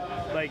how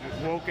like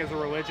woke as a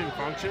religion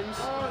functions.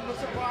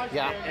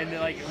 Yeah. And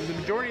like the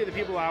majority of the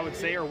people I would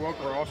say are woke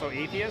are also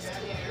atheists.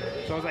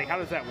 So I was like, how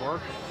does that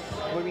work?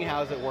 What do you mean,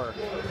 how does it work?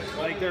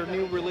 Like their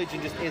new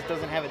religion just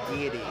doesn't have a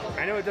deity.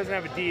 I know it doesn't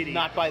have a deity.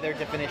 Not by their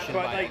definition.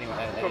 But like,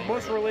 but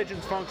most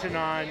religions function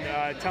on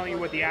telling you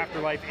what the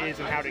afterlife is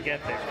and how to get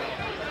there.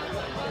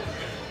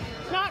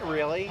 Not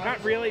really.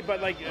 Not really,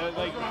 but like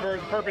for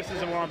the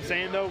purposes of what I'm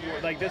saying though,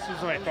 like this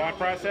was my thought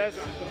process.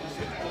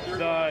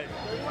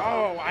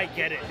 I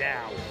get it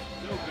now.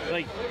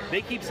 Like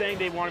they keep saying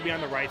they want to be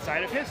on the right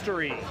side of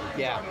history.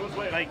 Yeah.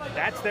 Like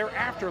that's their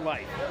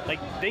afterlife. Like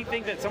they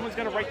think that someone's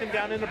going to write them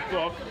down in a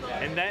book,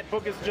 and that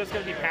book is just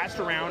going to be passed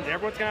around. And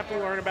everyone's going to have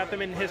to learn about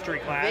them in history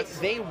class.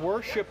 They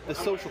worship the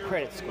social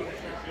credit score.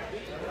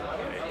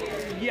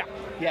 Yeah.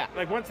 Yeah.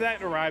 Like once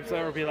that arrives,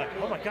 they'll be like,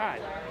 oh my god,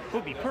 it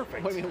would be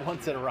perfect. What do you mean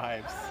once it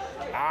arrives?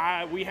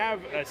 We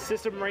have a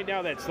system right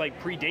now that's like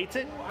predates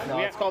it. No,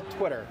 it's called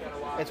Twitter.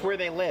 It's where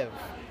they live.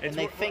 And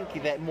they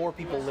think that more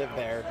people live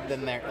there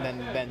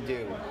than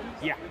do.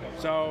 Yeah.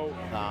 So,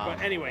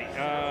 but anyway,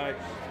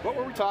 what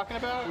were we talking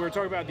about? We were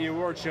talking about the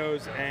award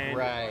shows, and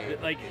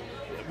like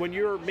when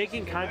you're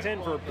making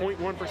content for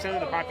 0.1%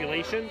 of the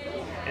population,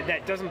 and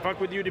that doesn't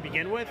fuck with you to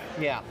begin with.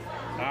 Yeah.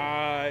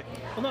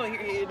 Well, no,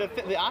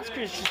 the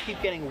Oscars just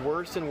keep getting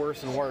worse and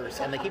worse and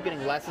worse, and they keep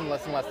getting less and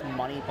less and less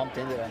money pumped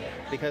into them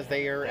because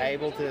they are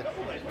able to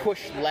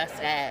push less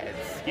ads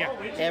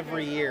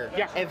every year.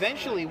 Yeah.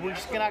 Eventually, we're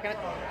just not gonna.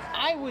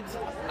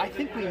 I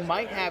think we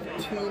might have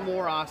 2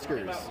 more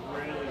Oscars.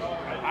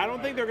 I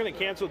don't think they're going to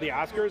cancel the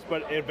Oscars,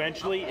 but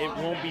eventually it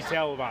won't be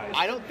televised.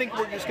 I don't think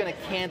we're just going to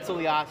cancel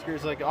the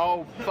Oscars like,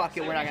 oh, fuck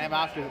it, we're not going to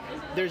have Oscars.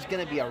 There's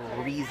going to be a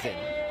reason.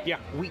 Yeah.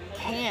 we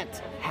can't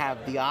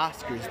have the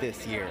Oscars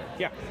this year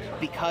Yeah.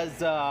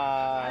 because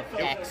of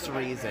X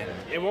reason.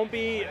 It won't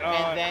be.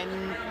 And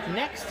then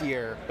next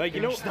year, like,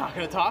 you we're know- just not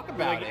going to talk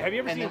about like, it. have you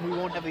ever and seen- then we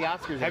won't have the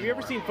Oscars Have you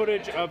ever anymore. seen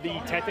footage of the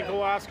technical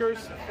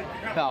Oscars?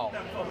 No.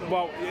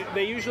 Well,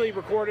 they usually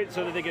record it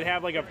so that they could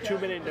have like a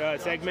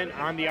 2-minute segment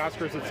on the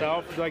Oscars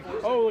itself. It's like,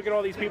 oh, look at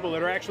all these people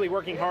that are actually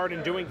working hard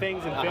and doing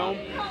things in film,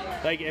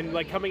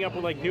 like coming up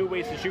with like new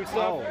ways to shoot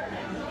stuff. Oh.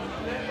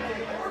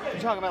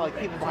 You're talking about like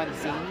people behind the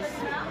scenes?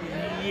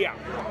 Yeah.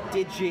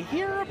 Did you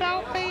hear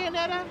about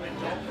Bayonetta?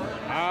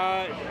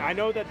 I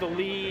know that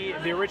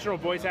the original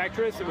voice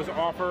actress, it was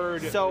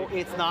offered. So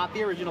it's not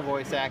the original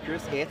voice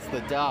actress, it's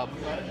the dub.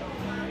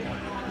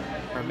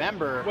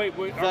 Remember, Wait,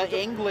 are we the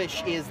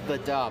English is the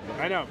dub.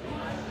 I know.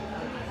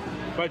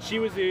 But she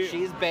was the.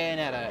 She's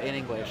Bayonetta in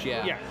English,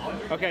 yeah. Yeah.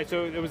 Okay,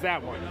 so it was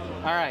that one.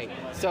 All right,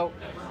 so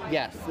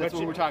yes, that's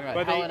what we're talking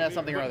about. but Helena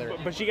something or other.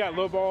 But she got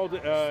lowballed,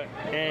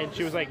 and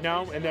she was like,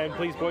 no, and then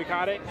please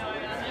boycott it.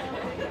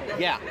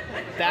 Yeah,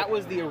 that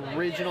was the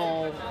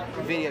original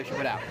video she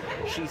put out.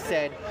 She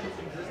said,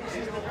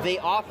 they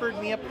offered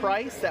me a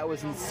price that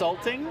was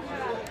insulting.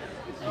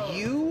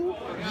 You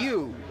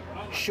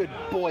should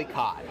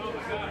boycott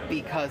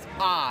because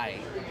I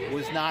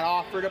was not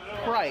offered a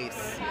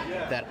price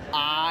that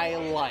I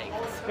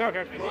liked.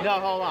 Okay. No,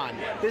 hold on.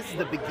 This is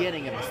the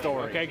beginning of the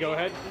story. Okay, go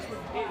ahead.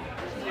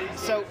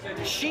 So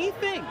she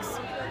thinks,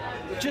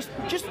 just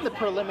in the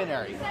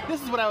preliminary,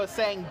 this is what I was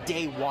saying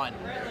day one.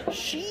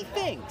 She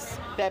thinks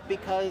that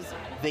because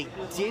they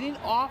didn't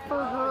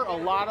offer her a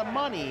lot of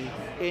money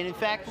and in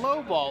fact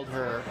lowballed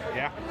her,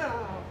 Yeah.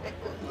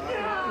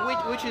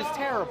 which is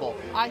terrible.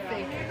 I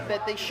think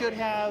that they should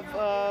have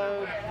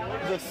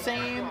the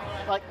same,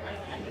 like,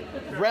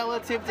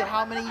 relative to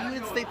how many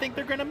units they think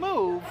they're going to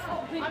move,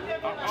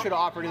 should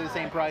offer to the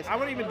same price. I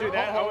wouldn't even do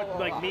that. I would,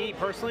 like me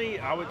personally,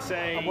 I would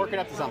say. I'm working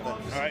up to something.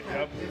 All right.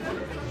 Yep.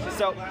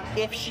 So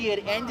if she had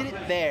ended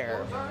it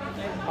there,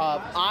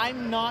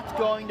 I'm not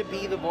going to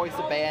be the voice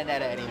of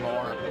Bayonetta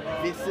anymore.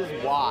 This is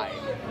why.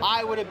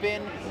 I would have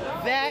been,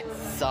 that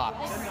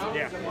sucks.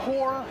 Yeah.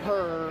 Poor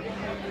her.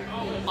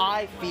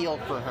 I feel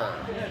for her.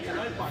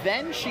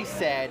 Then she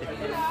said,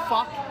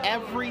 fuck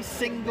every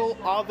single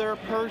other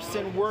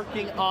person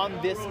working on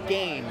this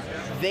game.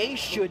 They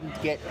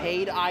shouldn't get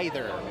paid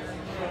either.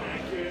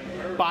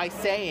 By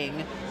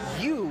saying,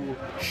 you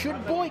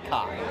should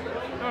boycott.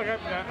 Okay.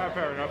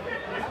 Fair enough.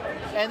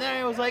 And then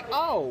I was like,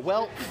 oh,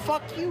 well,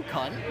 fuck you,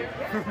 cunt.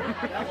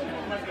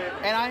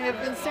 And I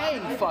have been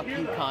saying fuck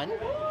you, cunt,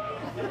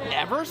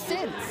 ever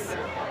since.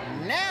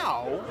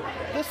 Now,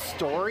 the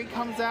story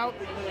comes out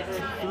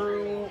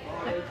through,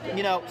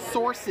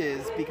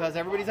 sources, because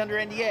everybody's under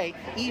NDA.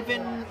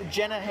 Even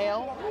Jenna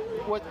Hale,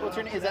 what's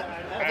her name? Is that?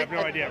 I have no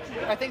idea.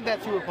 I think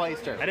that's who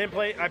replaced her.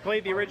 I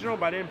played the original,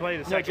 but I didn't play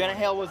the No, second. Jenna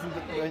Hale wasn't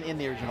in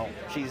the original.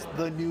 She's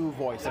the new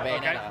voice of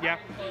Bayonetta. Okay.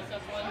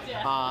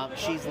 Yeah.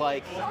 She's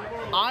like,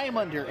 I'm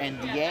under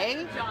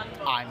NDA.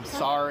 I'm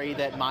sorry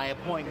that my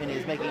appointment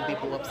is making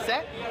people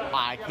upset.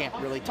 I can't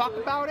really talk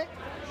about it.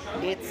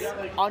 It's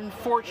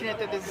unfortunate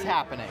that this is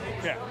happening.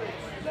 Yeah.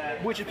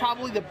 Which is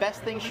probably the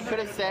best thing she could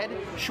have said,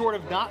 short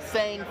of not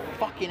saying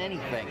fucking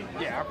anything.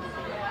 Yeah.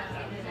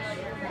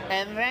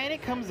 And then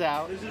it comes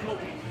out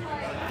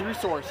through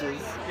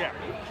sources Yeah.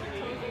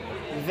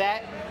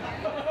 that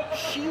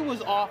she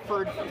was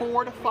offered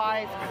 $4,000 to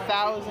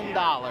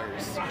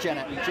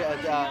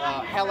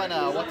 $5,000.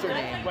 Helena, what's her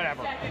name?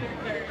 Whatever.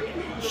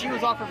 She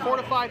was offered $4,000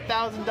 to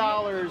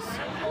 $5,000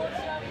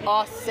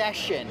 a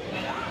session.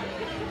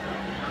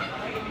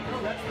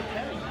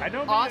 I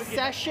know. A video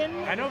session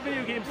I know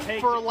video games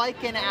take. for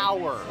like an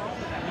hour.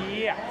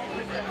 Yeah.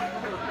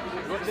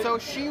 So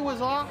she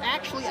was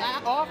actually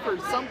offered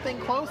something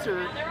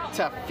closer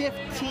to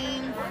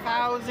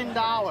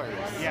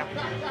 $15,000. Yeah.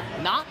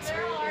 Not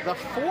the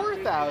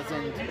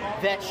 $4,000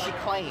 that she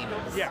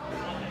claims. Yeah.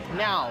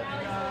 Now,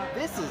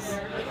 this is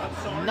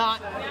not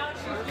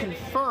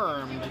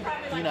confirmed,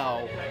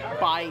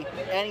 by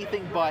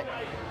anything but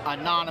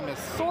anonymous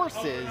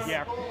sources.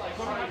 Yeah.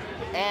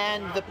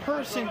 And the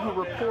person who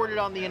reported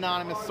on the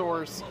anonymous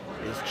source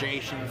is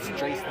Jason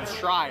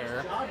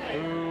Schreier.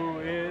 Who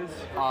is?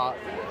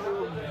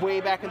 Way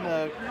back in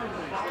the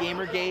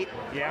Gamergate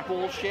Yeah.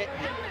 bullshit.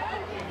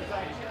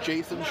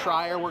 Jason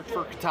Schreier worked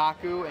for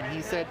Kotaku, and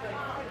he said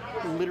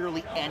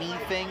literally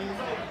anything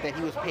that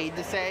he was paid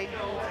to say.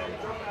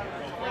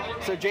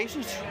 So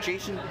Jason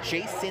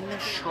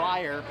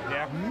Schreier,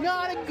 Yeah.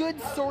 not a good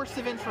source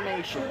of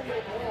information.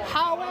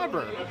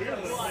 However,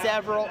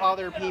 several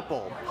other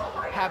people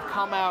have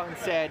come out and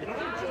said,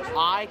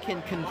 I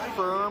can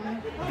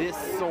confirm this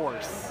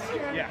source.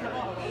 Yeah.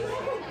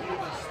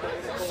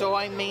 So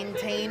I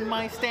maintain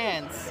my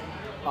stance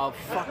of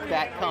fuck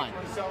that cunt.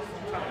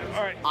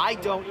 All right. I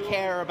don't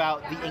care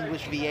about the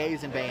English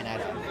VAs in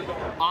Bayonetta.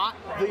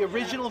 The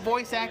original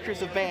voice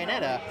actress of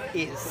Bayonetta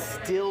is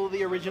still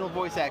the original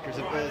voice actress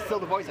of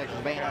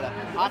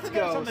Bayonetta. Wasn't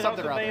there Atsuko,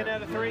 something or other.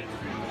 Bayonetta 3?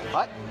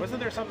 What? Wasn't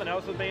there something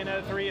else with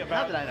Bayonetta 3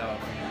 about? Not that I know of.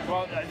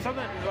 Well,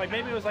 something like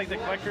maybe it was like the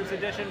collector's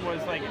edition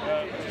was like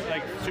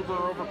super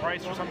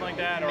overpriced or something like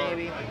that. Or,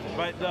 Maybe.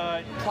 But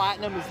the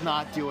Platinum is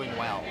not doing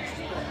well.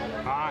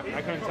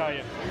 I couldn't tell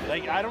you.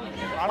 Like I don't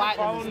follow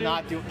Platinum is new.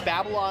 not doing.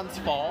 Babylon's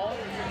Fall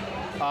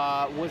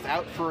was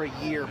out for a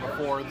year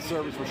before the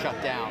servers were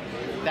shut down.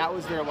 That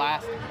was their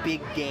last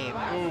big game.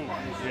 Ooh,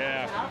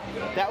 yeah.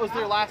 That was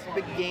their last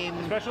big game.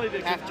 Especially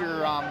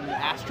after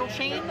Astral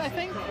Chain, I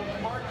think.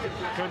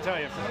 Couldn't tell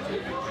you.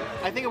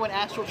 I think it went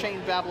Astral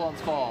Chain,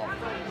 Babylon's Fall.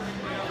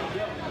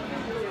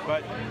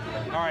 But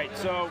all right,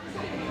 so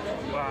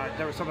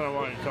there was something I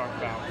wanted to talk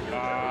about.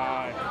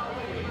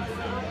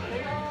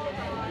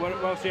 What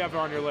else do you have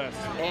on your list?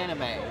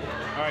 Anime.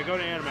 All right, go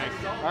to anime.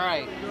 All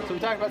right, so we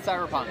talked about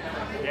Cyberpunk.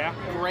 Yeah.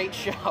 Great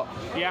show.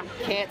 Yeah.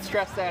 Can't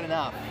stress that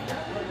enough.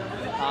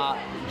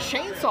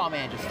 Chainsaw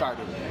Man just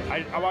started.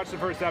 I watched the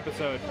first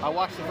episode. I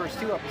watched the first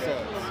 2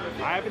 episodes.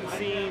 I haven't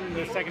seen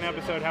the second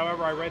episode.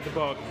 However, I read the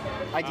book.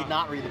 I did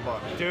not read the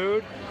book.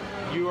 Dude,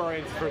 you are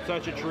in for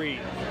such a treat.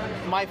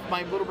 My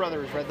little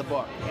brother has read the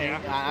book. Yeah.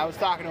 And I was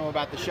talking to him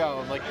about the show.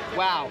 I'm like,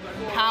 wow,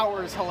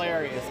 Power is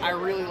hilarious. I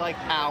really like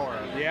Power.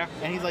 Yeah.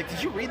 And he's like,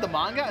 did you read the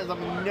manga? I was like,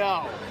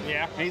 no.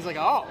 Yeah. And he's like,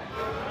 oh.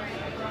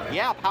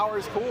 Yeah, Power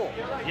is cool.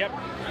 Yep.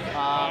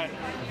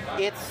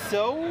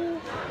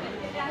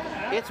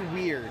 It's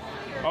weird.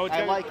 Oh,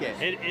 I like it.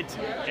 It's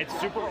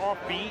super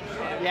offbeat.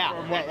 Yeah,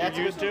 from what that's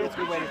you're used to. That's a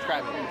good way to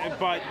describe it.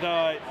 But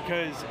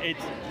because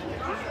it's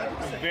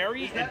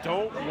very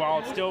adult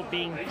while still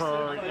being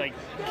for like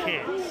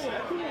kids.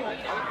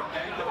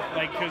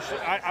 Like, because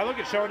I look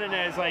at shonen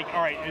as like,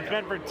 all right, it's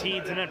meant for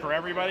teens and meant for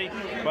everybody,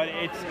 but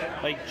it's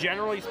like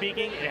generally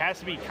speaking, it has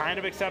to be kind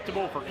of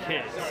acceptable for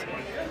kids.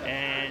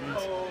 And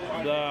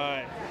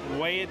the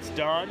way it's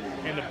done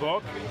in the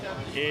book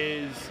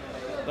is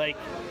like,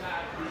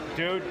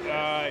 dude,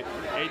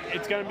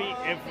 it's gonna be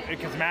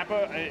because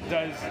Mappa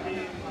does.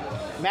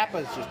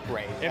 Mappa's just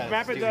great. If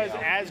Mappa does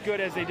as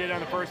good as they did on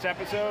the first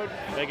episode,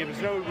 like if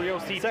there's no real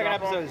seat second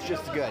drop-off- episode is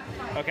just as good.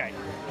 Okay,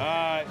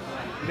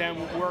 then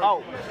we're.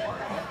 Oh,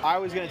 I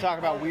was going to talk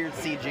about weird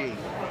CG.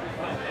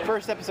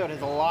 First episode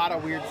has a lot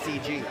of weird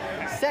CG.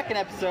 Second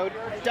episode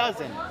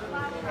doesn't.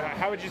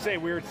 How would you say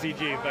weird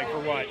CG? Like for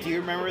what? Do you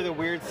remember the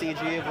weird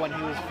CG of when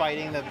he was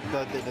fighting the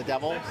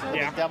devil? The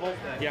Yeah. big devil?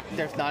 Yeah.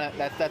 There's not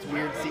that's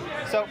weird CG.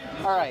 So,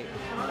 all right.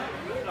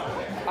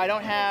 I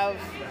don't have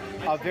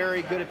a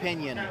very good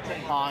opinion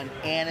on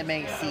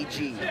anime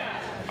CG.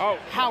 Oh,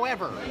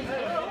 However,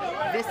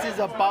 this is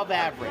above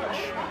average.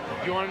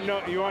 you want to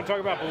know? You want to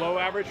talk about below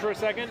average for a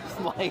second?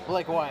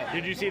 like what?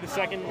 Did you see the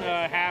second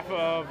half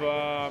of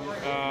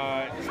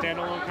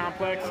Standalone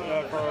Complex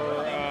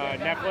for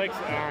Netflix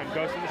on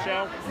Ghost in the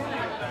Shell?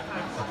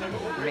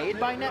 Made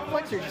by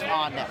Netflix or just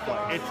on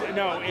Netflix? It's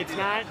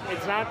not.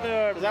 It's not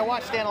the. Because I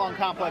watched Standalone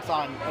Complex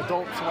on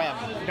Adult Swim.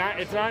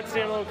 It's not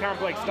Standalone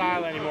Complex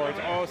style anymore. It's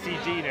all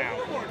CG now.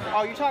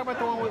 Oh, you're talking about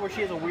the one where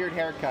she has a weird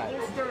haircut.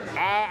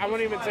 I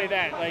wouldn't even say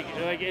that. Like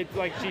it's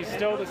like she's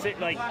still the same.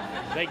 Like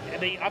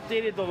they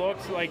updated the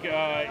looks. Like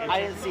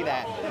I didn't see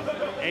that.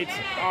 it's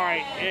all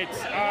right.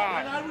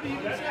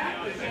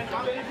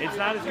 It's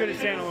not as good as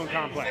Standalone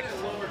Complex.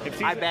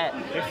 I bet.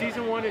 If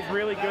season 1 is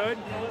really good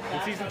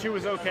and season 2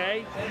 is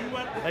okay,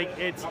 like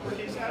it's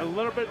a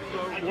little bit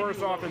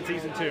worse off than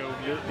season 2.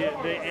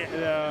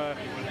 The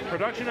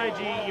production IG,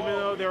 even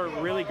though they're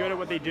really good at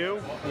what they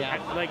do,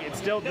 Yeah. like it's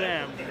still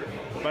them.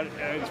 But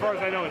as far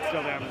as I know, it's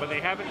still them. But they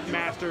haven't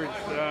mastered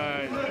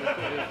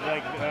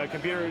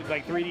computer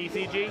 3D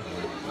CG.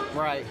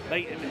 Right.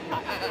 Like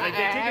I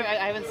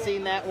haven't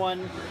seen that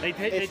one. they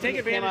take It came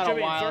advantage out a of it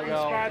in while certain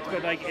ago. spots,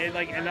 but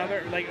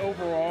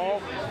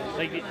overall,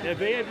 like if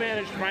they had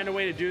managed to find a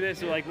way to do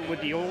this like with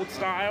the old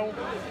style,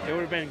 it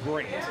would have been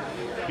great.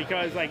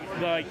 Because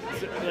the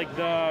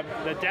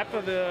depth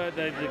of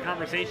the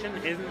conversation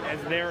isn't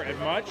as there as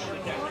much.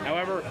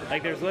 However,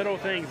 like there's little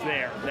things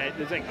there that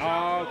it's like,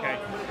 oh, okay.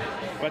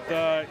 But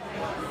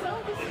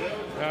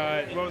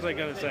what was I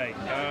gonna say?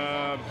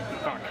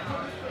 Fuck.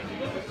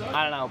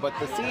 I don't know, but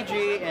the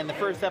CG in the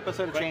first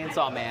episode of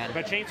Chainsaw Man.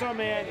 But Chainsaw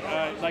Man,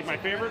 like my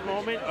favorite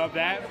moment of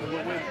that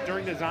was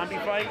during the zombie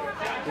fight.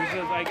 Was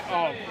just like,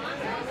 oh,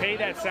 pay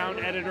that sound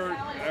editor,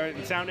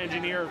 sound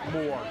engineer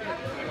more.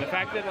 The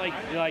fact that like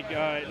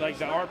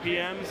the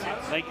RPMs,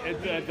 like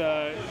at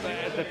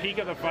the peak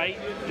of the fight,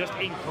 just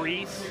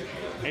increase,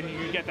 and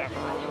you get that.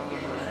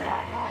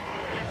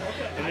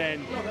 And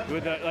then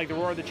with the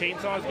roar of the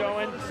chainsaws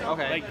going,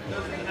 Okay. like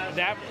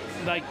that,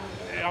 like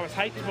I was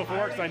hyped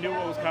before because I knew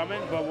what was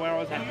coming, but when I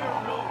was like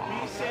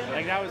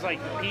that was like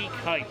peak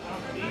hype,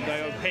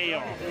 the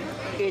payoff.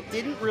 It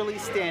didn't really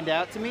stand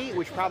out to me,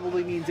 which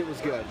probably means it was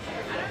good.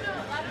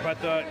 But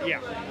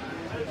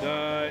All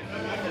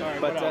right,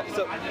 But what else?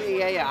 so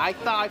yeah,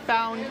 I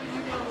found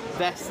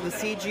that the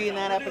CG in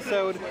that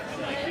episode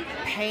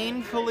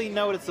painfully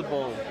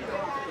noticeable.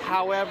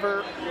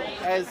 However,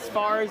 as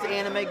far as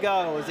anime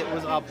goes, it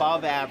was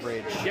above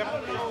average. Yep.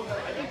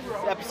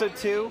 Episode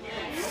 2,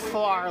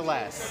 far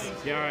less.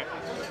 Yeah. All right.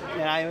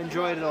 And I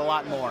enjoyed it a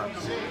lot more.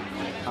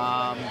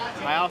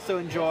 I also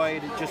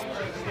enjoyed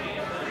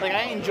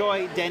I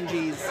enjoy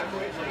Denji's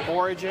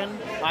origin.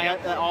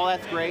 All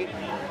that's great.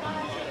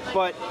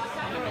 But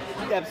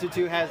episode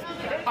 2 has.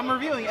 I'm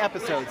reviewing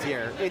episodes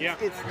here.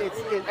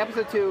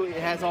 Episode 2. It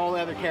has all the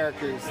other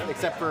characters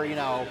except for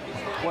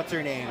what's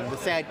her name, the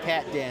sad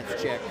cat dance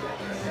chick.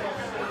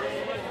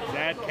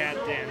 Sad cat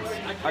dance.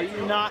 Are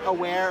you not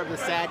aware of the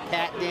sad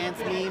cat dance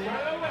meme?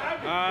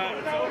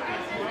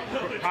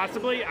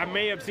 Possibly. I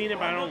may have seen it,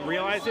 but I don't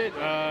realize it.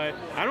 I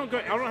don't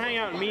hang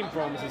out in meme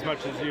forums as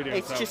much as you do.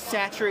 It's just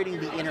saturating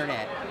the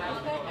internet.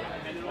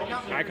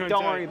 I couldn't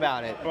Don't tell worry you.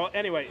 about it. Well,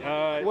 anyway.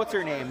 What's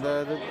her name?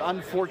 The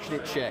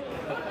unfortunate chick.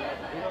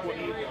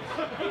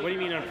 What do you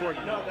mean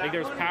unfortunate? Like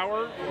there's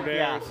Power.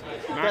 There's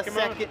The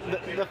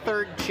Makima. the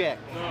third chick.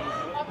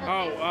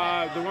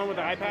 Oh, the one with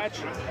the eye patch.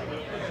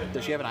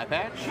 Does she have an eye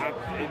patch?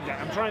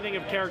 I'm trying to think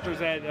of characters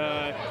that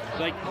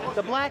like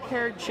The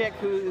black-haired chick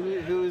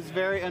who's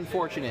very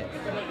unfortunate.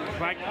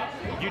 black.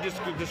 You just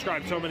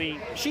described so many.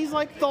 She's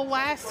like the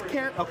last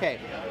character. Okay,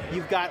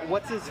 you've got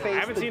what's his face. I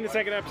haven't seen the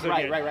second episode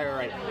Right.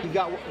 yet. You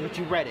got, but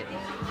you read it.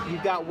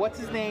 You've got what's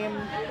his name,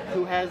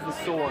 who has the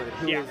sword,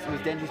 who's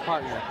Denji's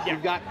partner. Yeah.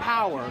 You've got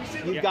Power.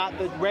 You've got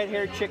the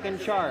red-haired chick in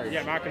charge.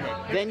 Yeah,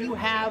 Makima. Then you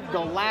have the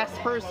last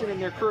person in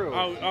their crew.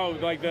 Oh,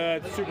 like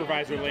the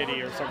supervisor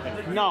lady or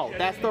something. No,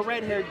 that's the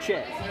red-haired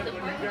chick.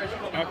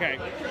 Okay.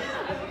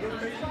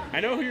 I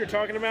know who you're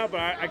talking about, but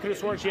I could have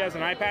sworn she has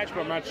an eye patch,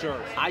 but I'm not sure.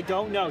 I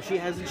don't know. She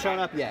hasn't shown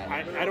up yet.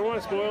 I don't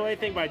want to spoil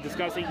anything by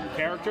discussing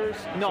characters.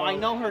 No, so I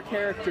know her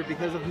character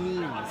because of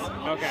memes.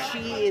 Okay.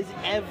 She is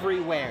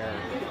everywhere.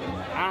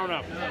 I don't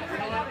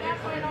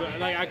know.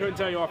 Like I couldn't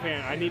tell you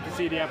offhand. I need to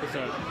see the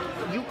episode.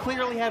 You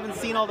clearly haven't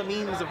seen all the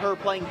memes of her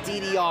playing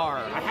DDR.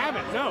 I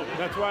haven't. No,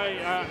 that's why.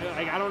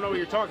 I don't know what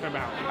you're talking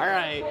about. All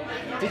right.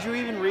 Did you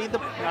even read the?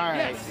 All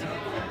right. Yes.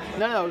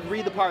 No,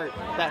 read the part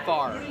that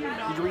far. Did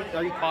you read?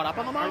 Are you caught up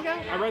on the manga?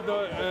 I read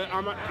the.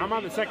 I'm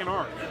on the second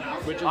arc,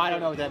 which is I don't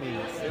know what that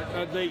means.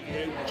 The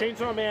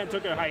Chainsaw Man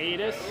took a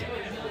hiatus,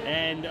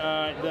 and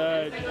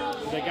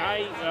the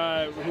guy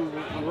who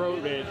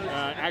wrote it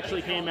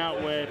actually came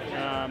out with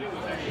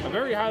a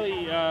very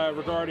highly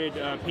regarded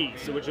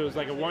piece, which was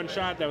like a one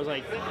shot that was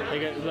like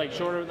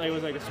shorter. It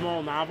was like a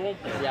small novel.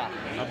 Yeah.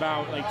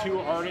 About like two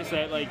artists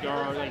that like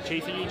are like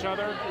chasing each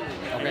other.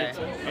 And Okay.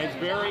 it's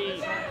very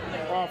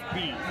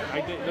offbeat.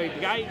 The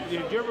guy.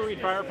 Did you ever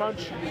read Fire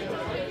Punch?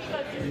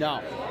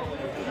 No.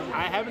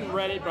 I haven't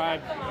read it,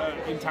 but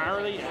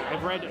entirely.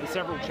 I've read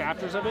several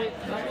chapters of it,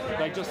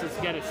 like just to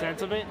get a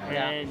sense of it,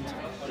 Yeah. and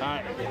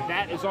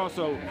that is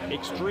also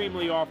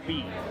extremely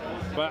offbeat.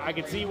 But I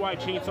could see why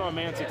Chainsaw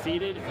Man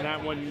succeeded, and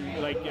that one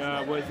was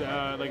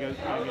like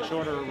a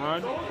shorter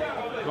run.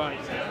 But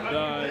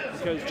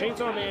because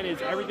Chainsaw Man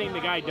is everything the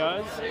guy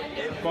does,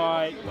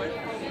 but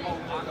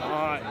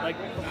like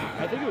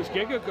I think it was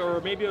Giga,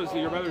 or maybe it was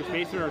Your Brother's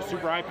Basement or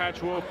Super Eye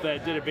Patch Wolf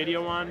that did a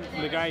video on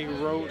the guy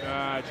who wrote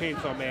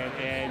Chainsaw Man,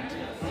 and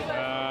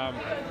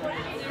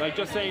like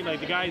just saying, like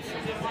the guys,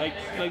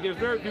 like there's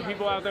very few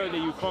people out there that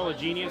you call a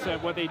genius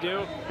at what they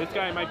do. This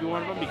guy might be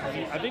one of them because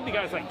I think the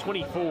guy's like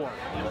 24.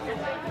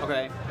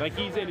 Okay. Like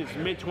he's in his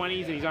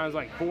mid-20s and he's on his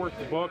like fourth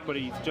book, but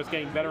he's just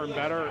getting better and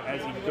better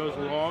as he goes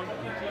along.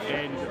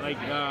 And like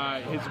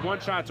his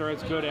one-shots are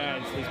as good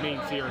as his main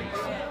series,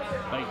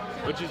 like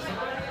which is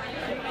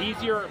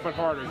easier but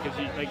harder because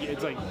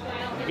it's like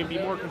you can be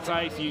more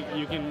concise. You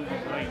can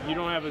like you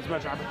don't have as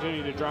much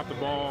opportunity to drop the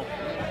ball,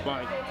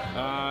 but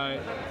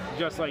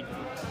just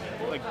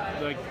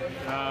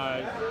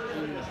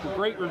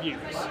great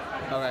reviews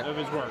of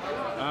his work.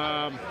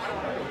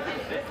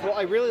 Well,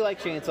 I really like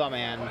Chainsaw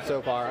Man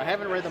so far. I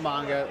haven't read the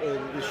manga.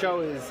 The show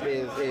is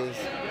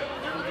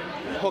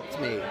hooked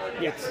me.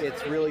 Yes.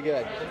 It's really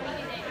good.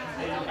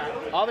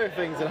 Other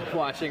things that I'm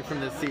watching from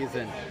this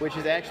season, which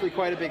is actually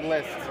quite a big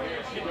list.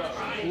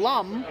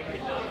 Lum.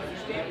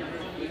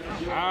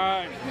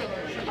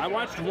 I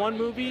watched one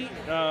movie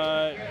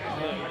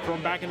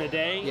from back in the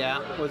day. Yeah.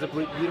 Was it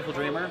Beautiful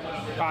Dreamer?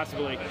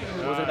 Possibly.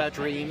 Was it about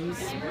dreams?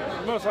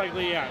 Most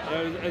likely, yeah.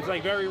 It's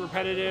like very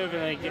repetitive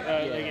and like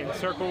in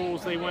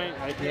circles they went.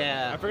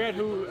 Yeah. I forget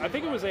who. I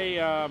think it was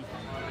a.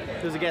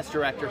 There's a guest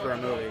director for a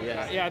movie,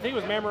 yeah. Yeah, I think it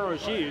was Mamoru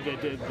Oshii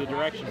that did the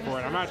direction for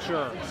it. I'm not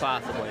sure.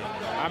 Possibly.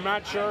 I'm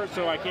not sure,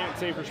 so I can't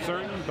say for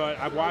certain. But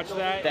I watched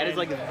that. That is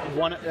like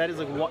one.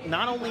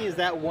 Not only is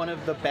that one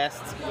of the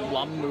best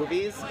Lum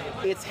movies,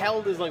 it's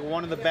held as like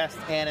one of the best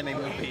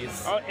anime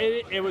movies.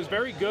 It was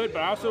very good,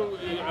 but also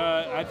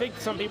I think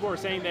some people are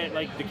saying that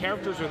like the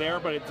characters are there,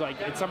 but it's like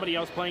it's somebody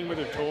else playing with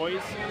their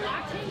toys,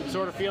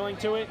 sort of feeling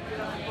to it.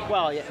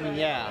 Well,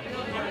 yeah.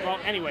 Well,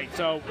 anyway,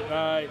 so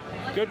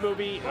good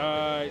movie.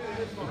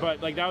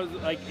 But like that was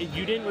like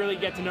you didn't really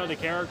get to know the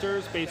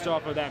characters based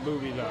off of that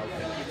movie though.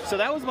 So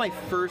that was my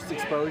first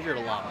exposure to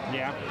Lump.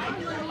 Yeah.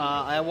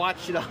 I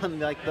watched it on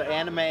like the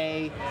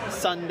Anime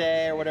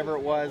Sunday or whatever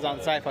it was on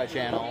Sci-Fi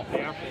Channel,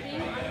 Yeah.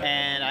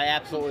 and I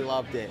absolutely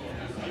loved it.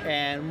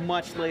 And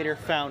much later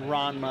found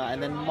Ranma,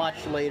 and then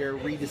much later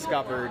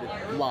rediscovered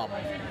Lump.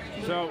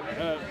 So,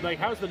 like,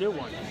 how's the new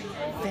one?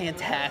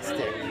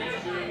 Fantastic.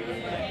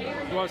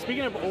 Well,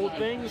 speaking of old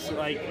things,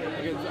 like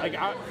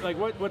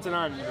what's it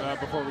on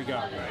before we go?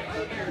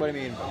 What do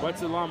you mean?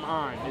 What's the Lump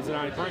on? Is it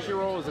on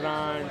Crunchyroll? Is it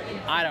on?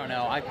 I don't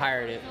know. I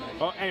pirated it.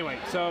 Well, anyway,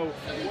 so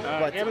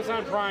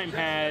Amazon Prime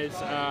has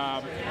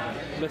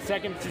the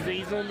second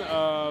season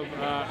of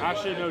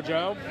Asha no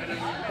Joe.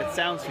 It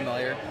sounds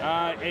familiar.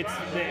 It's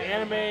the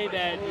anime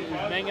that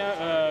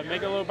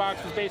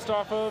Megalobox was based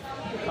off of.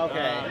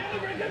 Okay.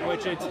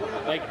 Which it's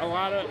like a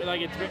lot of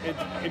like it's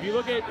if you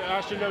look at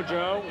Asha no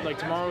Joe, like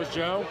Tomorrow's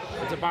Joe,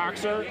 it's a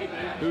boxer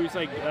who's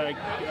like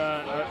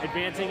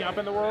advancing up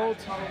in the world.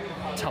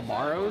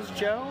 Tomorrow's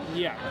Joe?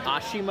 Yeah,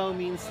 Ashimo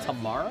means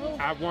tomorrow?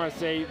 I want to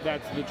say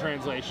that's the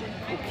translation.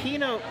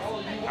 Kino.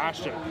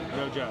 Asha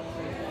no Joe.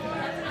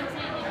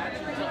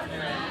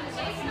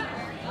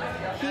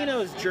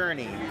 Kino's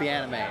Journey, the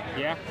anime.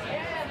 Yeah,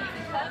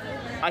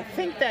 I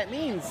think that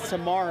means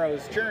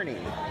tomorrow's journey.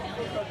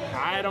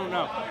 I don't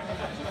know.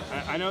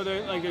 I know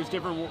that like there's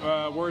different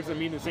words that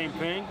mean the same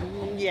thing,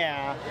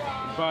 Yeah.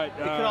 but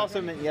It could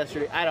also mean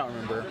yesterday. I don't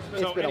remember.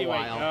 It's so been anyway, a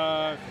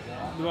while.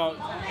 well,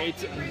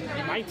 it's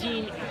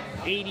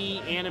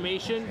 1980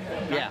 animation.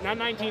 Yeah. Not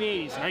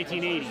 1980s,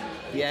 1980.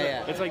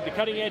 Yeah. It's like the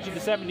cutting edge of the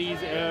 70s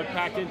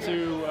packed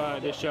into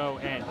this show,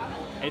 and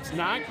it's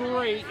not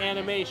great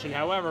animation.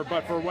 However,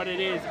 but for what it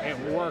is, it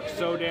works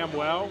so damn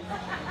well.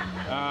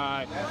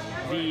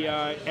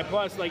 And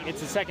plus, like,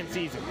 it's the second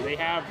season. They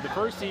have the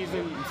first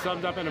season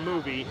summed up in a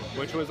movie,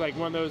 which was like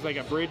one of those like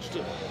abridged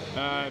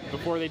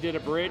before they did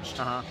abridged.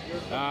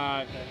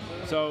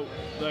 So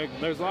like,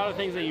 there's a lot of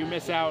things that you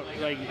miss out,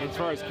 like as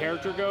far as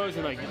character goes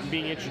and like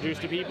being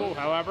introduced to people.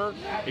 However,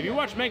 if you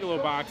watch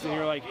Megalobox and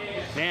you're like,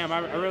 damn, I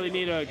really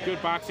need a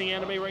good boxing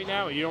anime right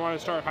now, and you don't want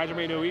to start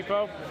Hajime no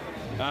Ippo,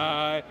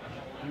 I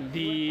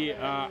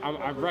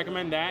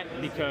recommend that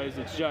because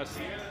it's just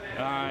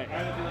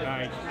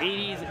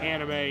 80s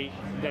anime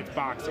that's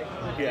boxing.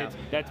 Yeah.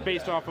 That's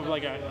based off of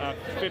like a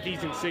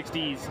 50s and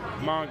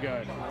 60s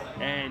manga,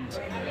 and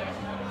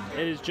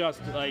it is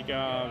just like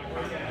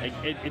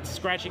it's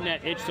scratching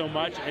that itch so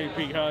much, and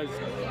because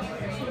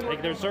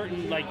like there's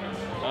certain like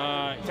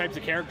types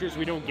of characters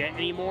we don't get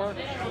anymore.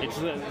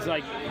 It's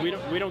like we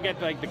don't get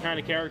like the kind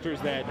of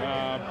characters that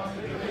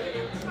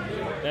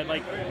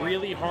like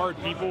really hard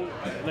people,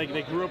 like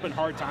they grew up in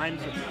hard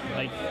times.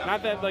 Like,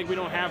 not that like we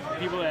don't have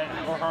people that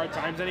are hard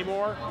times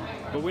anymore,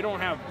 but we don't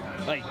have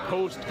like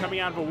post coming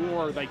out of a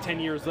war like 10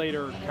 years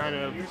later kind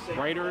of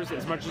writers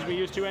as much as we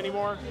used to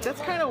anymore.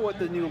 That's kind of what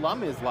the new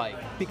Lum is like,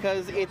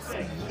 because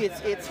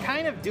it's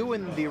kind of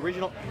doing the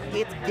original.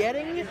 It's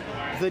getting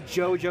the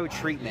JoJo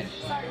treatment.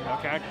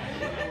 Okay.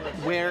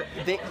 Where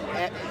you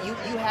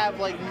have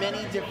like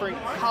many different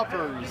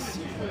covers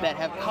that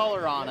have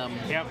color on them,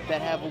 Yep.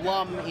 that have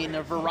Lum in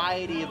a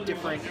variety of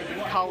different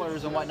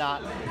colors and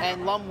whatnot,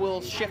 and Lum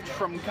will shift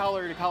from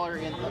color to color.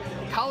 And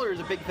color is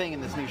a big thing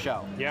in this new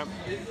show. Yep.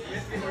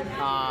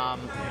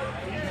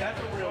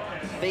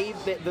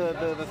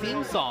 The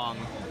theme song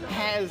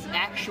has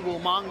actual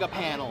manga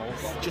panels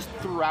just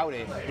throughout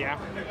it. Yeah.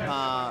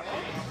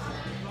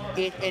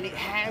 It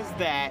has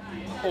that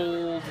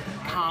old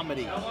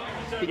comedy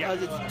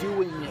because it's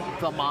doing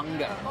the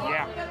manga.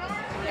 Yeah.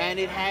 And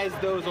it has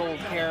those old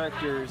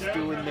characters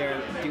doing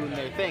their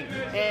thing.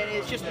 And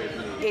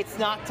it's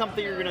not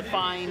something you're gonna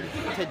find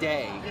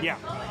today. Yeah.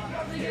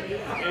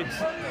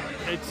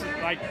 It's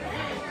like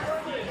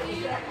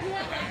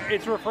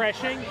it's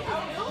refreshing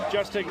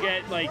just to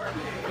get like,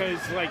 because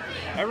like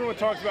everyone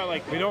talks about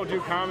like we don't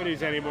do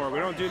comedies anymore, we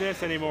don't do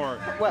this anymore.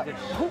 Well,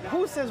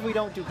 who says we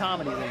don't do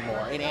comedies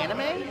anymore? In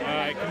anime?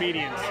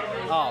 Comedians.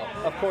 Oh,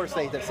 of course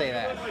they say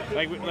that.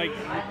 Like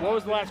what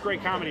was the last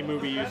great comedy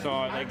movie you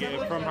saw like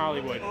from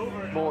Hollywood?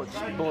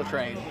 Bullet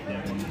Train.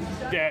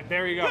 Yeah,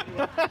 there you go.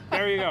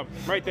 There you go.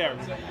 Right there.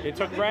 It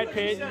took Brad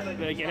Pitt,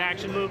 like an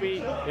action movie,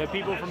 the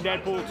people from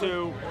Deadpool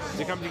 2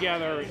 to come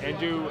together and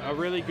do a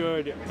really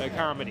good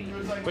comedy.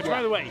 Which,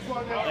 by the way,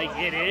 like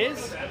it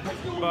is,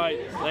 but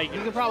like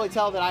You can probably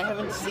tell that I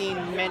haven't seen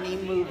many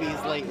movies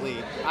lately.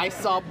 I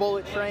saw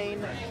Bullet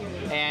Train,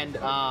 and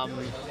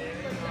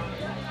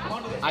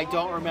I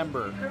don't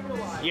remember.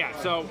 yeah.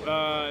 So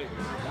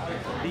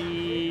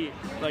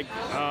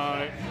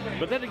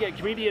but then again,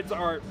 comedians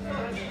are.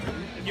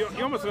 You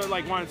almost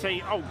like want to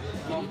say, oh,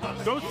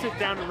 go sit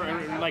down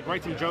and like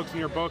write some jokes in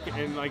your book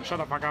and like shut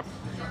the fuck up.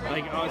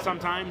 Like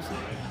sometimes,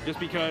 just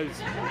because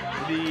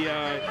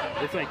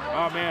it's like,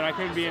 oh man, I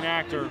couldn't be an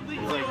actor.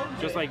 It's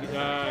like just like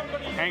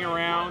hang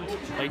around,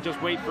 like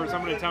just wait for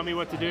someone to tell me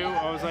what to do.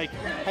 I was like,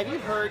 Have you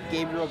heard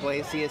Gabriel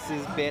Iglesias'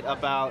 bit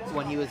about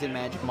when he was in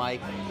Magic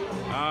Mike?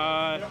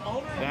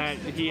 that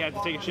he had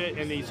to take a shit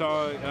and he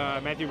saw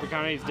Matthew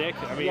McConaughey's dick.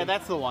 I mean, Yeah,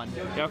 that's the one.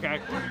 okay.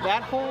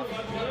 That whole.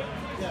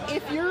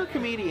 If you're a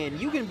comedian,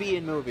 you can be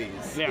in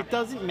movies. Yeah. It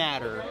doesn't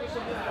matter.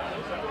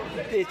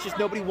 It's just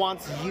nobody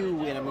wants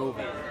you in a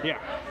movie. Yeah.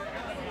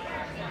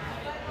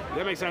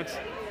 That makes sense.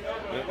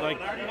 Like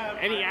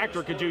any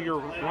actor could do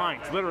your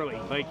lines, literally.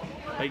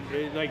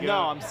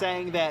 No, I'm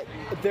saying that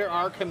there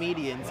are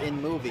comedians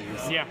in movies.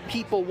 Yeah.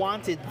 People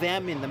wanted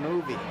them in the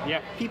movie.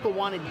 Yeah. People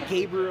wanted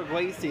Gabriel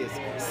Iglesias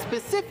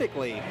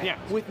specifically. Yeah.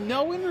 With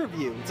no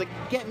interview. It's like,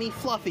 get me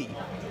Fluffy.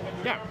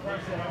 Yeah.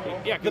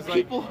 Yeah. The 'cause, like,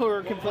 people who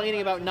are complaining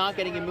about not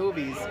getting in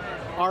movies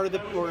or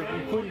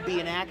who couldn't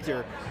be an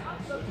actor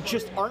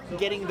just aren't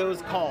getting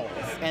those calls,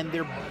 and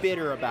they're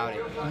bitter about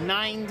it.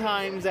 9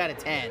 times out of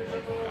 10.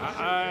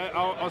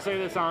 I'll say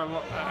this out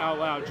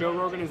loud. Joe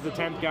Rogan is the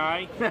 10th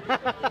guy.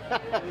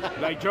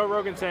 Like Joe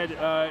Rogan said,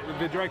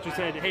 the director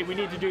said, "Hey, we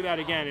need to do that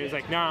again." He was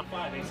like, "Nah,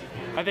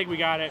 I think we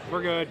got it.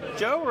 We're good."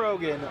 Joe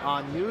Rogan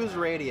on news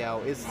radio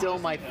is still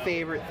my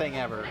favorite thing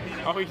ever.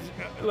 Oh, he's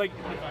like,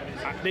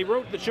 they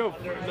wrote the show,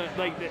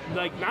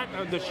 like not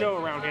the show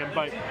around him,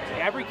 but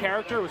every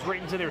character was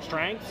written to their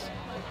strengths.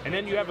 And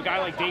then you have a guy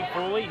like Dave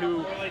Foley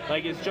who,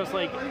 like, is just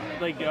like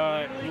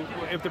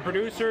if the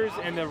producers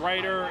and the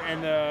writer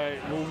and the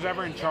who's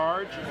ever in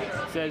charge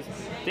says,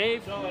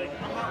 "Dave,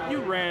 you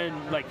ran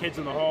like Kids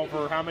in the Hall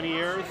for how many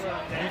years?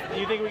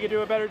 You think we could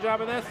do a better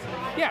job of this?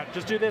 Yeah,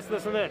 just do this,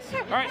 this, and this.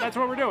 All right, that's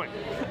what we're doing."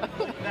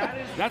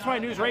 That's why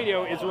news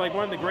radio is like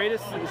one of the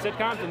greatest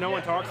sitcoms that no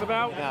one talks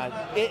about. God,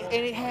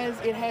 it has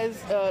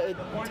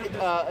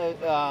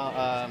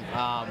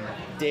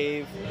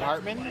Dave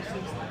Hartman,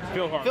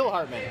 Phil Hartman. Phil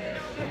Hartman.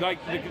 Like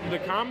the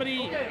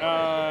comedy,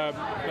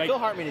 like Phil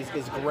Hartman is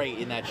great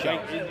in that show,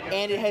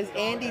 and it has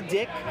Andy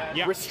Dick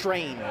Yeah.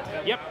 restrained.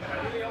 yep.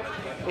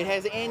 It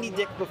has Andy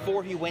Dick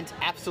before he went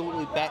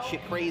absolutely batshit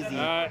crazy,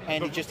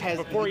 and it just has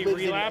before he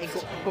lives in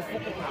relapsed?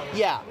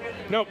 Yeah.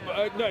 No,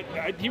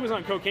 he was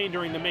on cocaine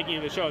during the making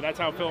of the show. That's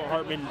how Phil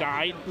Hartman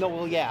died. No,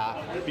 well,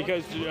 yeah.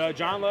 Because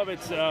John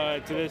Lovitz,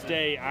 to this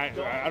day, I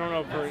don't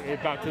know if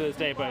about to this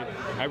day, but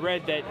I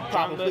read that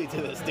Probably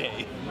to this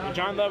day.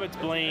 John Lovitz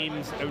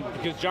blames,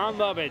 because John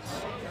Lovitz,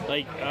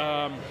 like,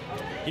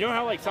 you know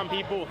how like some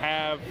people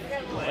have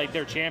like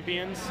their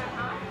champions,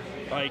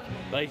 like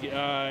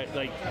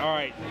all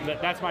right,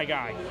 that's my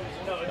guy.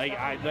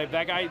 Like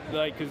that guy,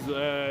 like, because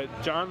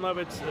John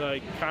Lovitz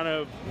kind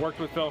of worked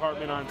with Phil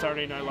Hartman on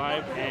Saturday Night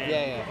Live,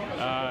 and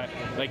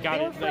like got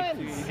They were it, like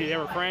friends. they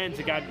were friends.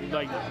 It got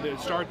like the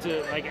start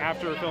to like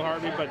after Phil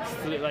Hartman, but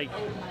like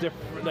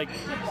like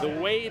the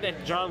way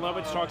that John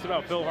Lovitz talks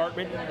about Phil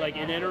Hartman, like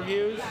in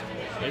interviews,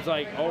 it's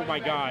like, oh my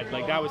God,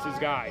 like that was his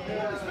guy.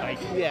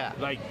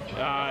 Like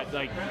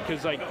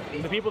because like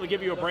the people that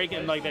give you a break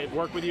and like that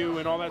work with you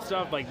and all that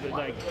stuff, like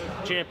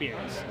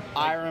champions.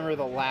 I remember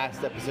the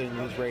last episode of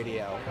News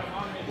Radio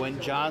when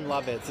John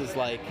Lovitz is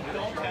like,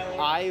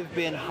 "I've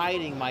been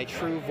hiding my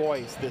true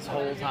voice this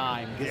whole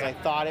time because I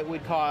thought it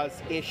would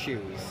cause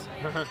issues,"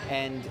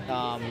 and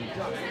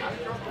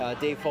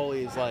Dave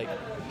Foley is like,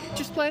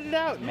 "Just let it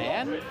out,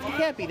 man. You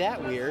can't be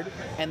that weird."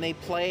 And they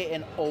play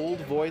an old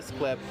voice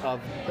clip of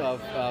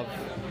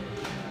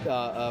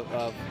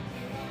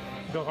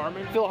Phil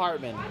Hartman. Phil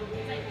Hartman.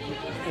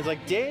 It's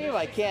like, "Dave,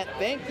 I can't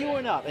thank you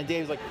enough." And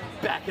Dave's like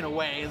backing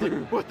away. He's like,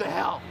 "What the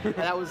hell?" And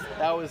that was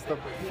the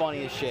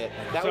funniest shit.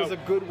 That was a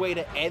good way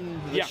to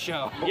end the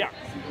show. Yeah.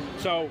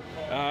 So,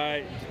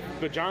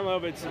 but John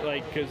Lovitz,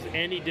 like, because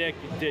Andy Dick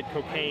did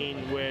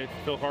cocaine with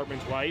Phil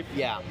Hartman's wife.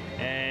 Yeah.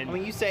 And I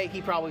mean, you say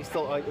he probably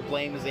still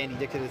blames Andy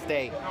Dick to this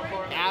day.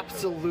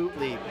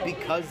 Absolutely,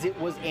 because it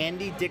was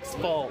Andy Dick's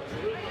fault.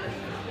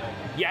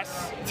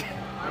 yes.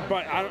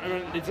 But I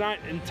don't, it's not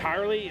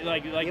entirely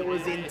like It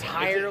was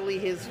entirely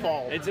his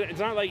fault. It's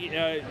not like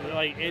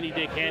Andy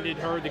Dick handed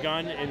her the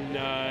gun and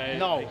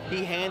No,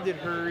 he handed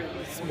her,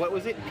 what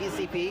was it,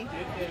 PCP?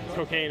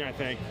 cocaine, I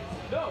think.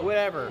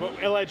 Whatever. Well,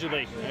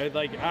 allegedly,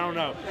 like I don't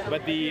know,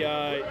 but the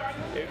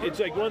it's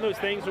like one of those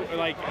things.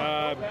 Like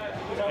one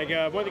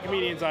of the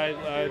comedians I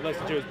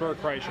listen to is Bert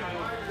Kreischer.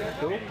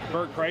 Who?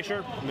 Bert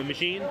Kreischer, The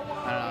Machine,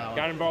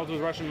 got involved with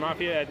Russian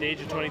mafia at the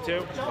age of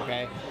 22.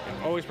 Okay.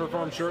 Always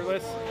performed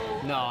shirtless.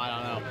 No, I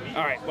don't know.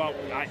 All right. Well,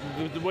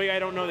 the way I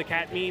don't know the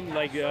cat meme,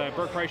 like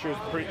Bert Kreischer is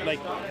pretty,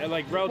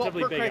 like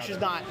relatively Bert big. Kreischer's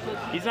not.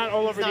 He's not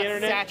all over He's the not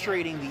internet.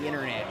 saturating the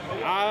internet.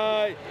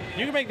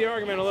 You can make the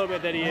argument a little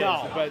bit that he is,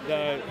 No. but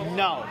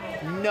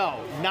No,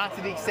 not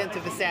to the extent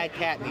of the sad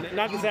cat meme.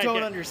 Not the you sad don't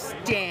cat.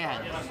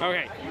 understand.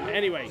 okay.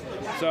 Anyway,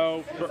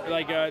 so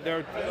like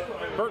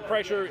Bert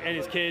Kreischer and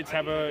his kids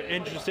have a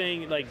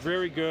interesting, like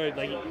very good,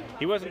 like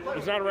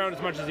he's not around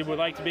as much as he would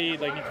like to be.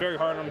 Like he's very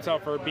hard on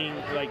himself for being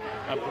like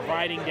a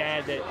providing dad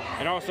mad that,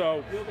 and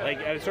also like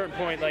at a certain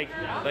point, like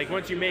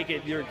once you make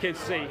it, your kids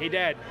say, "Hey,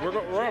 Dad,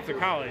 we're off to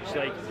college.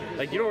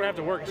 Like you don't have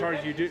to work as hard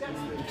as you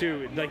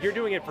do. Like you're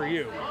doing it for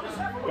you."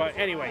 But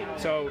anyway,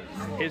 so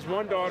his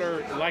one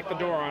daughter locked the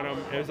door on him.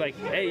 It was like,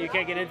 "Hey, you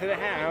can't get into the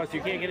house.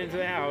 You can't get into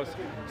the house."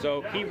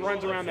 So he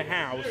runs around the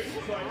house,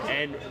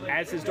 and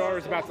as his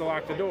daughter's about to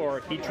lock the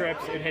door, he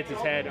trips and hits his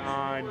head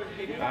on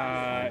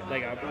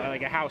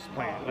like a house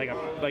plant,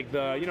 like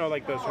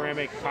the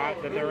ceramic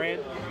pot that they're in.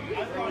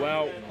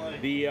 Well,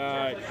 the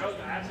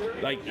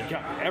like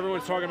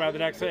everyone's talking about it the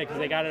next day because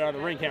they got it on the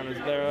ring cameras.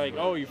 They're like,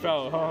 "Oh, you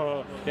fell."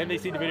 Oh. Then they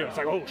see the video. It's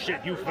like, "Oh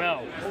shit, you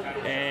fell."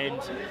 And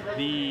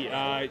the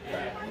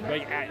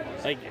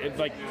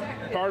like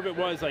part of it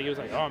was like, it was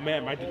like, "Oh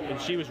man,"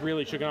 and she was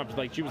really shook up.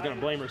 Like she was gonna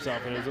blame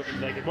herself, and it was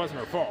like it wasn't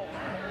her fault.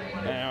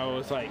 And I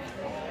was like,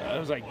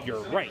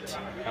 "You're right."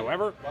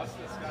 However,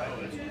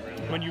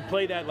 when you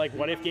play that like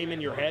what if game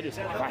in your head, it's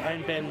like, if I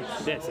hadn't been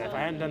this, if I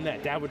hadn't done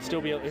that, Dad would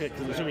still be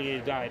assuming he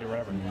had died or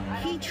whatever.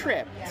 He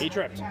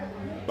tripped.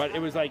 But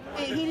it was like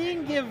he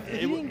didn't give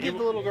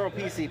the little girl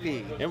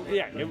PCP.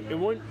 It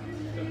wouldn't.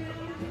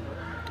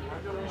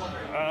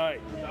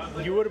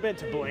 You would have been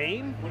to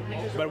blame,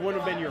 but it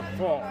wouldn't have been your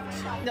fault.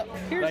 No,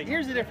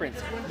 here's the difference.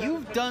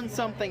 You've done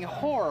something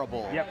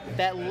horrible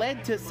that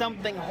led to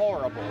something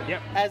horrible,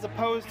 as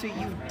opposed to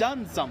you've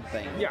done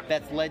something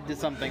that's led to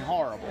something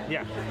horrible.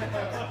 Yeah.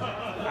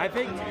 I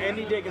think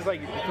Andy Dick is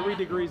like 3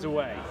 degrees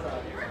away.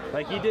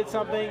 Like he did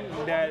something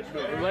that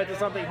led to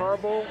something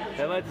horrible,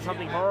 that led to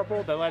something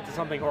horrible, that led to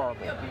something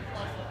horrible.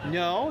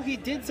 No, he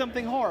did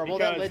something horrible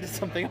that led to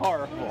something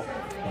horrible.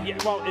 Yeah,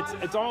 well,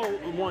 it's all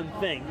one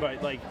thing,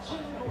 but like.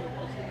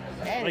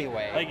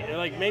 Anyway,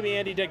 like maybe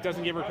Andy Dick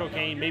doesn't give her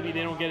cocaine. Maybe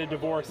they don't get a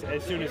divorce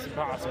as soon as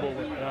possible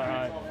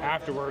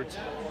afterwards.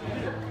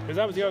 Because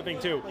that was the other thing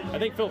too. I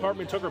think Phil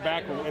Hartman took her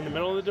back in the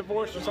middle of the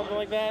divorce or something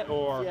like that.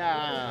 Or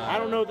I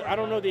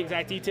don't know the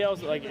exact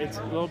details. Like it's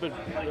a little bit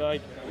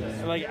like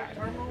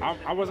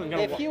I wasn't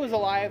gonna. If he was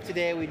alive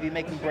today, we'd be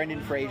making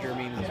Brendan Fraser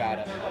memes about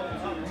it.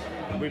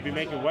 We'd be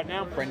making what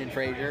now? Brendan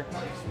Fraser.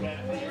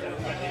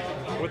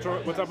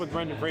 What's up with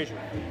Brendan Fraser?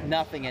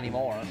 Nothing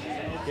anymore.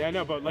 Yeah, I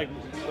know, but like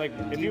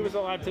if he was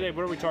alive today,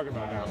 what are we talking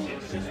about now?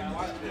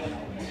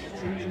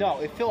 No,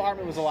 if Phil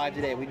Hartman was alive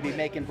today, we'd be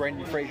making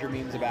Brendan Fraser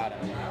memes about it.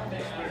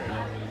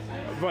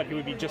 What, he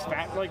would be just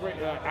fat? Like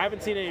I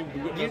haven't seen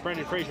any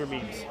Brendan Fraser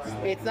memes.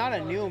 It's not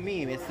a new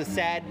meme. It's the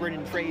sad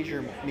Brendan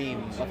Fraser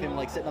meme of him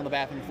like sitting on the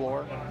bathroom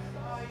floor.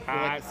 With,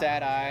 like the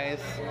sad eyes.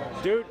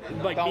 Dude,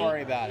 like don't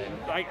worry about it.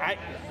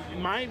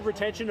 My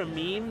retention of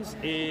memes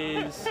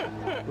is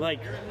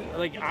like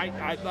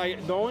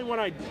the only one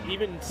I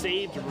even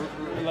saved it was.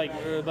 I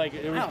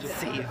don't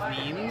save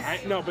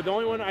memes. No, but the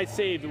only one I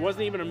saved, it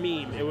wasn't even a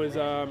meme. It was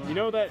you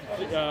know that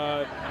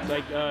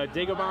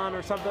Dagobah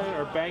or something,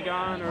 or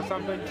Bagon or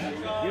something.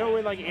 You know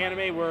in like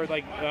anime where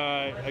like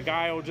a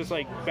guy will just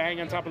like bang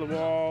on top of the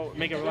wall,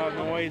 make a loud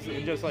noise,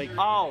 and just like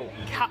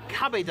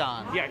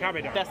Kabedon. Yeah,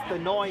 Kabedon. That's the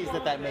noise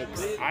that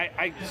makes.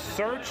 I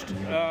searched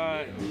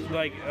that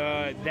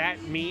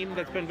meme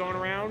that's been going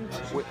around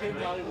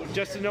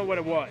just to know what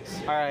it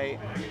was. All right,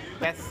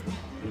 that's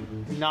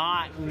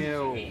not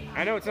new.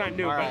 I know it's not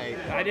new, but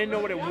I didn't know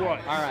what it was.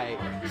 All right.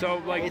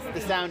 So like it's the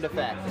sound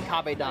effect,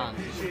 Kabedon.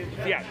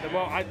 Yeah.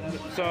 Well,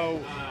 so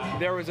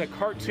there was a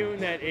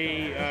cartoon that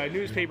a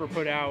newspaper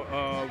put out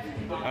of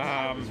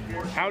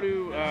how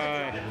to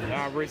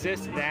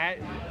resist that.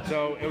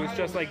 So it was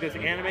just like this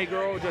anime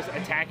girl just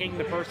attacking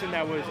the person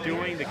that was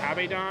doing the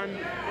Kabedon,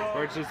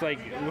 where it's just like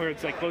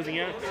closing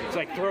in. It's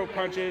like throw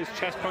punches,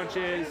 chest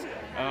punches.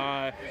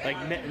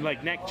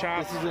 Like neck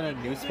chops. This is in a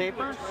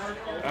newspaper?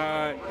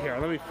 Here,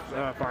 let me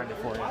find it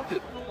for you.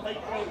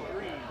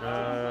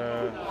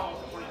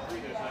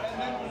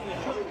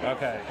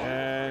 Okay,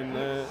 and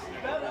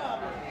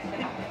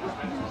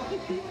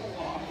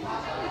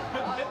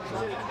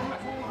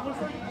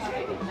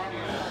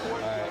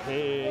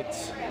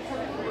hits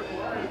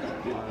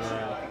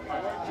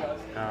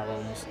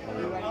albums.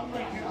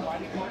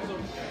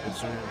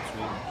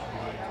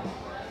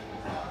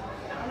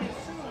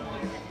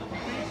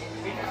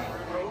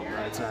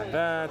 It's not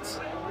that.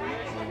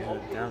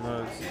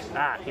 Downloads.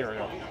 Here we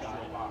go.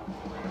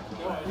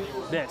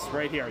 This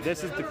right here.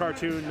 This is the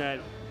cartoon that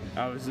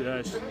I was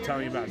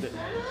telling you about.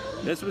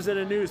 This was in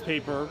a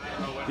newspaper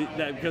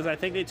because I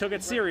think they took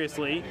it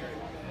seriously.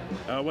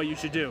 What you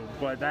should do,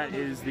 but that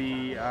is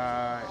the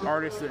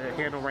artist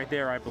handle right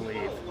there, I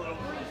believe.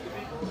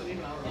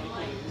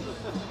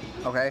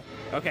 Okay.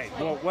 Okay.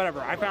 Well,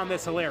 whatever. I found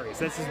this hilarious.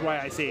 This is why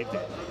I saved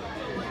it.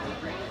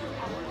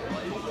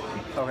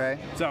 Okay.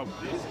 So,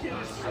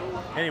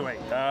 anyway,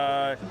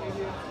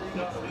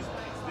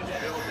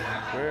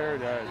 where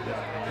did that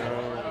go?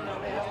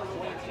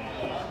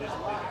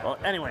 Well,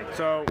 anyway,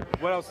 so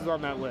what else is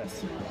on that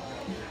list?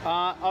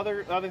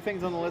 Other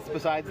things on the list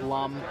besides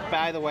Lum.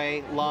 By the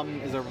way,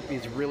 Lum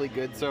is really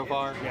good so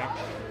far. Yeah.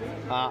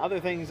 Other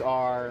things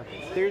are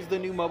there's the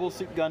new Mobile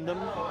Suit Gundam,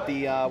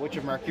 the Witch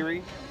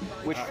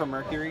from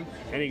Mercury.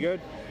 Any good?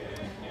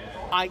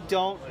 I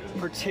don't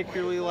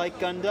particularly like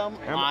Gundam.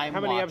 How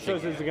many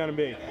episodes is it going to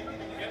be?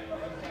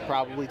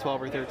 Probably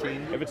 12 or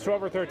 13. If it's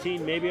 12 or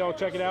 13, maybe I'll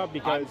check it out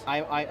because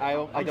I'm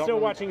still really...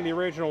 watching the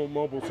original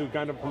Mobile Suit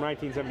Gundam from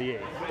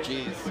 1978.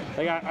 Jeez.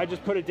 Like I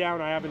just put it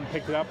down. I haven't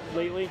picked it up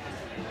lately.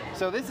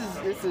 So this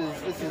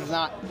is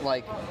not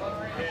like,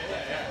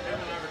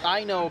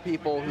 I know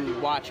people who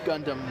watch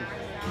Gundam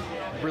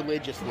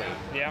religiously.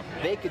 Yeah.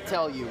 They could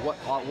tell you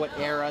what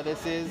era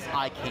this is.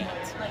 I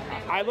can't.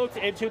 I looked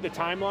into the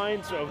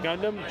timelines of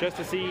Gundam just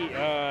to see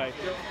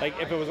like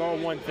if it was all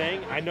one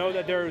thing. I know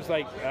that there's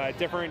like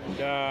different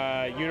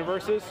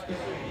universes.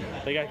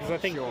 Like, because I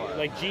think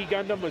like G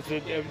Gundam was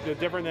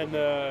different than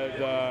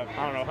the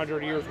I don't know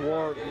 100 Years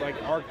War like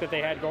arc that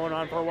they had going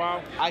on for a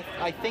while.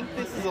 I think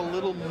this is a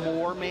little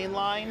more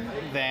mainline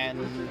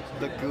than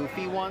the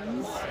goofy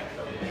ones.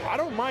 I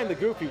don't mind the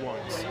goofy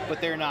ones,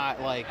 but they're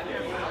not like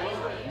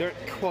they're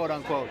quote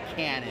unquote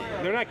canon.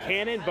 They're not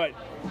canon, but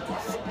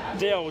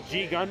still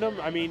G Gundam.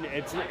 I mean,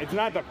 it's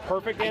not the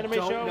perfect anime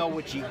show. I don't know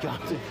what G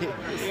Gundam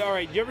is. All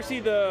right, do you ever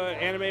see the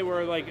anime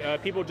where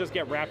like people just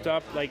get wrapped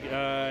up? Like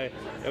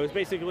it was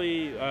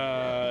basically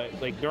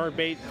like nerd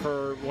bait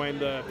for when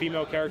the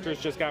female characters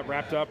just got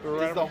wrapped up or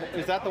whatever.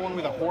 Is that the one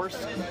with a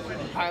horse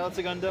pilots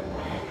a Gundam?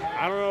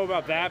 I don't know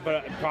about that,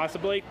 but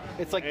possibly.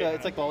 It's like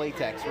the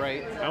latex,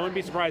 right? I wouldn't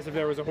be surprised if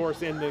there was a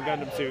horse in the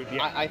Gundam suit.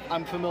 Yeah.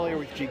 I'm familiar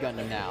with G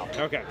Gundam now.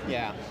 Okay.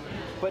 Yeah.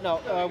 But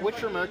no,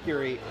 Witcher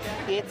Mercury,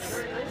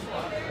 it's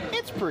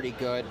pretty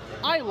good.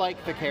 I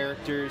like the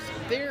characters.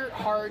 They're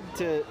hard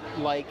to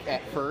like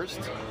at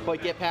first,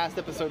 but get past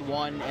episode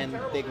 1 and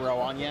they grow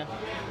on you.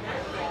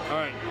 All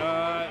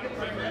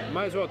right,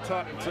 might as well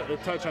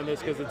touch on this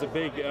because it's a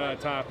big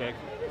topic.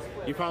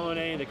 You following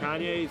any of the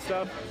Kanye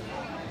stuff?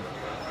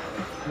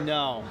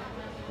 No.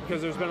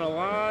 Because there's been a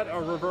lot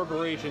of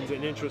reverberations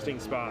in interesting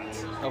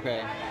spots.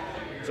 Okay.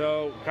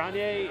 So,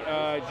 Kanye,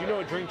 do you know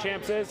what Drink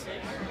Champs is?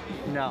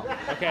 No.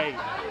 Okay.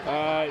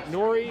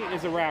 Nori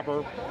is a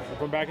rapper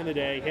from back in the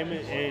day. Him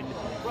and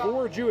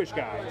 4 Jewish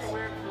guys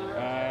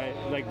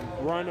like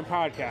run a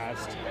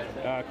podcast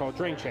called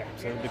Drink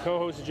Champs. And the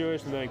co-host is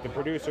Jewish, and like the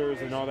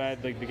producers and all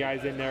that, like the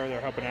guys in there,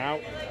 they're helping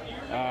out.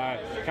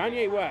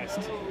 Kanye West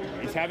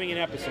is having an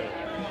episode,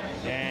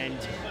 and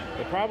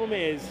the problem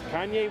is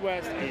Kanye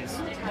West is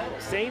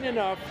sane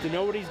enough to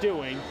know what he's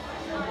doing,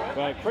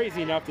 but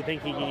crazy enough to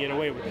think he can get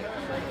away with it.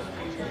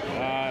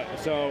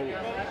 So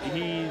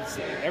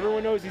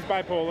everyone knows he's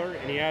bipolar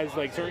and he has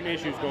like certain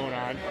issues going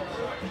on,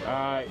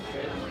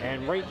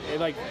 and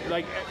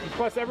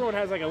plus everyone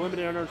has like a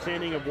limited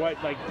understanding of what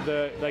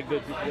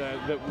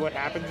what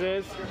happens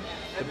is.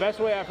 The best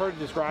way I've heard it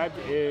described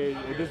is,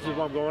 this is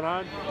what I'm going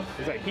on,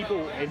 is that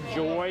people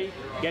enjoy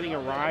getting a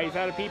rise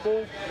out of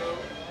people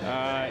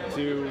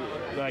to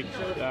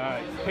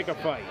pick a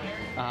fight.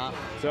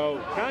 So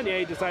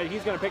Kanye decided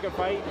he's going to pick a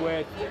fight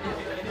with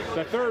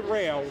the third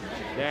rail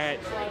that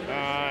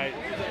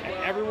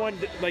everyone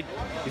like,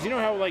 because you know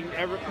how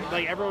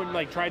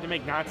everyone tried to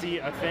make Nazi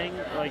a thing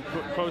like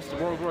post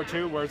World War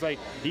II, where it's like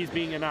he's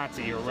being a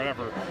Nazi or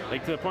whatever,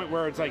 like to the point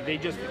where it's like they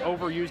just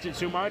overused it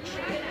too much.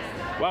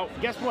 Well,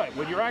 guess what?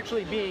 When you're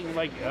actually being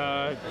like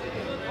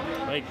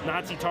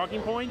Nazi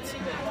talking points,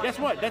 guess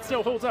what? That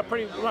still holds up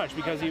pretty much,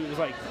 because he was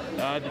like,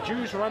 the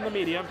Jews run the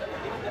media,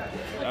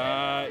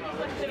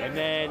 and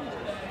then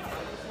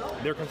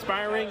they're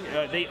conspiring,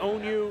 they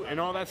own you and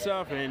all that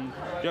stuff, and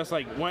just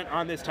like went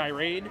on this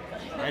tirade,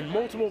 and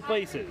multiple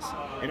places,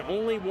 and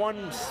only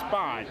one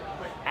spot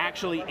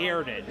actually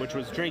aired it, which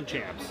was Drink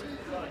Champs,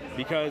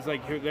 because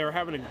like they were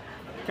having a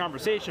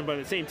conversation, but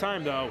at the same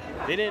time though,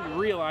 they didn't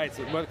realize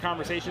what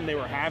conversation they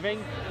were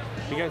having,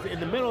 because in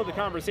the middle of the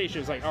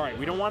conversation it's like, all right,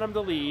 we don't want him to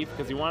leave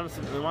because he wants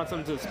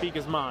him to speak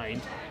his mind.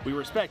 We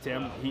respect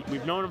him.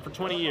 We've known him for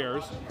 20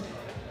 years.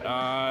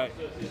 But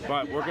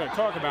we're going to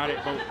talk about it.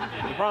 But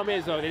the problem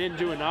is, though, they didn't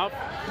do enough.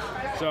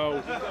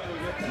 So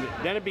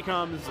then it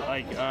becomes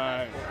like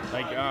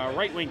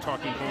right-wing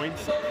talking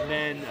points. And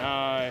then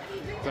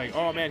it's like,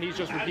 oh man, he's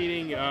just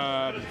repeating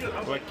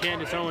what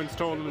Candace Owens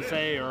told him to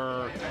say,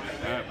 or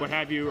what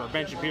have you, or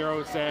Ben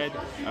Shapiro said.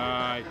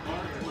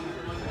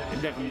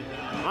 And then,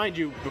 mind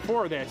you,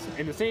 before this,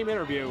 in the same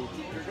interview,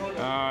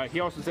 he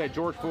also said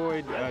George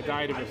Floyd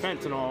died of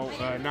fentanyl,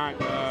 not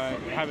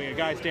having a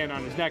guy stand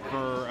on his neck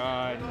for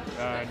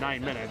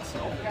 9 minutes.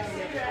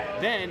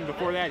 Then,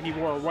 before that, he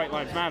wore a White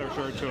Lives Matter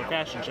shirt to a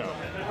fashion show.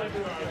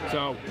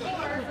 So,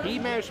 he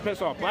managed to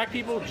piss off black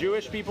people,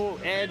 Jewish people,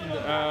 and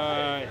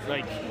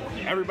like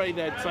everybody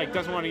that's like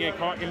doesn't want to get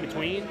caught in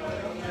between.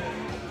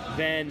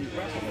 Then,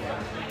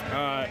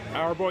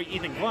 our boy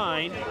Ethan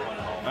Klein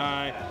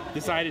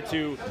decided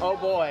to... Oh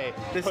boy,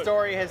 the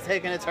story has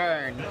taken a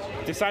turn.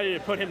 Decided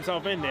to put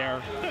himself in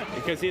there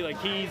because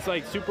he's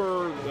like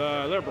super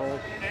liberal.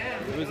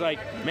 It was like,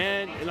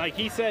 man, like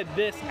he said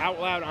this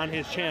out loud on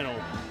his channel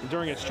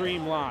during a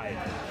stream live.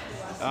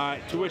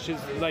 To which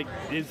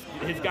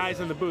his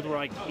guys in the booth were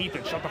like,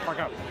 Ethan, shut the fuck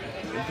up.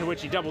 And to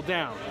which he doubled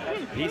down.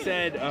 He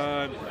said,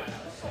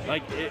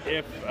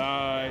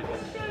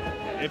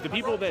 if the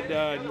people that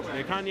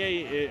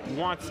Kanye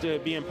wants to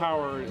be in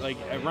power, like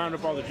round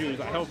up all the Jews,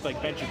 I hope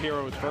like Ben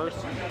Shapiro was first.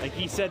 Like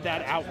he said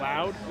that out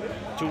loud,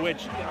 to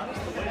which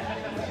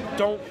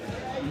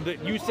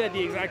you said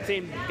the exact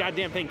same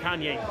goddamn thing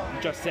Kanye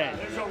just said.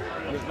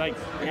 Like,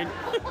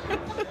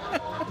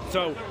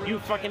 so you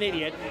fucking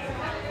idiot.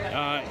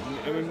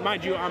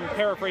 Mind you, I'm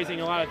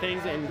paraphrasing a lot of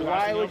things. And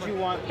why would you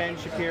want Ben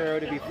Shapiro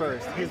to be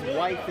first? His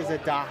wife is a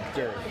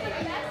doctor.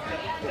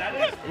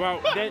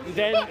 Well,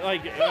 then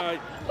like,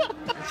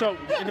 so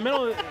in the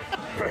middle of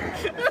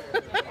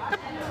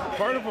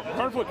part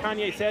of what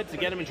Kanye said to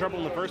get him in trouble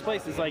in the first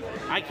place is like,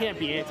 I can't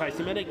be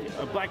anti-Semitic.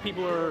 Black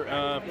people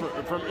are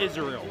from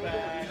Israel.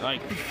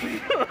 Like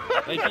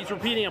he's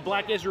repeating a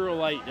black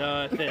Israelite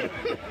thing.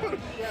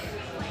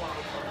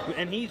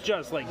 And he's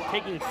just like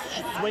taking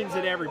swings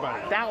at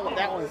everybody.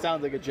 That one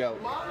sounds like a joke.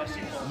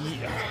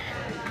 Yeah,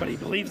 but he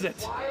believes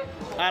it.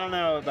 I don't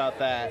know about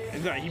that.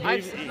 No, he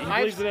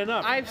believes it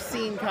enough. I've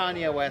seen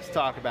Kanye West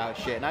talk about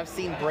shit, and I've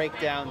seen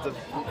breakdowns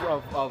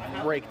of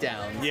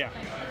breakdowns. Yeah,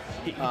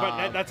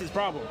 but that's his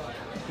problem.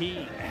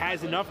 He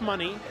has enough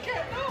money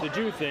to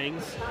do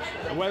things,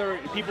 and whether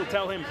people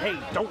tell him, "Hey,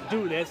 don't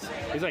do this,"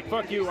 he's like,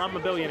 "Fuck you, I'm a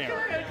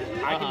billionaire."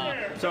 I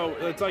can. So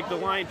it's like the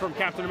line from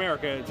Captain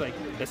America. It's like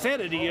the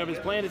sanity of his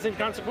plan is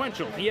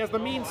inconsequential. He has the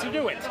means to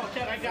do it.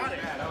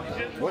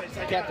 What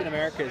Captain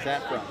America is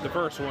that from? The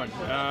first one.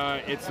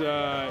 It's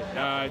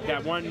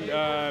that one.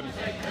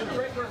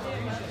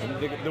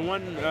 The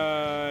one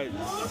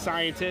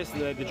scientist,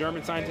 the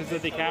German scientist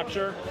that they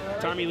capture.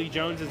 Tommy Lee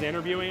Jones is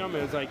interviewing him.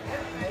 It's like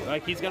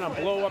he's gonna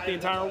blow up the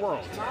entire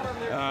world.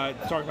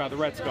 Talking about the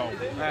Red Skull.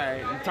 All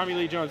right. Tommy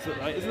Lee Jones,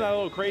 isn't that a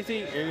little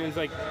crazy? And it's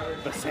like,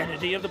 the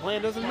sanity of the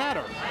plan doesn't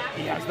matter.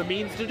 He has the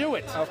means to do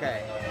it.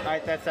 Okay. All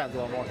right, that sounds a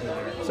little more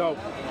familiar. So,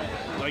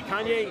 like,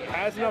 Kanye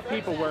has enough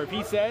people where if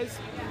he says,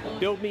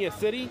 build me a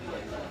city,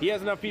 he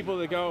has enough people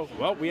that go,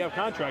 well, we have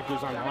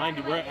contractors on the line.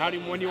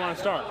 When do you want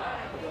to start?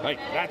 Like,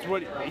 that's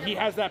what, he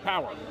has that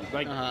power.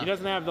 Like, he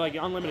doesn't have, like,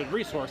 unlimited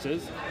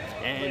resources.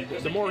 And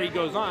the more he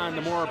goes on,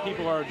 the more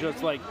people are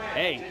just like,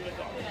 hey,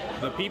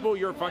 the people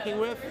you're fucking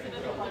with,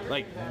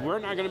 like, we're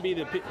not going to be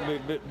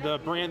the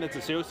brand that's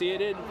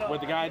associated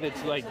with the guy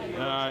that's like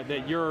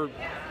that you're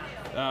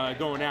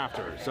going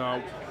after.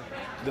 So,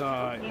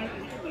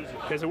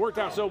 because it worked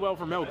out so well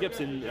for Mel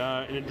Gibson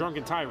in A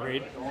Drunken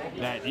Tirade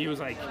that he was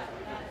like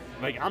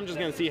I'm just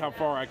going to see how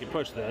far I can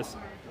push this.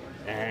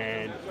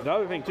 And the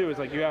other thing too is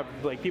like you have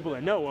like people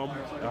that know him.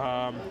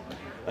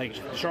 Like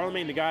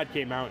Charlemagne the God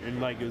came out and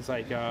like it was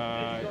like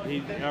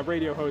he's a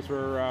radio host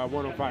for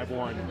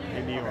 105.1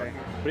 in New York,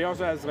 but he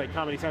also has like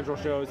Comedy Central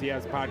shows. He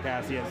has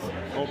podcasts. He has a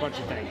whole bunch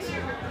of things.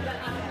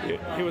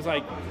 He was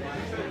like,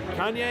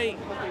 Kanye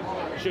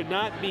should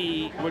not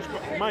be, which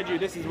mind you,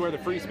 this is where the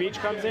free speech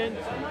comes in.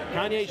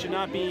 Kanye should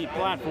not be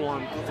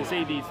platformed to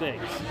say these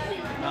things,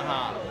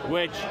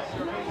 which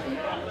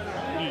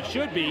he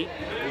should be.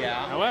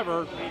 Yeah.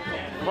 However,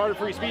 part of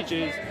free speech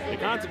is the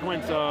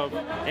consequence of,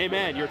 hey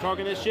man, you're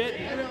talking this shit,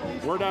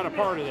 we're not a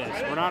part of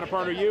this. We're not a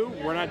part of you,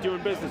 we're not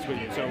doing business with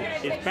you. So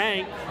his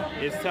bank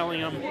is telling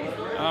him,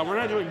 we're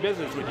not doing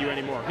business with you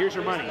anymore. Here's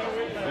your money.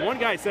 And one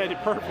guy said it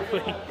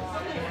perfectly.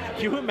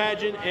 Can you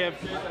imagine if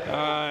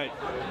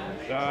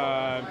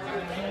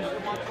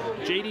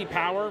JD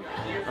Power,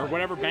 or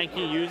whatever bank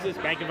he uses,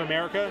 Bank of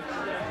America,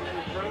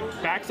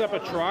 backs up a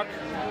truck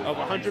of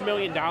 $100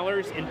 million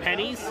in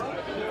pennies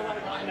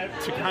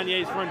to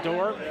Kanye's front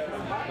door?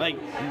 Like,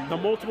 the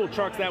multiple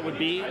trucks that would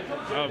be,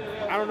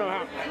 I don't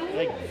know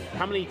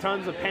how many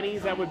tons of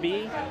pennies that would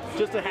be,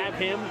 just to have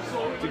him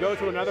to go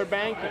to another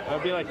bank,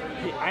 be like,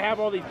 I have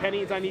all these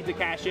pennies I need to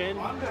cash in.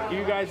 Can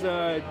you guys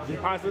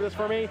deposit this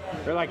for me?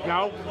 They're like,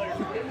 no.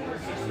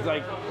 It's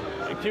like,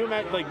 can you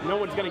imagine, like, no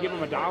one's gonna give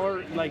him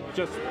 $1, like,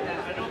 just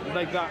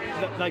like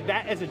like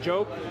that as a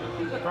joke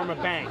from a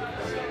bank.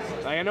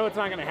 Like, I know it's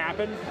not gonna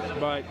happen,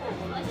 but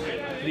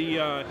his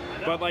brand.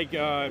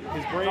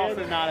 It's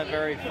also not a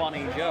very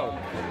funny joke.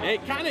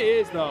 It kind of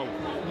is, though.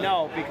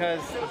 No,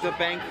 because the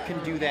bank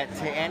can do that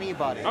to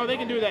anybody. Oh, they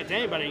can do that to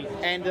anybody.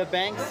 And the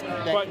banks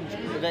that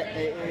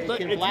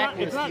can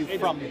blacklist you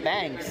from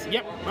banks.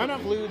 Yep, I know.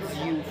 Precludes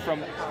you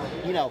from,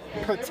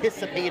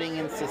 participating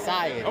in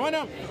society. Oh, I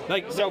know.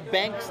 Like, so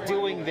banks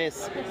doing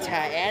this to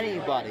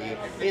anybody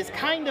is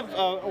kind of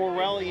an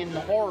Orwellian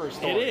horror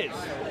story. It is.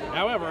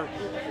 However,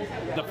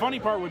 the funny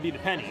part would be the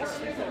pennies.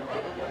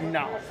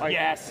 No.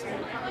 Yes.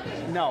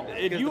 No.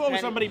 If you owe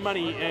somebody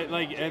money,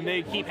 and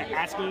they keep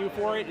asking you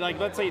for it, like,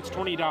 let's say it's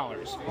 $20.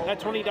 That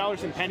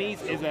 $20 in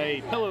pennies is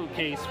a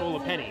pillowcase full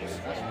of pennies,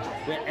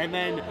 and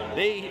then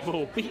they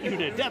will beat you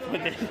to death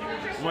with it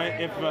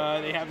if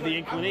they have the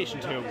inclination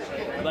to.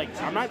 Like,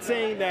 I'm not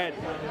saying that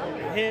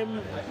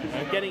him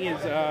getting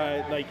his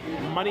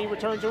money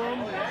returned to him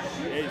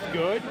is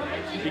good,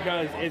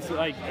 because it's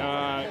like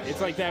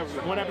that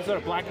one episode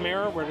of Black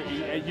Mirror where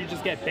you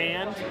just get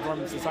banned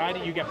from society,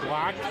 you get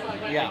blocked.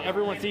 Yeah. Like,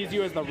 everyone sees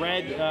you as the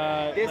red.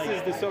 This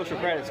is the social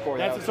credit score.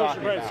 That's the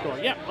social credit score.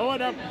 Yeah. Oh, I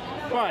know.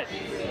 But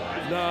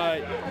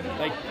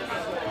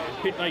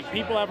like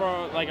people have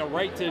a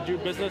right to do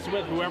business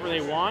with whoever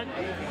they want.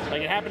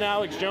 Like it happened to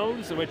Alex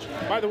Jones, which,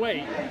 by the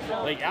way,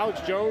 like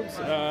Alex Jones,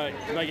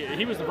 like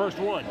he was the first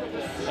one.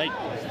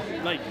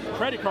 Like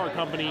credit card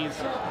companies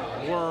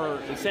were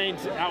saying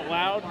out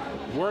loud,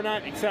 we're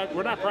not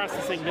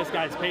processing this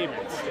guy's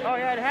payments. Oh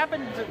yeah, it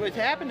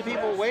happened to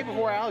people way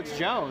before Alex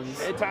Jones.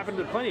 It's happened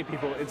to plenty of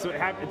people. It's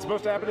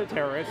supposed to happen to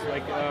terrorists.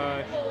 Like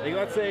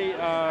let's say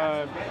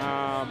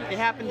It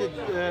happened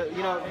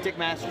to Dick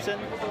Masterson.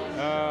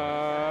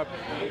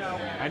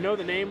 I know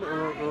the name.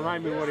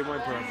 Remind me what he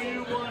went through.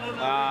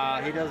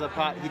 He does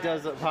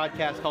a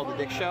podcast called The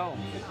Dick Show.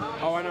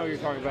 Oh, I know what you're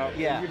talking about.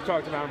 Yeah. You've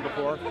talked about him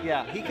before.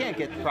 Yeah, he can't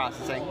get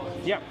processing.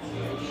 Yep.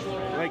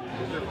 Like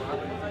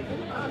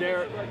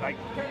they're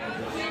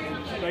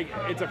like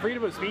it's a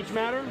freedom of speech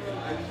matter,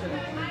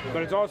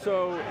 but it's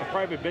also a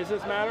private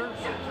business matter.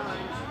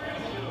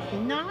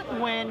 Not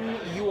when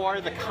you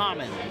are the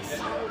commons,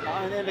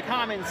 and the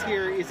commons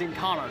here is in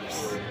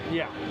commerce.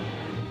 Yeah.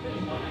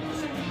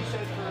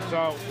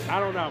 So I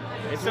don't know.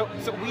 So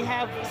we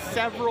have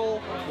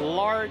several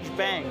large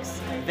banks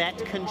that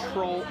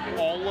control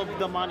all of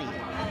the money.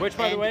 Which,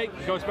 by the way,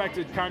 goes back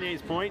to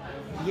Kanye's point.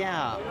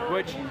 Yeah.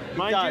 Which,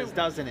 mind you,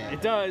 doesn't it?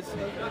 It does.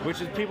 Which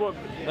is people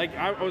like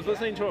I was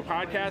listening to a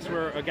podcast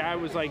where a guy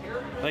was like,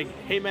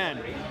 hey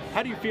man,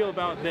 how do you feel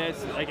about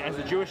this? Like as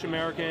a Jewish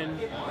American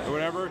or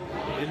whatever.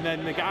 And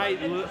then the guy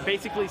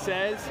basically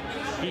says,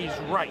 he's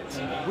right.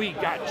 We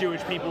got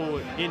Jewish people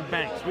in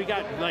banks. We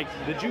got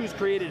the Jews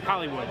created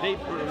Hollywood.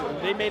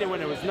 They made it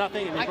when it was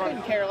nothing. And I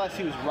couldn't care less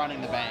who was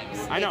running the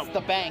banks. I know. It's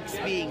the banks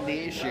being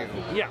the issue.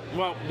 Yeah.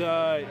 Well,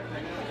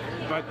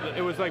 but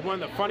it was like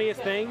one of the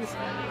funniest things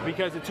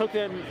because it took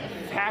them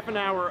half an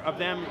hour of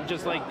them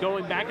just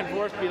going back and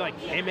forth to be like,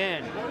 hey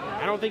man,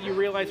 I don't think you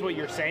realize what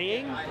you're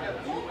saying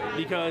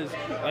because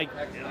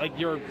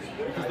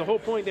because the whole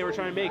point they were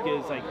trying to make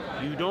is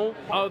you don't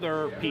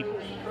other people.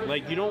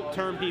 You don't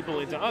turn people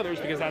into others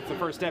because that's the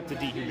first step to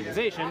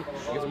dehumanization.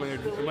 Because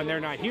when they're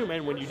not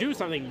human, when you do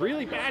something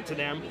really bad to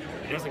them,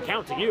 it doesn't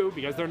count to you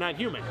because they're not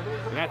human.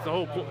 And that's the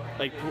whole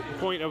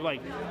point of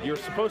you're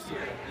supposed to.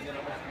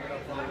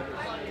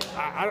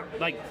 I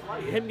don't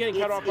him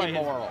getting cut off by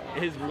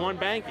his one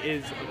bank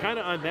is kind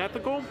of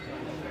unethical.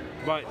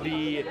 But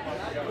the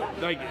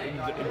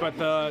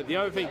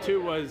other thing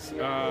too was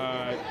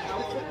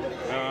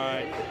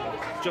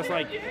just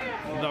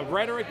the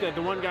rhetoric that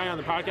the one guy on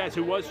the podcast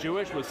who was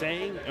Jewish was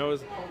saying. It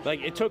was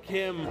it took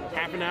him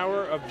half an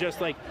hour of just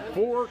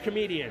 4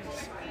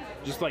 comedians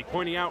just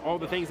pointing out all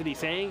the things that he's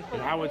saying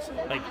and how it's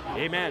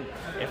hey man,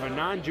 if a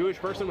non-Jewish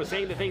person was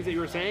saying the things that you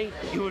were saying,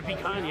 you would be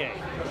Kanye.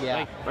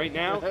 Yeah. Right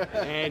now,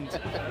 and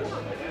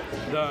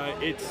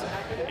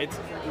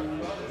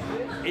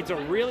it's a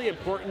really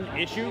important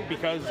issue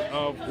because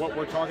of what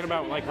we're talking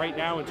about right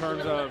now in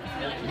terms of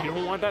you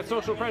don't want that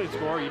social credit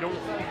score. You don't,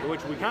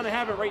 which we kind of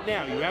have it right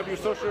now. You have your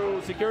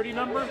social security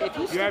number.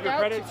 You have your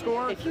credit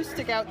score. If you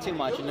stick out too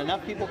much and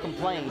enough people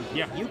complain,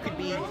 yeah. You could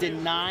be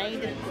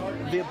denied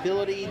the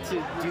ability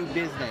to do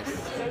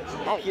business.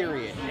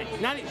 Period.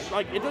 Not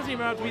it doesn't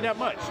even have to be that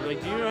much. Do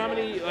you know how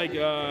many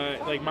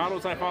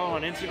models I follow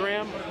on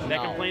Instagram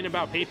that complain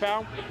about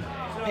PayPal?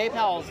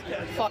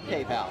 Fuck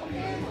PayPal.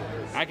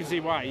 I can see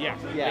why. Yeah.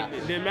 Yeah.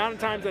 The amount of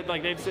times that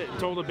they've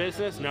told a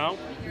business no,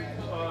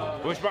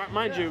 which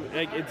mind you,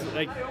 it's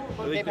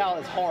PayPal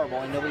is horrible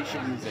and nobody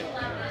should use it.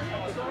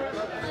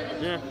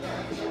 Yeah.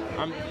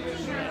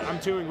 I'm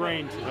too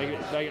ingrained.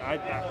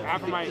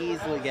 After my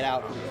easily get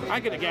out.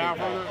 I could get out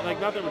from it.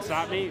 Nothing would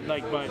stop me.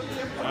 But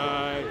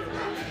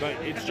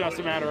it's just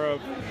a matter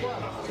of.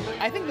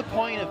 I think the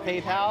point of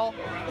PayPal,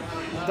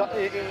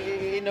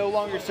 it no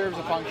longer serves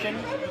a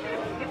function.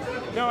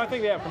 No, I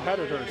think they have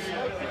competitors.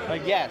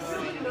 Yes.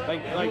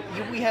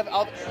 We have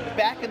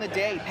back in the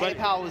day,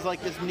 PayPal was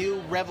this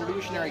new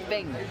revolutionary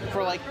thing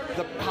for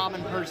the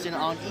common person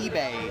on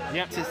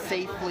eBay to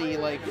safely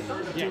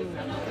do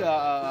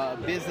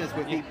business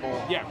with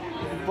people. Yeah.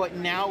 But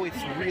now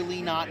it's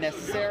really not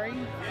necessary,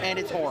 and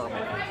it's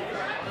horrible.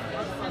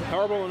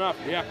 Horrible enough,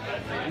 yeah.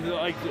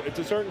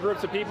 To certain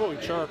groups of people,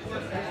 sure.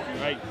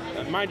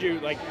 Mind you,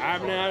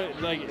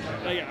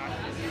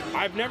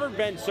 I've never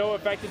been so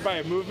affected by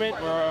a movement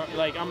where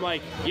I'm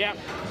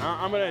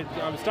I'm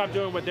gonna stop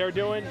doing what they're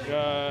doing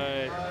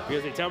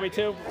because they tell me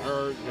to,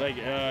 or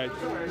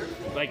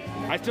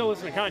I still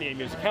listen to Kanye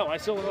music. Hell, I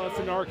still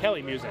listen to R.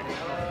 Kelly music.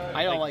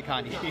 I don't like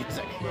Kanye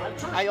music.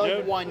 I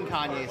like one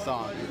Kanye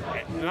song.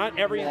 Not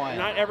every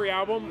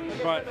album,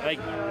 but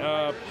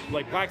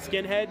Black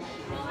Skinhead.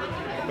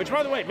 Which,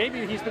 by the way,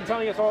 maybe he's been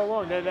telling us all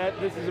along that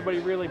this is what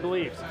he really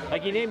believes.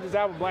 He named his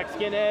album Black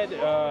Skinhead,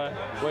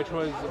 which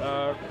was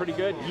pretty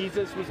good.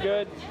 Yeezus was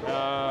good.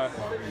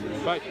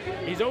 But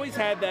he's always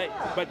had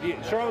that. But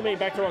Charlemagne,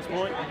 back to our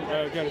point,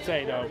 I was going to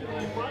say, though,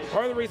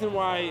 part of the reason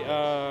why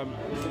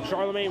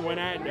Charlemagne went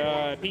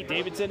at Pete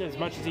Davidson as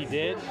much as he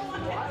did,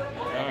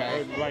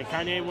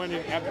 Kanye went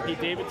after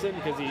Pete Davidson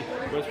because he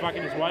was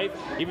fucking his wife,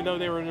 even though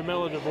they were in the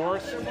middle of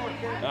divorce.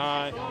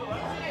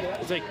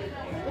 It's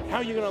how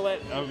are you going to let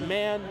a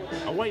man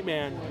man, a white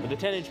man with a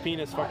 10-inch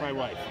penis fucked my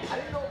wife.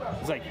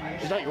 It's like,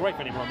 she's not your wife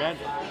anymore, man.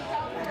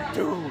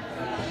 Dude,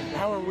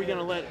 how are we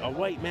gonna let a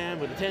white man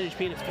with a 10-inch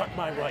penis fuck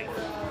my wife?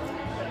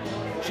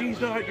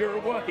 She's not your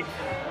wife.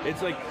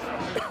 It's like,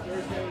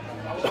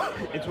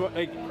 it's what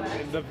like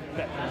the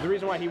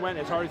reason why he went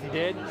as hard as he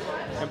did,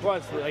 and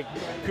plus like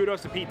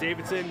kudos to Pete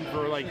Davidson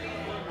for like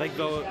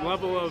the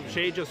level of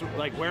shade, just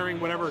like wearing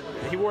whatever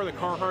he wore, the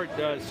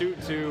Carhartt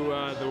suit to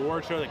the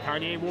award show that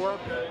Kanye wore.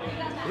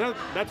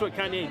 That's what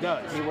Kanye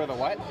does. You wear the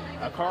what?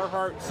 A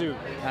Carhartt suit.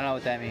 I don't know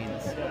what that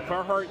means.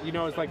 Carhartt, you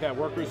know, it's like that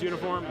workers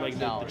uniform, like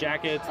the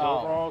jackets, the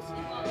overalls.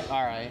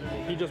 All right.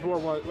 He just wore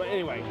one.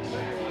 Anyway.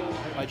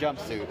 A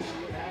jumpsuit.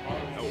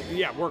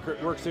 Yeah,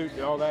 work suit,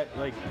 all that.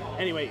 Like,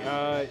 anyway,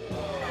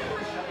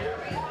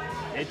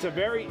 it's a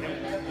very,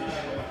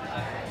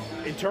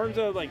 in terms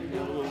of like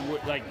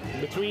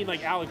between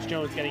like Alex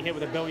Jones getting hit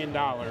with $1 billion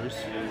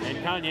and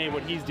Kanye,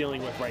 what he's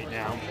dealing with right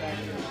now,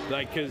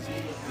 like, because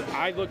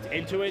I looked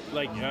into it,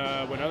 like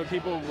when other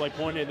people like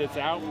pointed this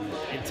out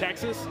in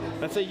Texas,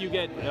 let's say you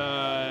get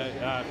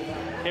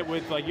hit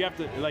with like, you have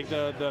to like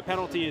the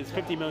penalty is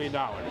 $50 million.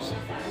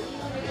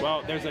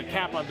 Well, there's a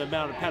cap on the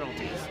amount of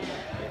penalties.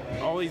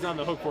 All he's on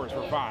the hook for is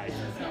for 5.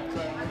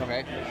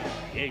 Okay.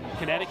 In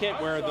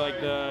Connecticut, where like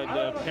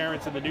the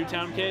parents of the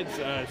Newtown kids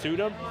sued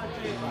him.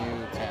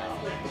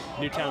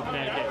 Newtown,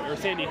 Connecticut, or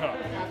Sandy Hook.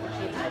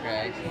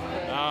 Okay.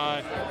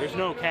 There's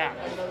no cap,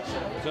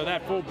 so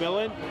that full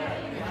billing,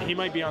 he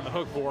might be on the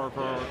hook for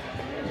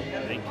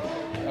I think.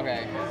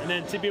 Okay. And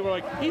then some people are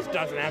like, he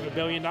doesn't have $1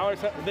 billion.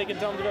 They can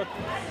tell him to go.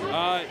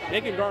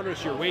 They can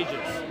garnish your wages.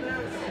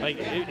 Like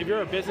if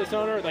you're a business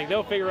owner, like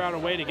they'll figure out a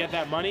way to get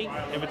that money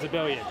if it's $1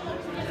 billion.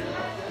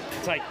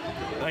 It's like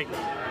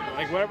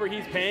whatever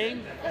he's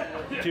paying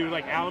to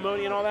like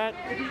alimony and all that.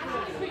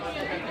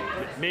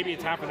 Maybe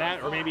it's half of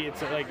that, or maybe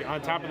it's like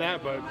on top of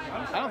that. But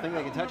I don't think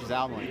they can touch his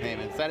alimony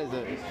payments. That is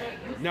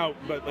no.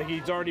 But like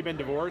he's already been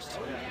divorced,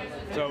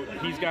 so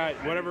he's got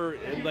whatever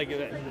like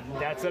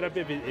that set up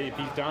if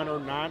he's done or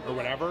not or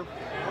whatever.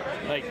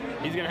 Like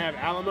he's gonna have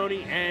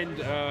alimony and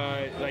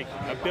like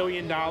 $1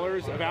 billion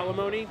of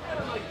alimony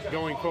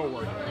going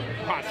forward,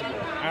 possibly.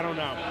 I don't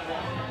know.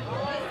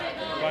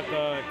 But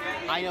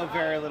I know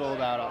very little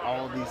about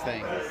all of these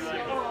things.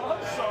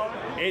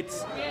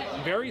 It's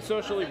very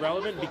socially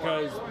relevant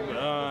because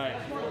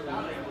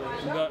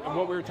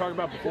what we were talking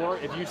about before,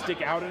 if you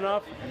stick out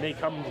enough, they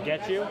come to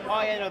get you.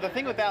 Oh yeah, no, the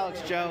thing with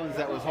Alex Jones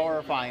that was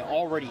horrifying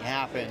already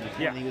happened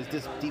when he was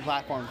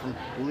deplatformed from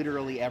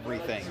literally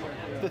everything.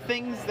 The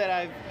things that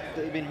I've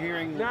been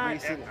hearing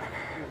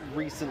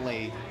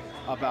recently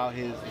about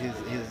his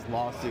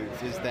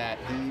lawsuits is that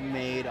he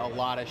made a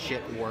lot of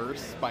shit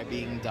worse by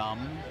being dumb.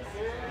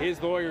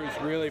 His lawyers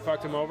really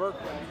fucked him over.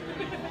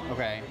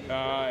 Okay.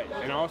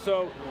 And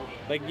also,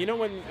 like, you know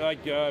when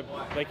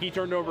like he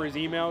turned over his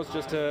emails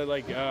just to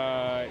like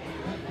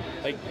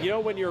you know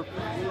when you're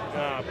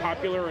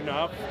popular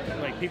enough,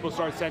 like people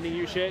start sending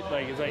you shit,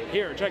 like it's like,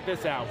 here, check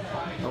this out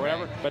or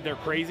whatever, but they're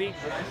crazy.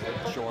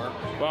 Sure.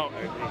 Well,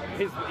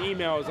 his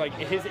emails, like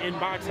his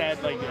inbox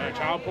had like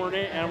child porn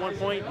in it at one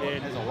point.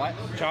 And as a what?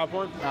 Child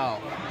porn. Oh.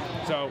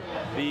 So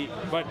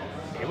but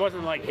it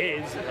wasn't like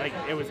his, like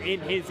it was in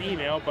his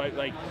email, but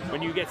like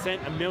when you get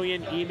sent 1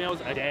 million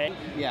emails a day,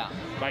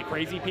 by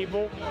crazy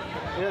people.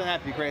 It doesn't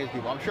have to be crazy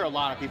people. I'm sure a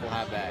lot of people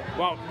have that.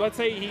 Well, let's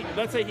say he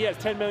has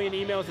 10 million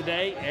emails a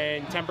day,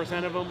 and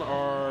 10% of them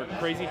are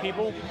crazy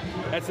people.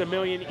 That's 1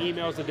 million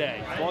emails a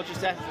day. Well,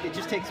 it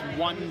just takes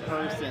one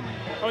person.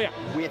 Oh yeah.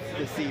 With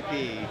the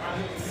CP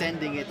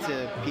sending it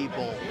to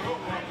people.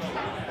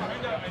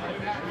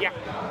 Yeah,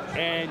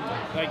 and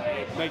like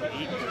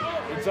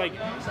it's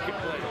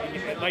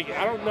like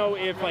I don't know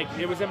if like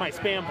it was in my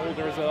spam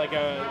folder as like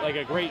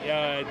a great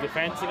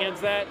defense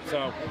against that.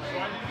 So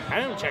I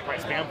didn't check my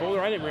spam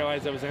folder. I didn't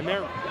realize it was in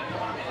there.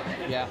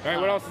 Yeah. All right,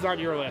 what else is on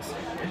your list?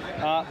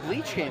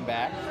 Bleach came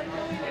back.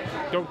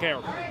 Don't care.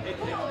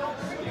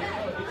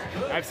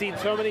 I've seen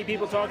so many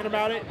people talking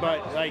about it,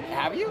 but like,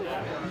 have you?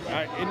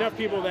 Enough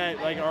people that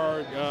like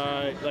are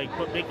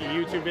making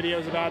YouTube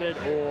videos about it,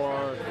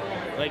 or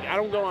like I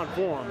don't go on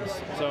forums.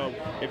 So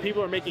if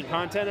people are making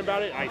content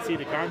about it, I see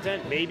the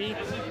content maybe.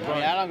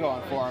 But I don't go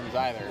on forums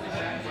either.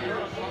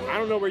 I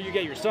don't know where you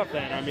get your stuff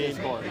then. I mean,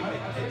 Discord.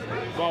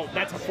 Well,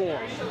 that's a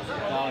forum.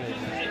 No, it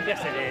isn't.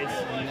 Yes, it is.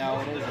 No,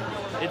 it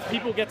isn't. It's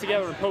people get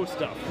together and post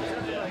stuff.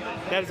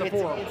 That is a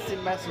forum. It's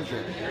instant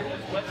messenger.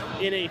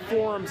 In a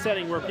forum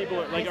setting where people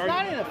are like... It's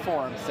not in a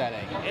forum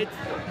setting.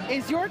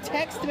 Is your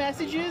text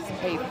messages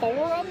a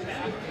forum?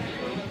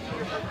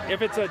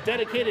 If it's a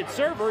dedicated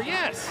server,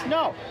 yes.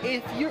 No,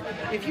 if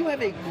you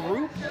have a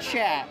group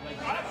chat,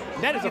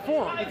 that is a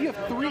forum. If you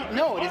have 3,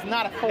 no, it is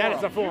not a forum. That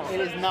is a forum. It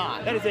is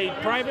not. That is a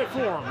private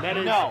forum. That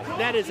is no.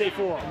 That is a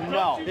forum.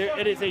 No.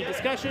 It is a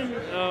discussion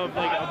of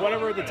of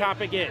whatever the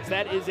topic is.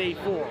 That is a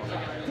forum.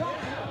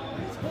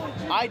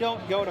 I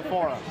don't go to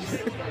forums.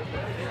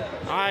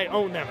 I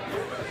own them.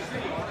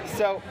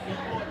 So,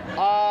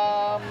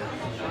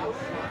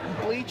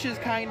 Bleach is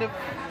kind of.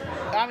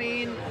 I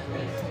mean,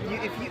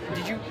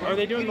 did you? Are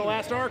they doing the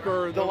last arc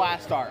or the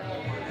last arc?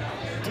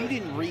 You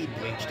didn't read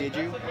Bleach, did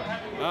you?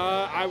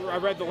 I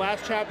read the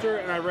last chapter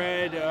and I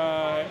read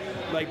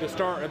like the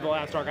start of the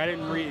last arc. I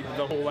didn't read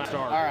the whole last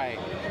arc. All right,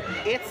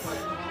 it's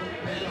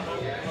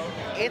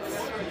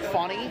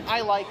funny.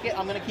 I like it.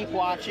 I'm gonna keep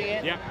watching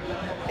it. Yeah.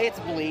 It's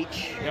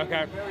Bleach.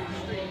 Okay.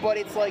 But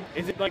it's like.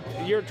 Is it like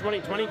year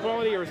 2020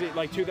 quality or is it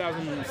like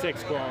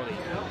 2006 quality?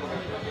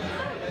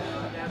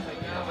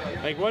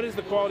 Like, what is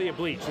the quality of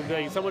Bleach? Did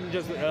like, someone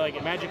just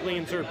like magically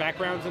insert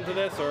backgrounds into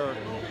this, or?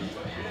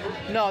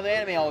 No, the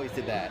anime always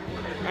did that.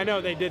 I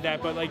know they did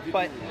that, but like.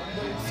 But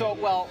so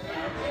well.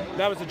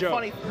 That was a joke.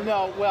 Funny.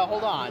 No, well,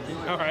 hold on.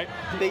 All right.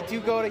 They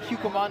do go to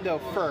Hukumondo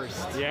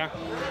first. Yeah.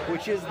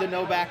 Which is the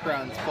no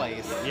backgrounds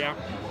place. Yeah.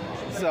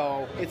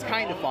 So it's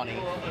kind of funny.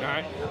 All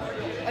right.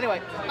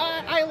 Anyway,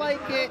 I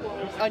like it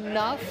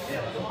enough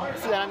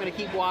so that I'm gonna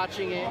keep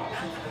watching it.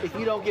 If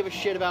you don't give a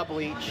shit about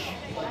Bleach,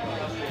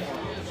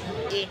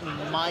 it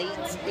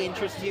might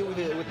interest you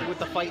with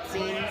the fight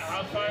scenes,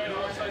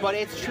 but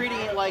it's treating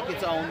it like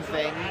its own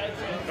thing.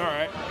 All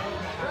right.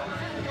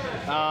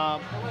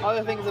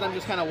 Other things that I'm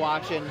just kind of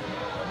watching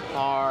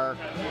are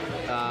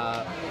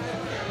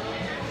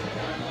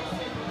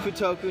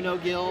Futoku no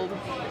Guild,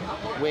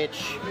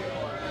 which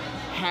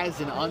has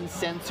an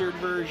uncensored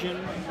version.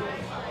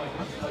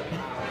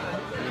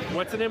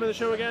 What's the name of the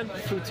show again?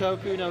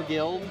 Futoku no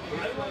Guild,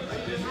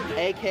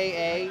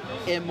 aka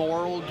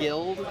Immoral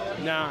Guild.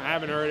 No, I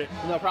haven't heard it.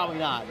 No, probably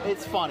not.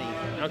 It's funny.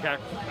 Okay.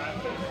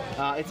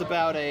 It's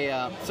about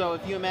a so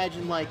if you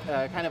imagine like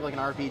kind of like an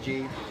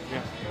RPG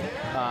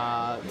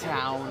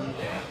town.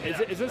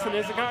 Is this an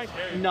isekai?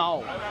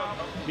 No,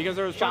 because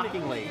there was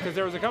shockingly because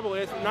there was a couple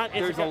of not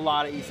there's isekai, a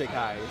lot of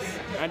isekais,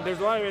 and there's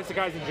a lot of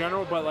isekais in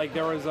general, but like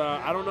there was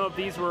I don't know if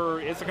these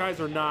were isekais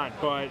or not,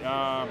 but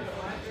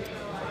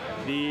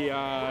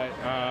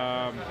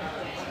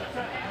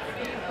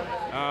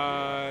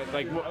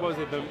like what was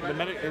it?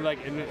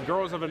 Like in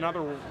Girls of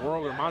Another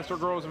World or Monster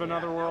Girls of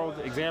Another World,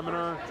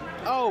 Examiner.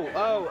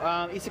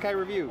 Isekai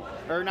Review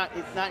or not?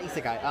 It's not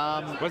Isekai.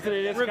 Was it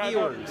an isekai?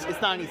 Reviewers. It's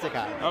not an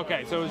Isekai.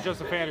 Okay, so it was just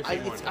a fantasy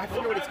one. I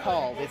forget what it's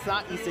called. It's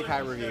not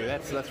Isekai Review.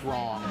 That's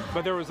wrong.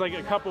 But there was like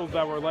a couple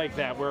that were like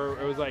that, where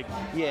it was like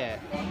yeah.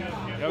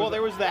 Well,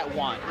 there was that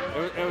one.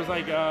 It was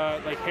like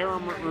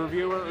Harem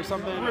Reviewer or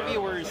something.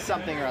 Reviewers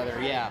something or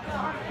other. Yeah.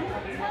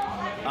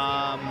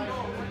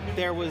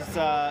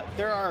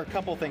 There are a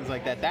couple things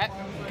like that. That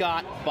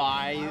got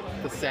by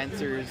the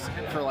censors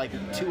for like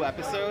 2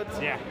 episodes.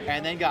 Yeah.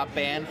 And then got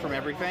banned from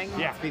everything.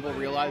 Yeah. People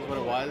realized what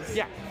it was.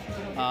 Yeah.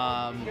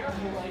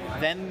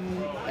 Then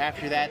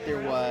after that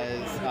there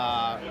was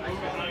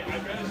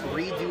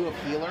Redo of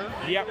Healer.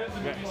 Yep.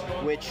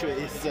 Which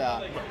is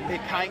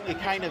it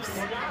kind of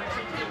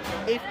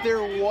if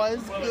there was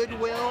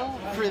goodwill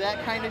for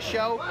that kind of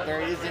show,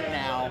 there isn't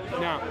now.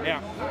 No.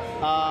 Yeah.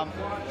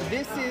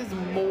 This is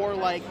more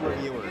like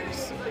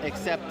Reviewers,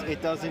 except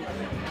it doesn't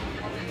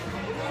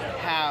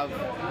have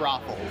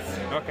brothels.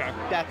 Okay.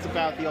 That's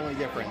about the only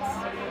difference.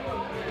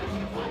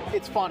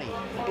 It's funny.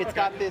 It's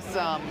got this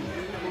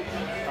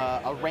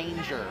a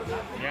ranger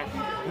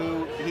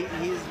who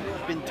he's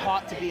been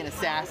taught to be an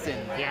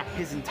assassin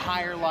his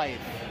entire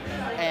life,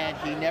 and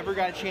he never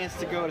got a chance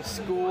to go to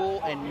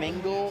school and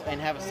mingle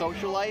and have a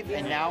social life,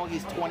 and now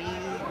he's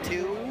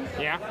 22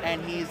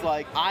 and he's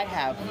like,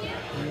 I've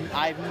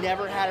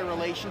never had a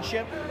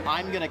relationship,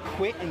 I'm gonna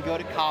quit and go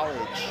to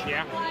college.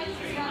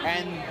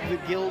 And the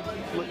guild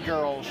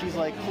girl, she's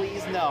like,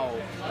 please no,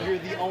 you're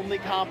the only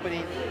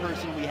competent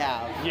person we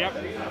have.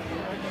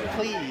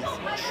 Please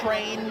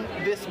train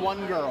this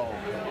one girl.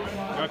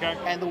 Okay.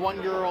 And the one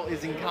girl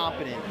is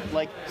incompetent,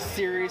 like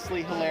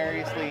seriously,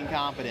 hilariously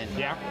incompetent.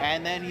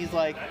 And then he's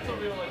like,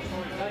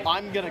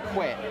 I'm gonna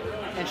quit.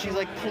 And she's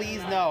like,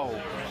 please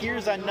no,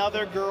 here's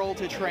another girl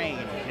to train.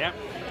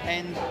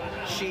 And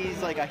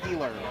she's like a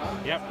healer.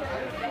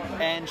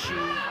 And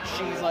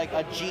she's like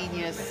a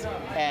genius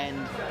and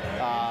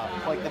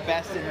like the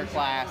best in her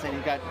class, and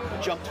he got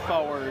jumped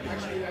forward,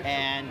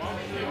 and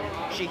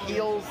she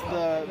heals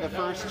the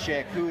first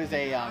chick who is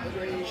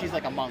she's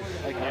like a monk,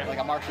 like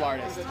a martial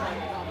artist.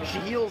 She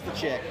heals the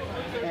chick,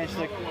 and she's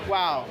like,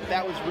 wow,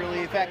 that was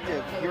really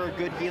effective. You're a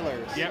good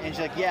healer. And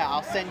she's like, yeah,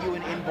 I'll send you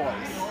an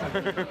invoice.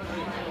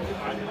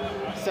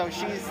 So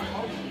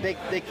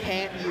they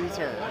can't use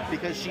her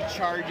because she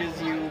charges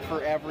you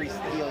for every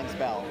healing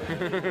spell.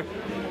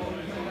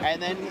 And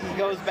then he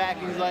goes back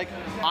and he's like,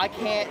 I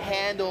can't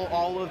handle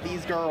all of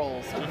these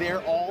girls.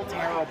 They're all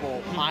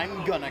terrible.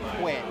 I'm gonna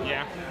quit.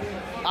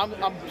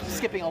 I'm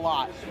skipping a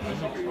lot.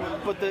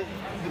 But the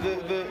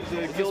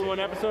is this one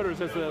episode or is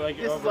this like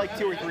this is like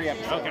 2 or 3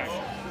 episodes. Okay.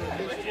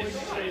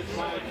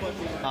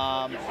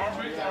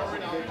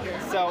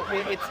 So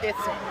it's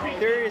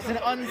there is an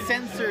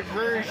uncensored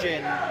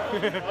version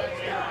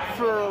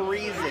for a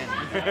reason.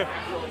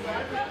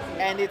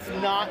 And it's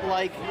not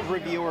like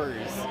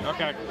Reviewers.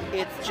 Okay.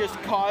 It's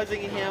just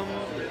causing him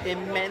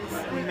immense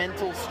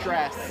mental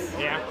stress.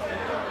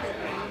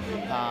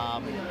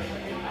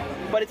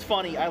 but it's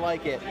funny. I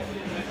like it.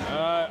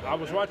 I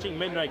was watching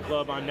Midnight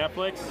Club on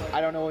Netflix.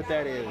 I don't know what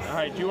that is. All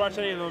right, do you watch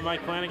any of the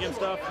Mike Flanagan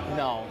stuff?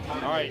 No.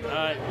 All right,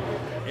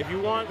 if you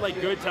want like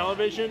good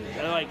television,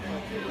 I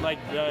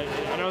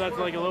know that's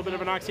like a little bit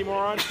of an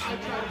oxymoron.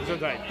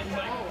 Sometimes.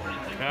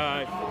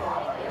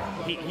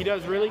 He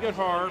does really good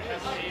horror.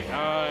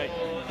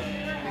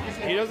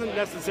 He doesn't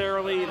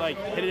necessarily like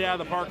hit it out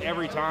of the park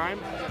every time,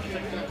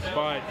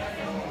 but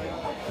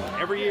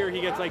every year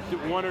he gets like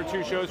 1 or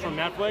 2 shows from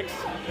Netflix,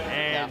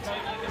 and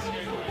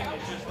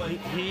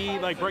he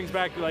like brings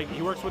back, like,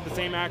 he works with the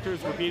same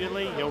actors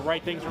repeatedly. He'll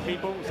write things for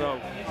people, so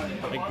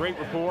like great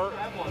rapport.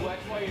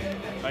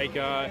 Like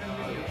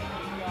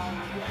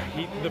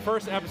the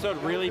first episode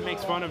really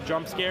makes fun of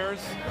jump scares.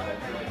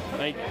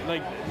 Like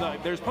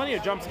there's plenty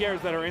of jump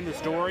scares that are in the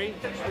story,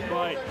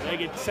 but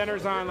like it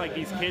centers on like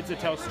these kids that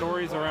tell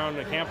stories around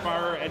a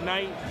campfire at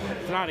night.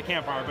 It's not a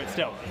campfire, but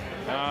still.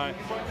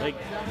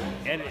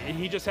 And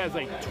he just has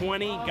like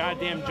 20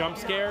 goddamn jump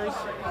scares,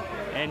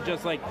 and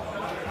just like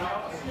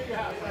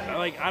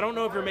I don't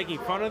know if you're making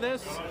fun of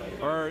this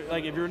or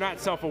like if you're not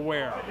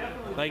self-aware.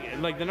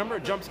 Like the number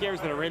of jump scares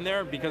that are in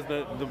there because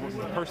the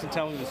person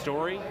telling the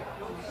story,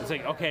 it's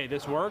like, okay,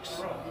 this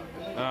works,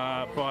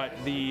 but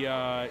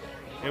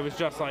it was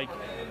just like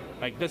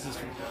this is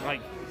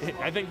like,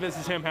 I think this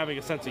is him having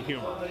a sense of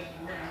humor,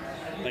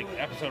 like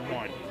episode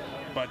 1,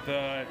 but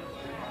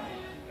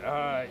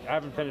I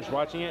haven't finished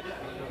watching it.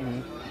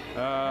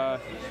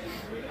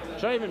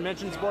 Should I even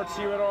mention sports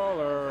to you at all,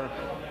 or?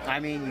 I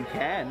mean, you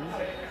can.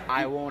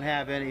 I won't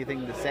have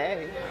anything to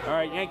say. All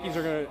right, Yankees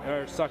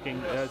are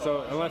sucking.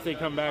 So unless they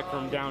come back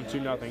from down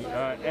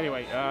 2-0.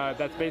 Anyway,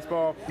 that's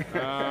baseball.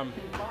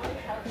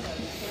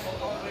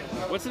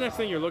 What's the next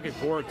thing you're looking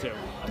forward to?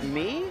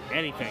 Me?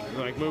 Anything,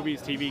 like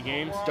movies, TV,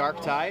 games.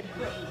 Dark Tide.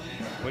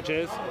 Which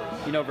is?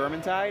 You know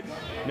Vermintide?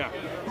 No.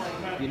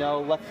 You know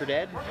Left 4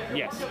 Dead?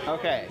 Yes.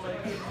 Okay.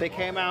 They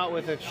came out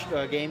with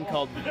a game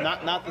called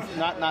not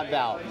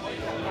Valve.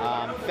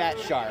 Fat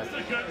Shark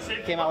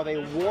came out with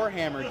a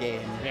Warhammer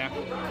game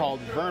called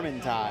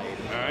Vermintide.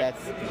 Right.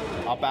 That's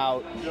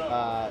about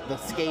the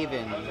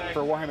Skaven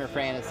for Warhammer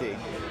Fantasy.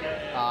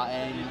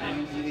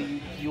 And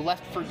you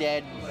Left 4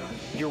 Dead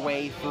your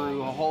way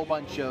through a whole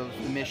bunch of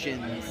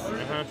missions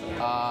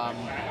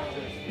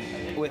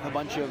with a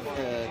bunch of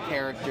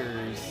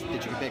characters that you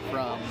can pick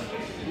from,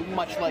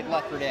 much like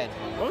Left 4 Dead.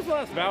 What was the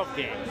last Valve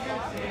game?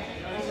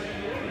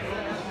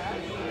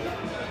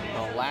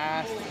 The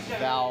last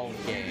Valve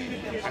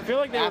game. I feel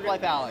like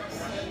Half-Life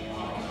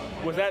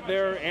Alyx. Was that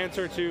their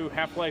answer to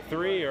Half-Life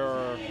 3,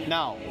 or?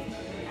 No.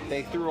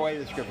 They threw away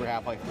the script for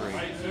Half-Life 3.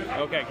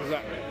 Okay, because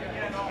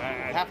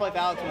Half-Life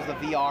Alyx was the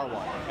VR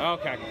one.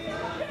 Okay.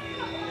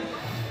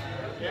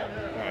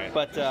 Alright.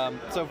 But,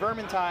 so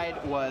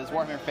Vermintide was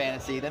Warhammer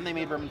Fantasy, then they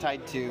made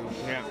Vermintide 2.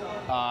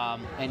 Yeah.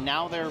 And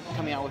now they're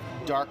coming out with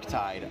Dark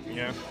Tide.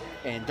 Yeah.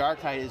 And Dark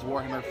Tide is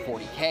Warhammer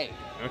 40K.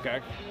 Okay.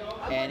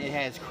 And it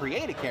has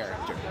create a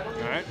character.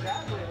 Alright.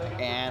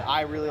 And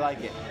I really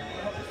like it.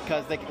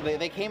 Because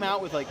they came out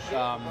with like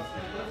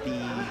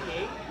the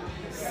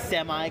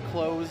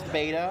semi-closed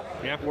beta,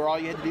 where all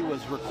you had to do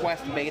was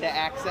request beta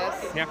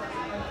access. Yeah.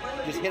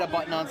 Just hit a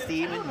button on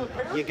Steam and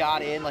you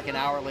got in like an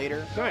hour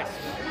later. Nice.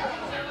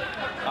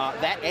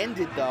 That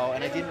ended though,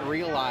 and I didn't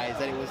realize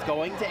that it was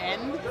going to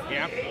end.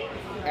 Yeah.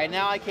 And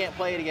now I can't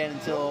play it again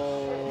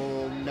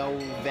until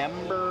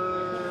November.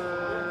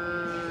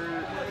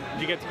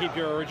 Did you get to keep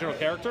your original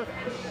character?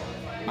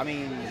 I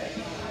mean,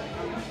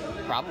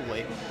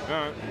 probably.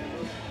 All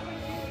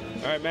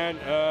right, man.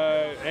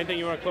 Anything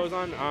you want to close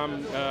on?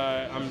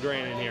 I'm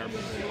draining here.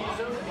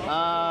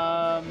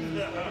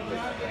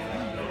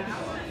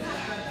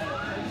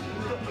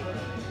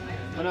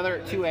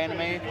 Another 2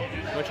 anime.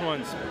 Which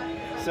ones?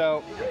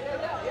 So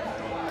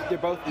they're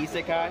both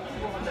isekai.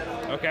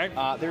 Okay.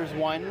 There's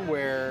one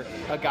where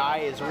a guy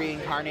is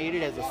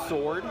reincarnated as a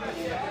sword.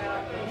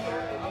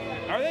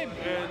 Are they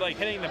like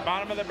hitting the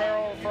bottom of the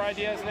barrel for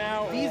ideas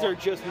now? These are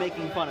just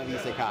making fun of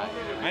isekai.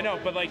 I know,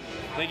 but like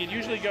it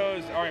usually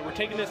goes, all right, we're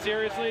taking this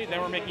seriously,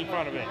 then we're making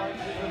fun of it,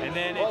 and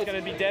then it's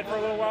going to be dead for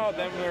a little while,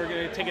 then we're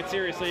going to take it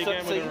seriously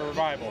again with a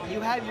revival.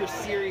 You have your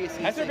serious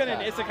isekai. Has there been an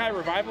isekai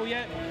revival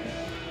yet?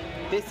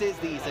 This is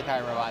the isekai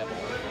revival.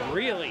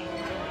 Really?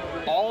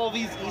 All of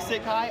these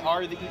isekai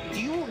are the...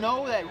 Do you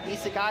know that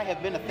isekai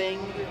have been a thing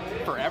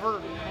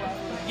forever?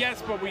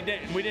 Yes, but we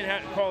didn't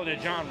have to call it a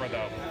genre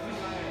though.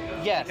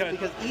 Yes,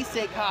 because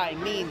isekai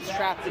means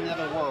trapped in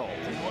another world.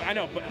 I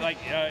know, but like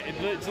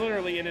it's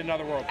literally in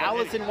another world.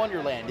 Alice in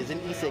Wonderland is an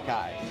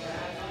isekai.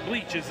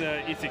 Bleach is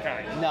a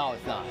isekai. No,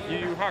 it's not. Yu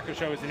Yu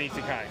Hakusho is an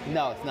isekai.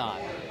 No, it's not.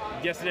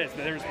 Yes, it is.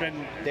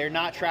 They're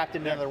not trapped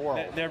in another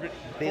world.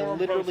 They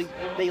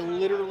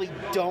literally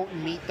don't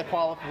meet the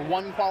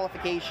one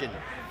qualification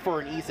for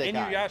an isekai.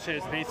 Inuyasha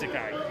is an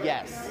isekai.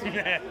 Yes.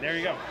 There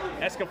you go.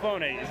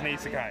 Escaflowne is an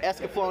isekai.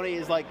 Escaflowne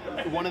is like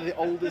one of the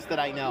oldest that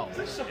I know.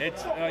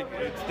 It's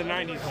the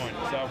 90s one.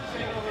 So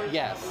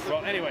Yes.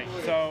 well, anyway,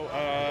 so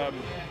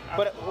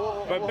But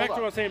back to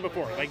what I was saying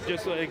before, like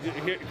just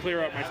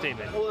clear up my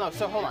statement. Well, no.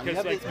 So hold on. You Because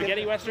have like this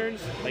spaghetti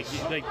westerns,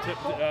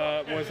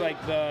 was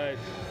like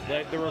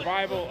the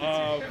revival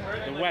of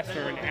the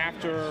western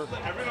after,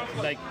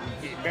 like,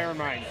 bear in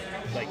mind,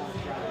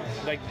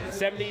 like the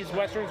 70s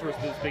westerns were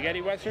the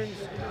spaghetti westerns.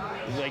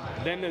 Like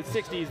then the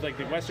 60s, like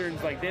the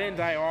westerns, like they didn't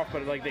die off,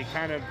 but like they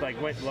kind of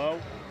like went low.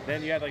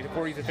 Then you had like the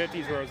 40s and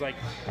 50s where it was like,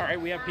 all right,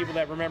 we have people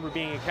that remember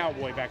being a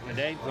cowboy back in the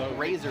day. So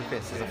Razor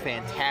Fist is a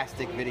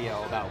fantastic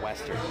video about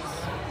westerns.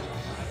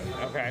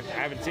 okay, I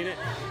haven't seen it,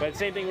 but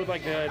same thing with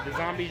like the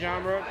zombie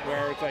genre,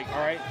 where it's like, all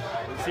right,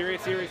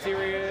 serious.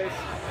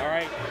 All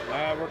right,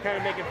 we're kind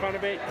of making fun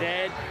of it.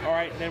 Dead. All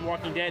right, then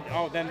Walking Dead.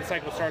 Oh, then the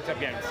cycle starts up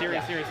again.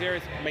 Serious,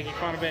 making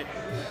fun of it,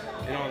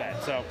 and all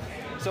that.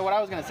 So what I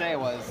was gonna say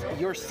was,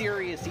 your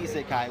serious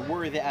isekai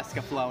were the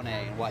Escaflowne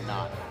and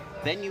whatnot.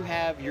 Then you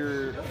have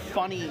your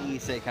funny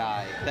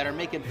isekai that are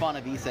making fun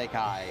of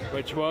isekai.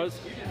 which was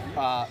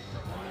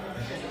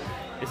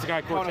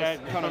Isekai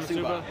Quartet,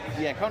 Konosuba.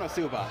 Yeah,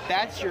 Konosuba.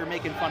 That's your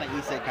making fun of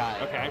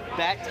isekai. Okay.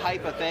 That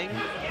type of thing.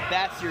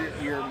 That's your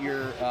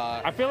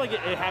I feel like it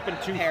happened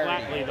too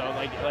Parody. flatly though.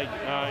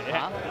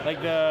 Huh?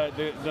 Like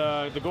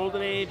the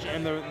Golden Age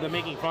and the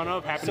making fun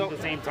of happened So- at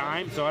the same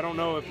time. So I don't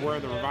know if we're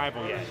in the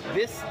revival yet.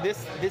 this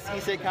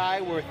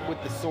isekai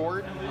with the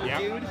sword Yeah.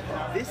 dude.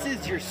 This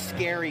is your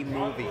scary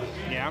movie.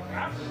 Yeah.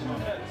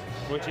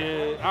 Which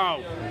is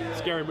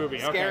scary movie.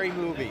 Okay. Scary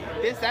movie.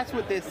 That's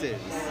what this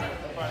is.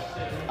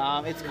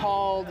 It's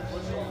called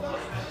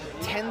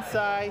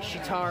Tensai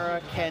Shitara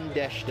Ken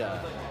Deshita.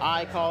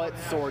 I call it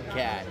Sword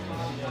Cat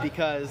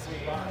because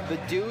the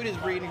dude is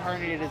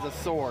reincarnated as a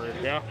sword,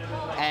 Yeah.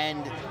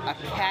 and a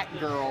cat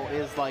girl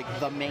is like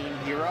the main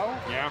hero,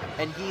 Yeah.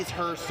 and he's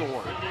her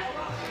sword.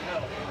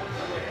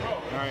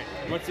 All right.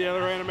 What's the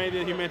other anime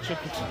that you mentioned?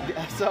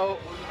 So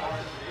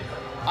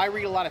I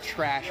read a lot of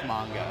trash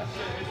manga.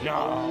 No.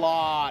 A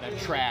lot of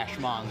trash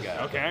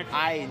manga. Okay.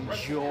 I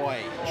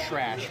enjoy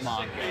trash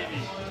manga.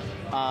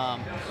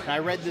 And I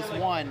read this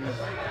one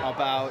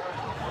about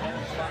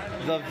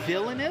the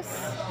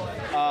villainess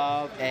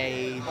of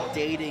a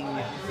dating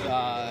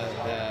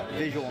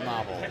visual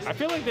novel. I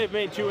feel like they've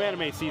made 2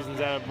 anime seasons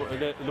out of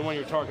the one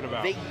you're talking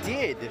about. They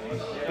did,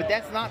 but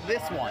that's not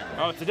this one.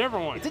 Oh, it's a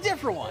different one. It's a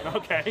different one.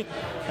 Okay.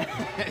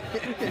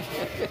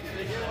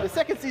 The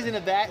second season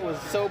of that was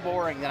so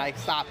boring that I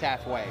stopped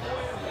halfway.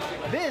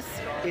 This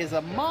is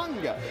a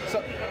manga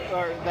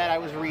that I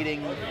was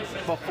reading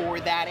before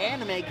that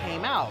anime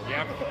came out.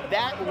 Yeah.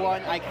 That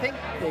one, I think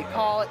they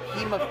call it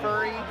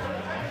Himafuri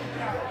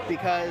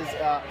because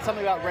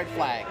something about red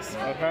flags.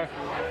 Okay.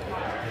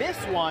 This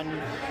one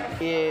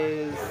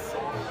is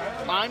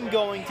I'm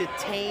going to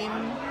tame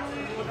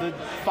the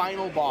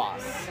final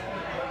boss.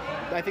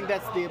 I think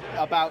that's the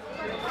about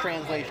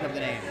translation of the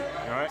name.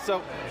 All right.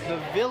 So the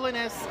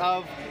villainess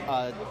of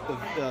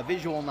the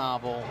visual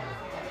novel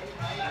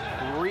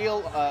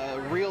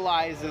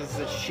realizes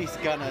that she's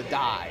gonna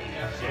die,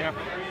 Yeah.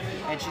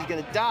 and she's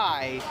gonna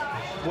die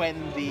when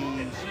the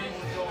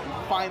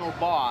final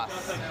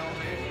boss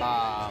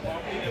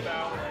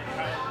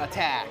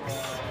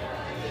attacks.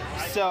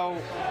 So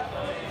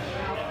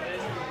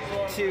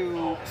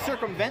to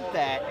circumvent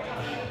that,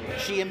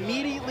 she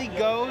immediately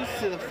goes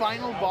to the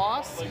final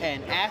boss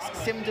and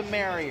asks him to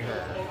marry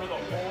her.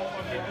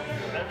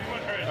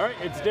 All right.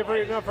 It's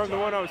different enough from the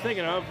one I was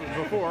thinking of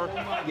before,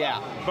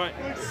 Yeah. but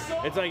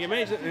it's like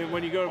amazing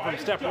when you go from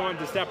step 1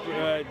 to step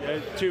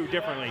 2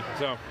 differently.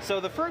 So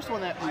the first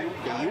one that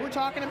you were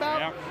talking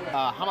about,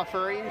 Yeah.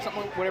 Hamafuri or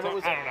something, whatever it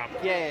was. I don't know.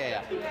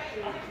 Yeah.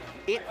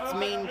 Its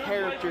main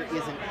character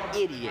is an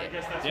idiot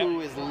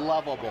who is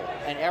lovable,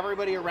 and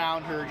everybody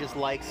around her just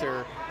likes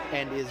her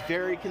and is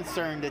very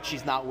concerned that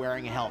she's not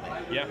wearing a helmet.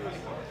 Yeah.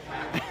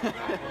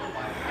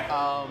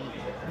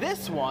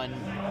 This one,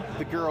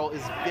 the girl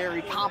is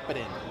very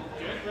competent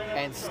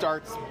and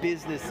starts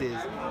businesses,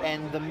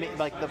 and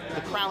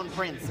the crown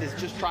prince is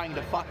just trying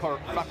to fuck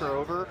her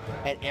over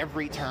at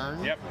every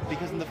turn. Yep.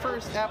 Because in the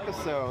first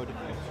episode,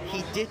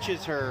 he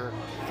ditches her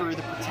for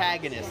the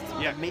protagonist,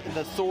 Yep.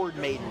 the sword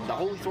maiden, the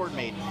holy sword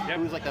maiden, Yep.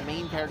 who's like the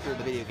main character of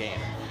the video game.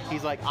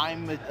 He's like,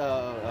 I'm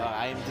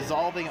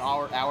dissolving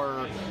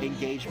our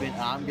engagement.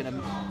 I'm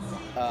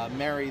gonna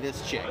marry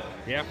this chick.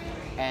 Yeah.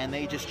 And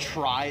they just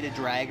try to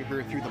drag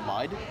her through the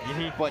mud,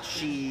 but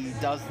she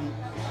doesn't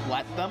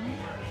let them.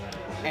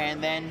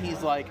 And then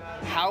he's like,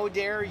 how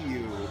dare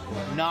you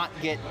not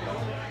get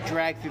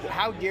dragged through,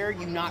 how dare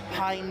you not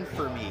pine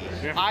for me?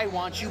 Yeah. I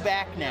want you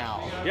back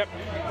now. Yep.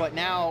 But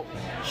now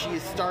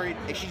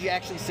she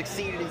actually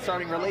succeeded in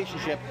starting a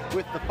relationship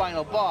with the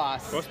final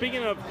boss. Well,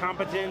 speaking of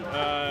competent,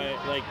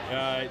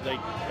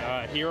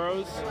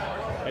 heroes,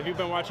 have you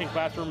been watching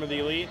Classroom of the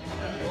Elite?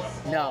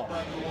 No.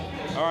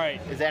 All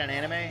right. Is that an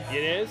anime?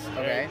 It is.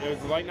 Okay. It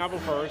was a light novel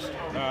first.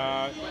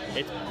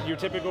 It's your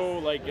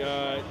typical like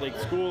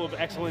school of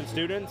excellent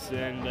students. students,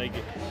 and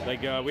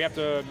we have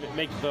to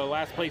make the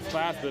last place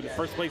class, the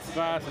first place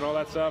class, and all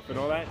that stuff, and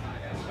all that.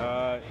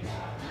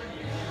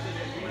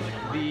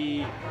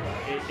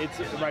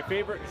 It's my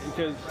favorite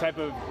type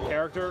of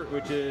character,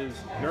 which is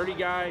nerdy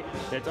guy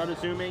that's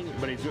unassuming,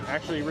 but he's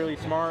actually really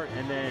smart,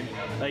 and then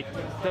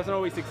doesn't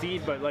always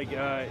succeed, but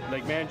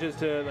manages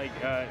to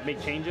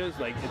make changes.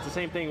 Like it's the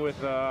same thing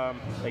with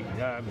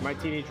my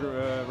teenage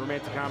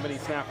romantic comedy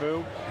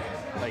Snafu.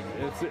 Like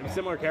it's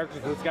similar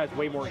characters, but this guy's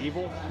way more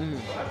evil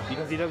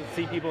because he doesn't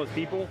see people as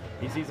people;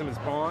 he sees them as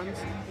pawns.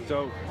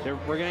 So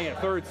we're getting a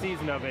third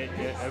season of it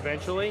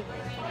eventually,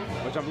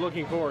 which I'm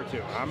looking forward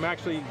to. I'm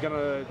actually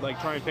gonna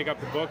try and pick up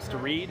the books to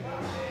read,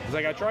 because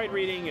I tried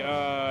reading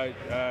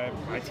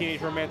my teenage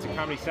romantic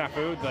comedy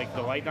Snafu,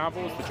 the light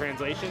novels, the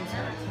translations.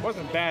 It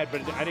wasn't bad,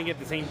 but I didn't get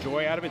the same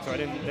joy out of it, so I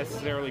didn't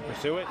necessarily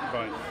pursue it.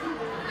 But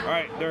all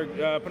right,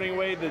 they're putting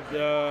away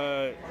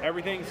the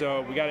everything,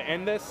 so we got to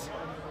end this.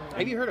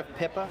 Have you heard of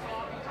Pippa?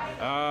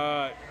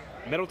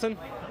 Middleton?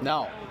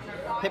 No.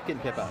 Pipkin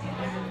Pippa.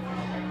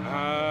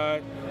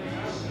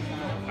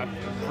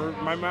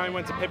 My mind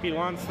went to Pippi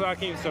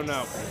Longstocking, so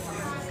no.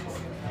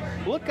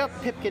 Look up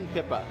Pipkin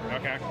Pippa.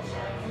 Okay.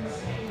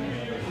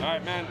 All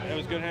right, man. It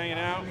was good hanging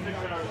out.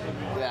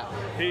 Yeah.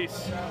 Peace.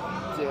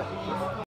 See ya.